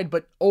Clyde,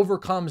 but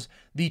overcomes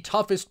the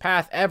toughest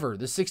path ever.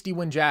 The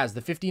 60-win Jazz,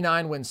 the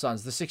 59-win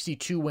Suns, the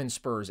 62-win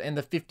Spurs, and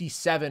the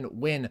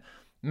 57-win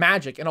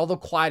Magic. And although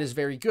Clyde is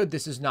very good,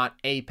 this is not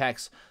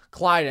Apex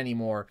Clyde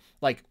anymore.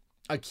 Like,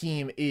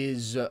 Akeem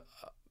is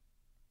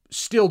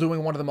still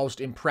doing one of the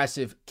most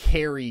impressive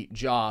carry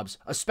jobs,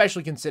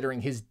 especially considering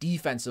his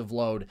defensive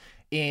load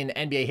in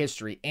NBA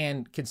history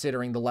and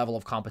considering the level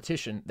of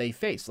competition they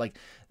face. Like,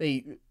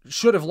 they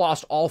should have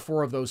lost all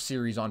four of those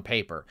series on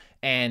paper,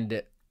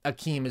 and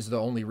Akeem is the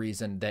only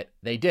reason that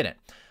they didn't.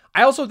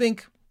 I also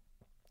think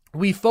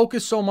we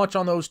focus so much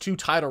on those two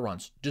title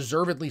runs,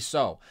 deservedly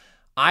so.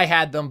 I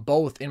had them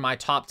both in my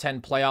top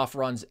 10 playoff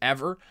runs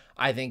ever.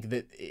 I think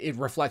that it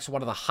reflects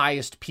one of the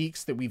highest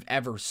peaks that we've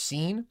ever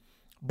seen,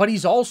 but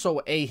he's also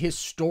a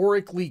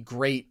historically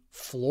great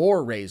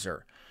floor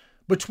raiser.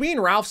 Between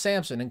Ralph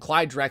Sampson and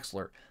Clyde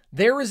Drexler,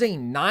 there is a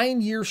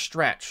 9-year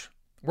stretch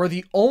where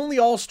the only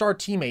all-star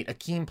teammate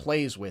Akeem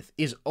plays with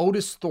is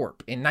Otis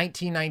Thorpe in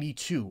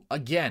 1992.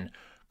 Again,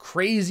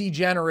 crazy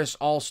generous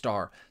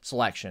all-star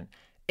selection.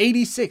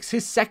 86,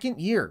 his second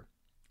year,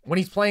 when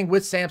he's playing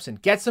with Sampson,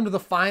 gets him to the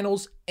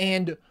finals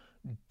and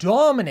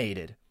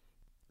dominated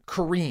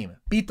Kareem,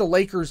 beat the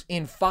Lakers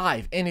in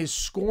 5, and is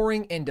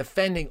scoring and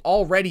defending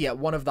already at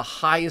one of the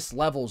highest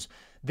levels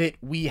that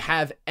we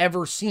have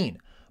ever seen.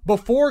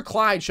 Before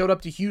Clyde showed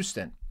up to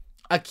Houston,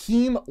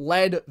 Akeem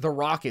led the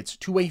Rockets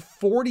to a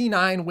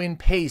 49-win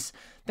pace.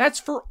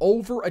 That's for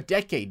over a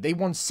decade. They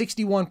won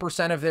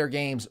 61% of their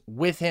games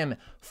with him,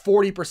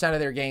 40% of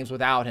their games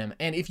without him.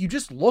 And if you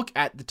just look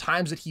at the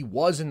times that he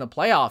was in the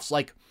playoffs,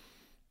 like,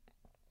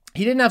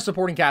 he didn't have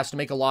supporting cast to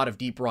make a lot of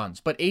deep runs,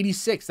 but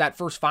 86, that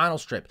first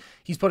finals trip,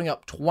 he's putting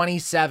up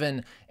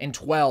 27 and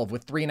 12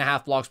 with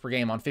 3.5 blocks per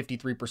game on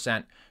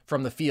 53%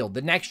 from the field.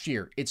 The next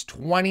year, it's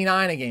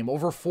 29 a game,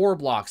 over 4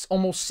 blocks,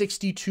 almost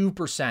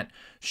 62%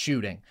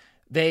 shooting.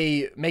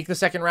 They make the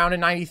second round in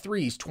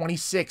 93, he's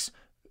 26,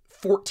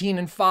 14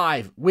 and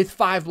 5 with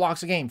 5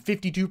 blocks a game,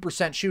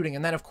 52% shooting.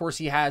 And then, of course,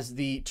 he has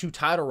the 2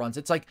 title runs.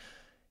 It's like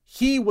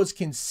he was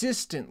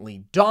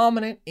consistently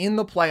dominant in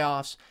the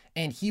playoffs,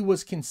 and he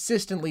was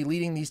consistently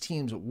leading these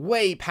teams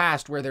way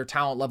past where their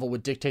talent level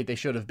would dictate they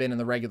should have been in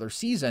the regular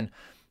season.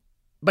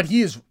 But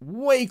he is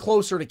way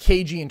closer to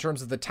KG in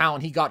terms of the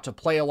talent he got to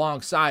play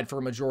alongside for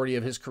a majority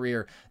of his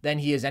career than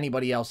he is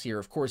anybody else here.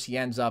 Of course, he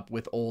ends up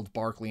with old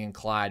Barkley and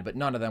Clyde, but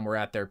none of them were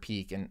at their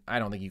peak, and I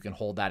don't think you can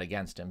hold that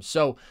against him.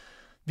 So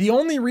the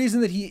only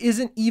reason that he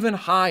isn't even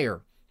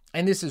higher,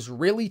 and this is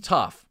really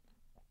tough,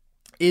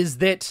 is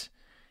that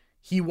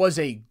he was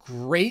a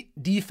great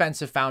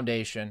defensive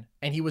foundation,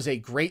 and he was a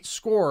great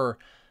scorer,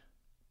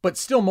 but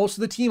still most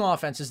of the team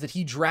offenses that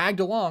he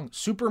dragged along,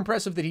 super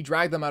impressive that he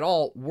dragged them at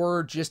all,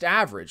 were just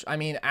average. I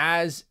mean,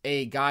 as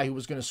a guy who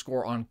was going to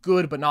score on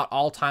good but not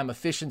all-time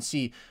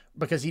efficiency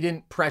because he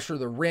didn't pressure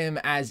the rim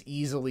as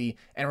easily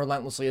and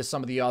relentlessly as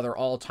some of the other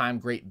all-time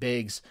great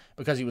bigs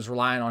because he was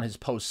relying on his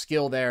post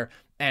skill there,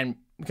 and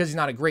because he's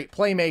not a great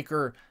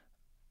playmaker,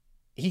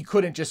 he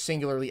couldn't just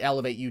singularly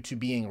elevate you to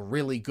being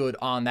really good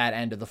on that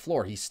end of the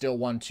floor. He still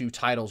won 2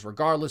 titles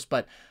regardless,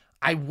 but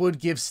I would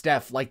give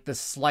Steph like the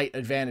slight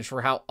advantage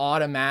for how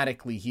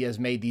automatically he has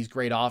made these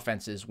great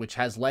offenses, which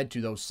has led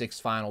to those 6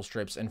 finals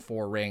trips and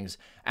 4 rings,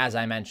 as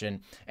I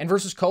mentioned. And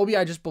versus Kobe,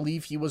 I just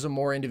believe he was a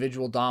more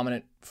individual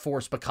dominant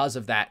force because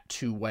of that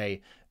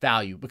two-way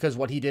value. Because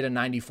what he did in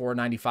 94,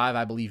 95,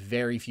 I believe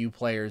very few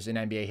players in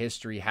NBA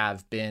history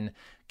have been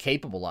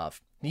capable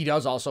of. He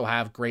does also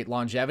have great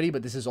longevity,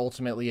 but this is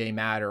ultimately a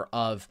matter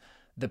of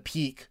the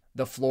peak,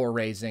 the floor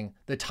raising,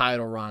 the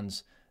title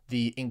runs,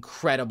 the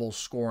incredible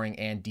scoring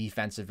and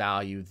defensive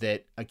value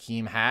that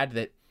Akeem had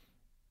that,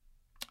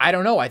 I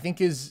don't know, I think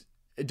is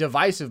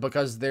divisive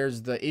because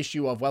there's the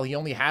issue of, well, he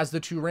only has the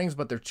 2 rings,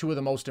 but they're 2 of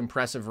the most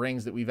impressive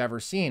rings that we've ever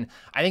seen.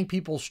 I think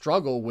people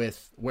struggle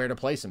with where to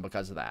place him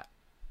because of that.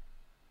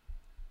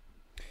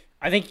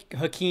 I think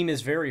Hakeem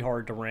is very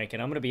hard to rank,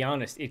 and I'm going to be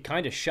honest, it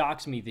kind of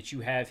shocks me that you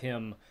have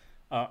him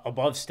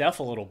above Steph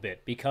a little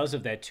bit because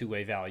of that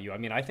two-way value. I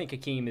mean, I think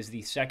Hakeem is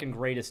the second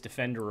greatest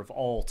defender of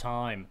all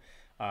time,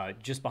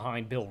 just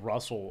behind Bill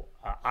Russell.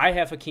 I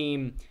have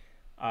Hakeem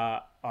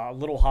a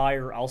little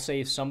higher. I'll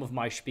save some of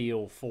my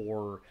spiel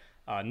for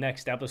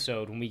next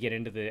episode when we get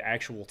into the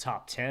actual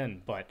top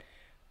 10. But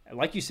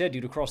like you said,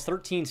 dude, across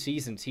 13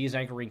 seasons, he is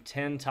anchoring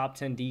 10 top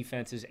 10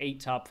 defenses,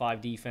 8 top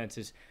 5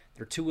 defenses.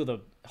 They're 2 of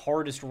the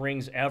hardest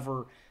rings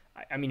ever.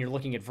 I mean, you're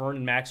looking at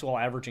Vernon Maxwell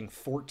averaging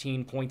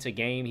 14 points a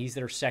game. He's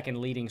their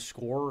second leading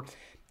scorer.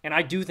 And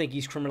I do think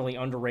he's criminally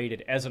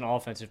underrated as an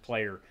offensive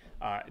player.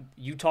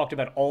 You talked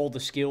about all the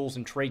skills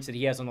and traits that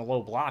he has on the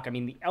low block. I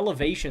mean, the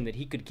elevation that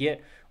he could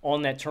get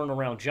on that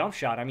turnaround jump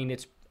shot, I mean,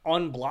 it's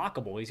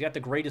unblockable. He's got the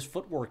greatest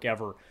footwork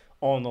ever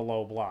on the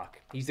low block.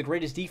 He's the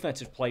greatest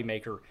defensive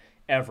playmaker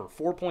ever.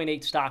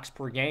 4.8 stocks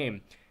per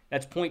game.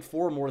 That's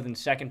 0.4 more than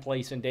second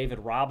place in David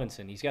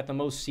Robinson. He's got the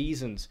most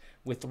seasons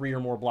with 3 or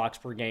more blocks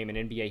per game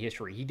in NBA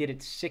history. He did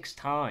it 6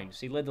 times.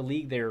 He led the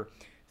league there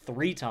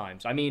 3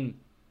 times. I mean,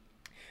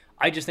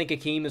 I just think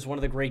Hakeem is one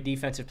of the great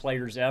defensive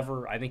players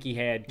ever. I think he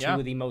had 2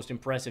 of the most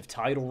impressive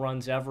title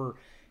runs ever.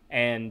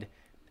 And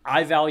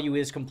I value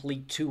his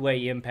complete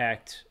two-way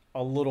impact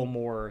a little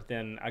more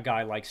than a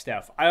guy like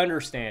Steph. I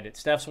understand it.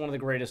 Steph's one of the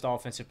greatest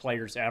offensive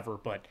players ever,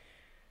 but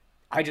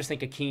I just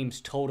think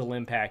Hakeem's total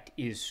impact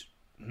is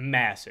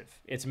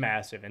massive. It's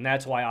massive, and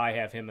that's why I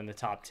have him in the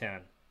top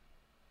 10.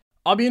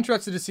 I'll be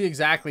interested to see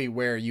exactly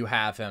where you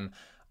have him.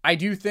 I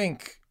do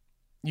think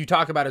you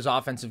talk about his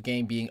offensive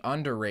game being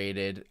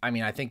underrated. I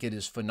mean, I think it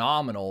is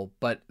phenomenal,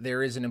 but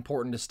there is an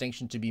important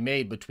distinction to be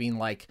made between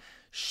like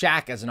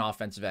Shaq as an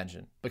offensive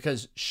engine,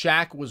 because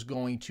Shaq was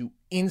going to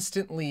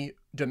instantly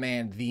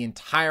demand the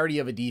entirety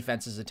of a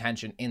defense's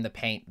attention in the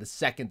paint the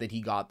second that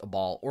he got the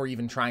ball, or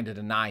even trying to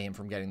deny him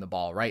from getting the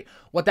ball, right?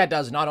 What that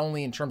does, not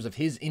only in terms of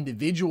his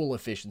individual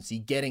efficiency,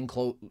 getting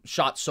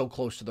shots so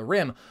close to the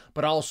rim,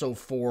 but also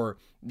for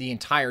the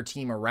entire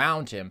team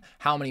around him,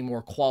 how many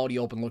more quality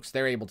open looks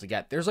they're able to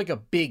get. There's like a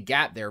big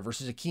gap there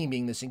versus Hakeem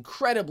being this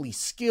incredibly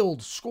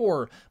skilled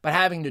scorer, but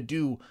having to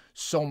do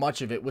so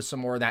much of it with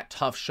some more of that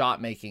tough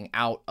shot making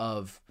out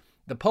of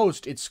the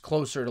post. It's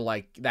closer to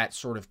like that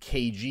sort of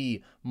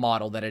KG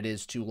model that it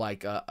is to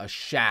like a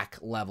Shaq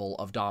level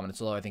of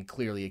dominance. Although I think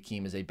clearly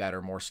Hakeem is a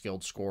better, more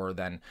skilled scorer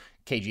than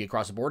KG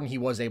across the board. And he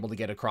was able to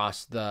get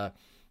across the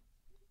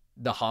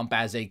hump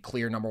as a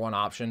clear number 1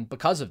 option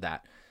because of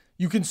that.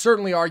 You can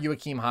certainly argue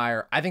Hakeem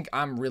higher. I think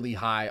I'm really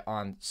high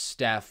on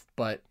Steph,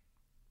 but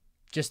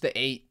just the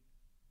 8,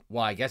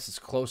 well, I guess it's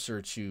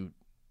closer to,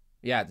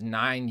 the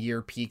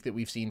 9-year peak that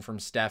we've seen from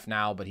Steph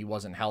now, but he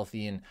wasn't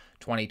healthy in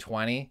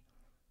 2020.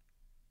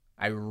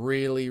 I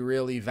really,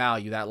 really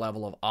value that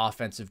level of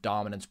offensive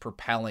dominance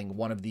propelling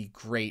one of the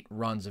great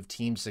runs of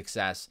team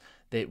success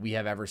that we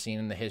have ever seen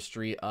in the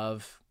history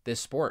of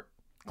this sport.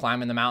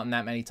 Climbing the mountain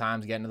that many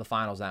times, getting to the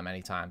finals that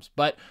many times.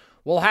 But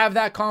we'll have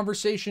that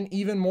conversation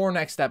even more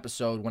next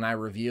episode when I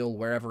reveal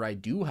wherever I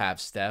do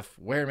have Steph.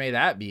 Where may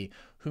that be?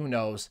 Who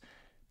knows?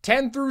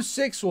 10 through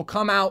 6 will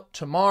come out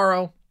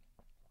tomorrow.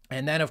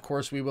 And then, of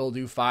course, we will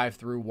do 5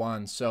 through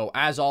 1. So,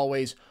 as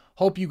always,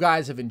 hope you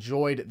guys have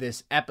enjoyed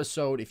this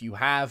episode. If you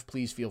have,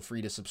 please feel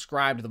free to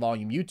subscribe to the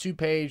Volume YouTube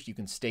page. You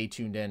can stay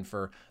tuned in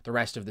for the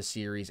rest of the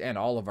series and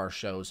all of our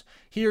shows.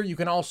 Here, you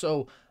can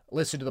also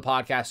listen to the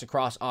podcast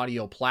across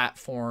audio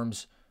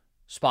platforms,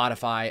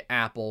 Spotify,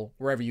 Apple,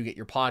 wherever you get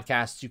your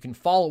podcasts. You can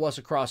follow us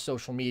across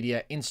social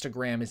media.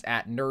 Instagram is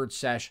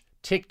 @NerdSesh.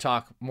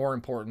 TikTok, more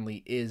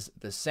importantly, is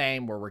the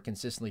same, where we're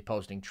consistently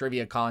posting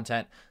trivia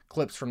content,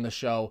 clips from the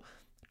show.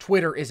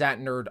 Twitter is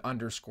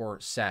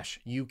 @nerd_sesh.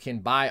 You can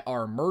buy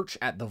our merch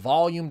at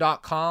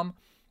thevolume.com.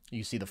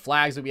 You see the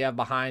flags that we have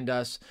behind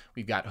us.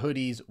 We've got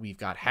hoodies, we've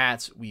got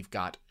hats, we've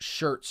got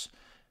shirts.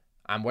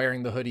 I'm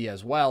wearing the hoodie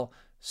as well.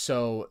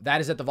 So that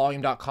is at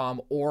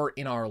thevolume.com or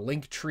in our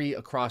link tree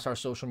across our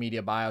social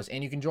media bios.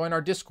 And you can join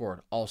our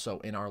Discord also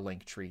in our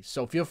link tree.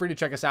 So feel free to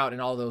check us out in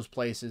all those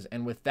places.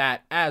 And with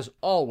that, as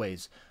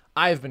always,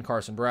 I have been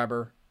Carson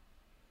Breber.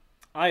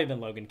 I have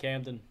been Logan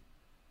Camden.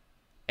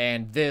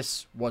 And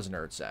this was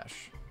Nerd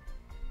Sesh.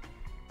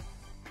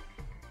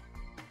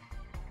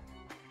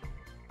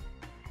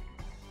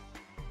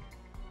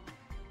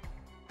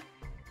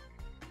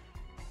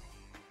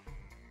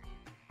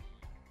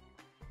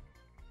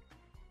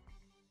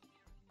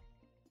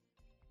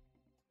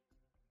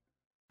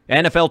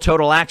 NFL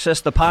Total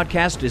Access, the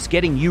podcast, is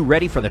getting you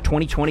ready for the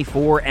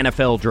 2024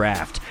 NFL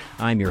Draft.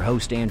 I'm your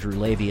host, Andrew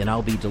Levy, and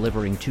I'll be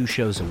delivering 2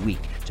 shows a week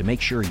to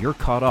make sure you're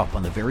caught up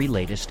on the very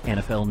latest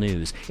NFL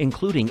news,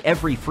 including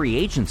every free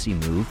agency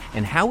move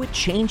and how it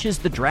changes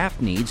the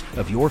draft needs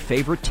of your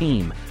favorite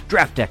team.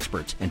 Draft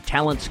experts and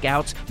talent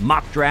scouts,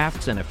 mock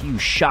drafts, and a few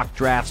shock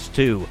drafts,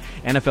 too.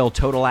 NFL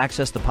Total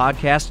Access, the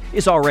podcast,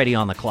 is already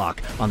on the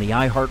clock on the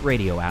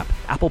iHeartRadio app,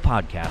 Apple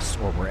Podcasts,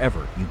 or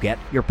wherever you get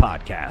your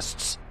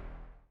podcasts.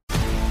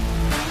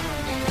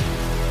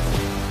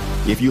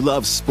 If you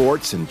love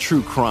sports and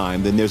true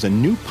crime, then there's a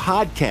new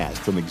podcast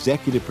from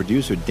executive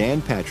producer Dan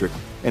Patrick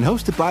and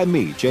hosted by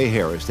me, Jay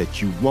Harris,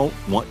 that you won't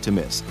want to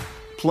miss.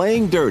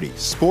 Playing Dirty: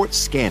 Sports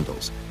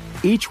Scandals.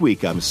 Each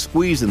week, I'm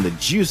squeezing the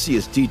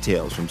juiciest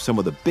details from some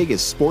of the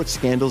biggest sports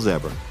scandals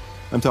ever.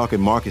 I'm talking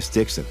Marcus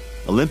Dixon,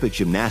 Olympic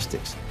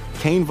gymnastics,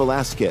 Cain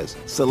Velasquez,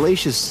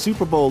 salacious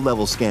Super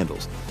Bowl-level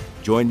scandals.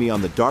 Join me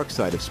on the dark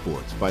side of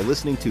sports by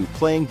listening to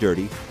Playing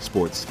Dirty: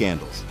 Sports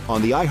Scandals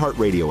on the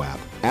iHeartRadio app,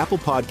 Apple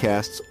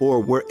Podcasts, or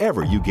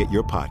wherever you get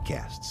your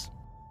podcasts.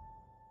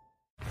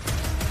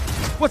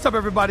 What's up,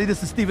 everybody?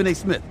 This is Stephen A.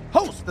 Smith,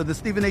 host host of the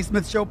Stephen A.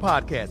 Smith Show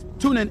podcast.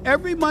 Tune in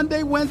every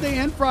Monday, Wednesday,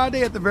 and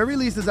Friday at the very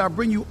least as I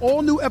bring you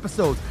all new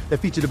episodes that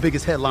feature the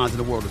biggest headlines in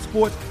the world of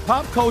sports,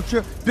 pop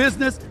culture,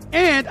 business,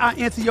 and I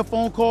answer your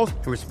phone calls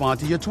and respond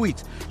to your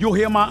tweets. You'll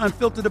hear my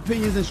unfiltered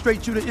opinions and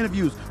straight-shooter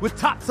interviews with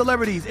top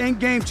celebrities and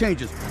game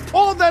changers.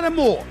 All of that and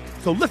more.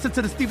 So listen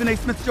to the Stephen A.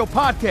 Smith Show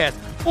podcast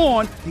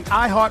on the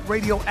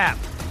iHeartRadio app,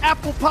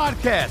 Apple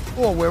Podcasts,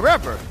 or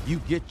wherever you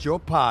get your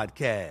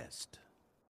podcasts.